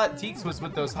all thought Teeks was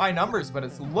with those high numbers, but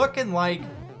it's looking like...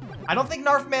 I don't think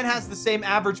Narfman has the same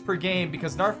average per game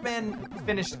because Narfman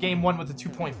finished game 1 with a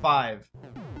 2.5.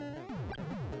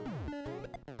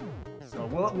 So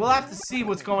we'll have to see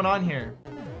what's going on here.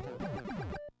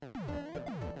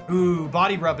 Ooh,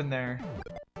 body rubbing there.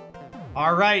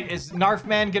 All right, is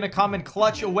Narfman gonna come and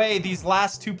clutch away these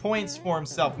last 2 points for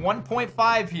himself?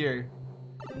 1.5 here.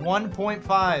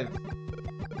 1.5.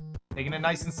 Taking it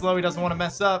nice and slow. He doesn't want to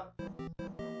mess up.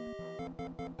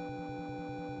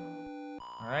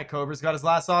 All right, Kobrah's got his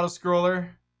last auto scroller.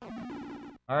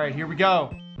 All right, here we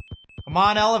go. Come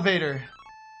on, elevator.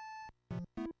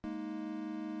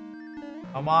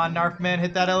 Come on, Narfman,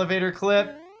 hit that elevator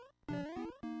clip.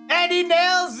 And he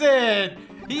nails it!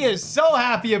 He is so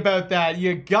happy about that.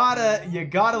 You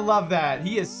gotta love that.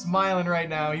 He is smiling right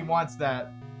now. He wants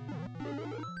that.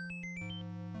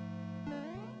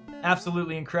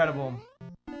 Absolutely incredible.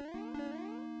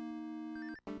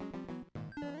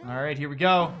 All right, here we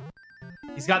go.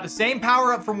 He's got the same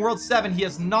power up from World 7. He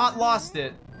has not lost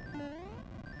it.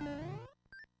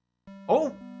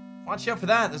 Oh, watch out for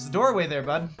that. There's a doorway there,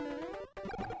 bud.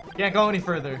 Can't go any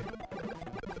further.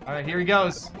 All right, here he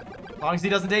goes. As long as he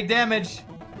doesn't take damage.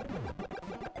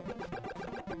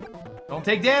 Don't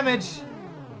take damage.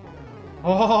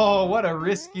 Oh, what a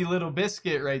risky little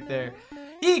biscuit right there.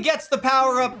 He gets the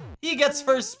power up. He gets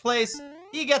first place.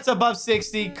 He gets above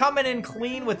 60. Coming in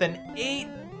clean with an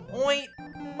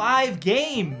 8.5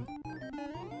 game.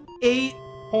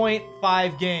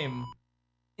 8.5 game.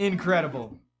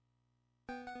 Incredible.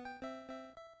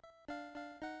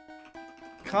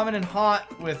 Coming in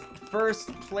hot with first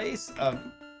place of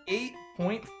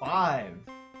 8.5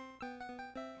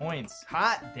 points.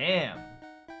 Hot damn.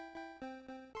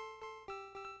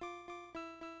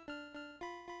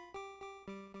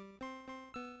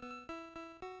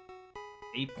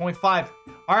 $8.5.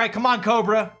 All right, come on,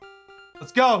 Kobrah.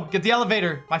 Let's go. Get the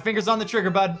elevator. My finger's on the trigger,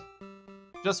 bud.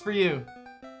 Just for you.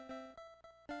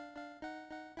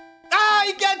 Ah,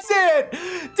 he gets it!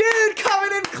 Dude,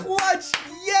 coming in clutch.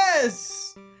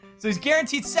 Yes! So he's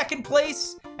guaranteed second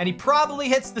place, and he probably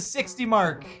hits the 60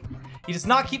 mark. He does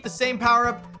not keep the same power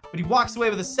up, but he walks away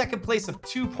with a second place of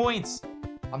 2 points.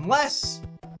 Unless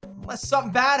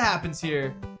something bad happens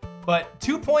here. But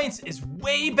 2 points is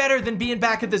way better than being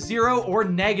back at the 0 or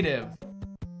negative.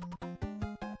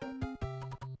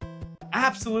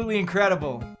 Absolutely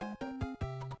incredible.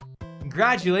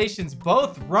 Congratulations,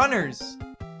 both runners.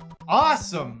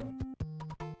 Awesome.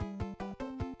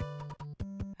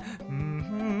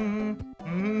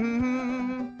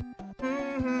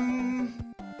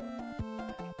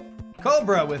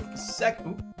 Kobrah with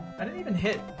Ooh, I didn't even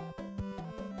hit.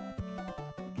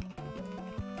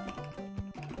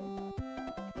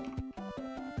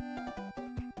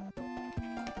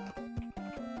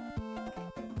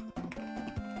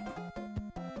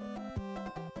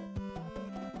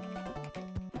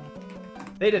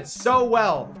 They did so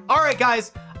well. All right,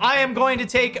 guys, I am going to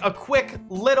take a quick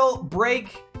little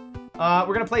break.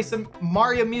 We're gonna play some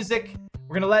Mario music.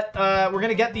 We're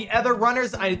gonna get the other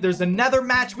runners. There's another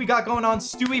match we got going on,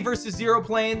 Stewie versus Zero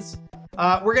Planes.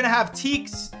 We're gonna have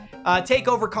Teeks take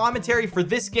over commentary for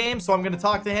this game, so I'm gonna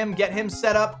talk to him, get him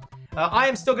set up. I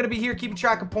am still gonna be here keeping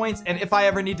track of points, and if I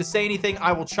ever need to say anything,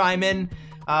 I will chime in.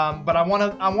 But I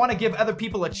wanna give other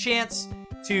people a chance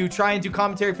to try and do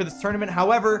commentary for this tournament.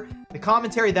 However, the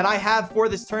commentary that I have for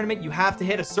this tournament, you have to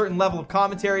hit a certain level of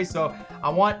commentary. So I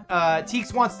want,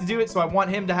 Teeks wants to do it, so I want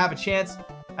him to have a chance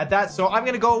at that. So I'm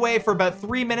going to go away for about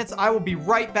 3 minutes. I will be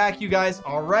right back, you guys.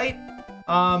 All right.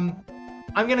 I'm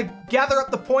going to gather up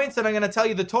the points, and I'm going to tell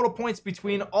you the total points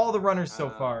between all the runners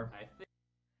so far.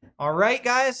 All right,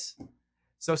 guys.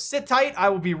 So sit tight. I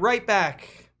will be right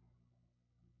back.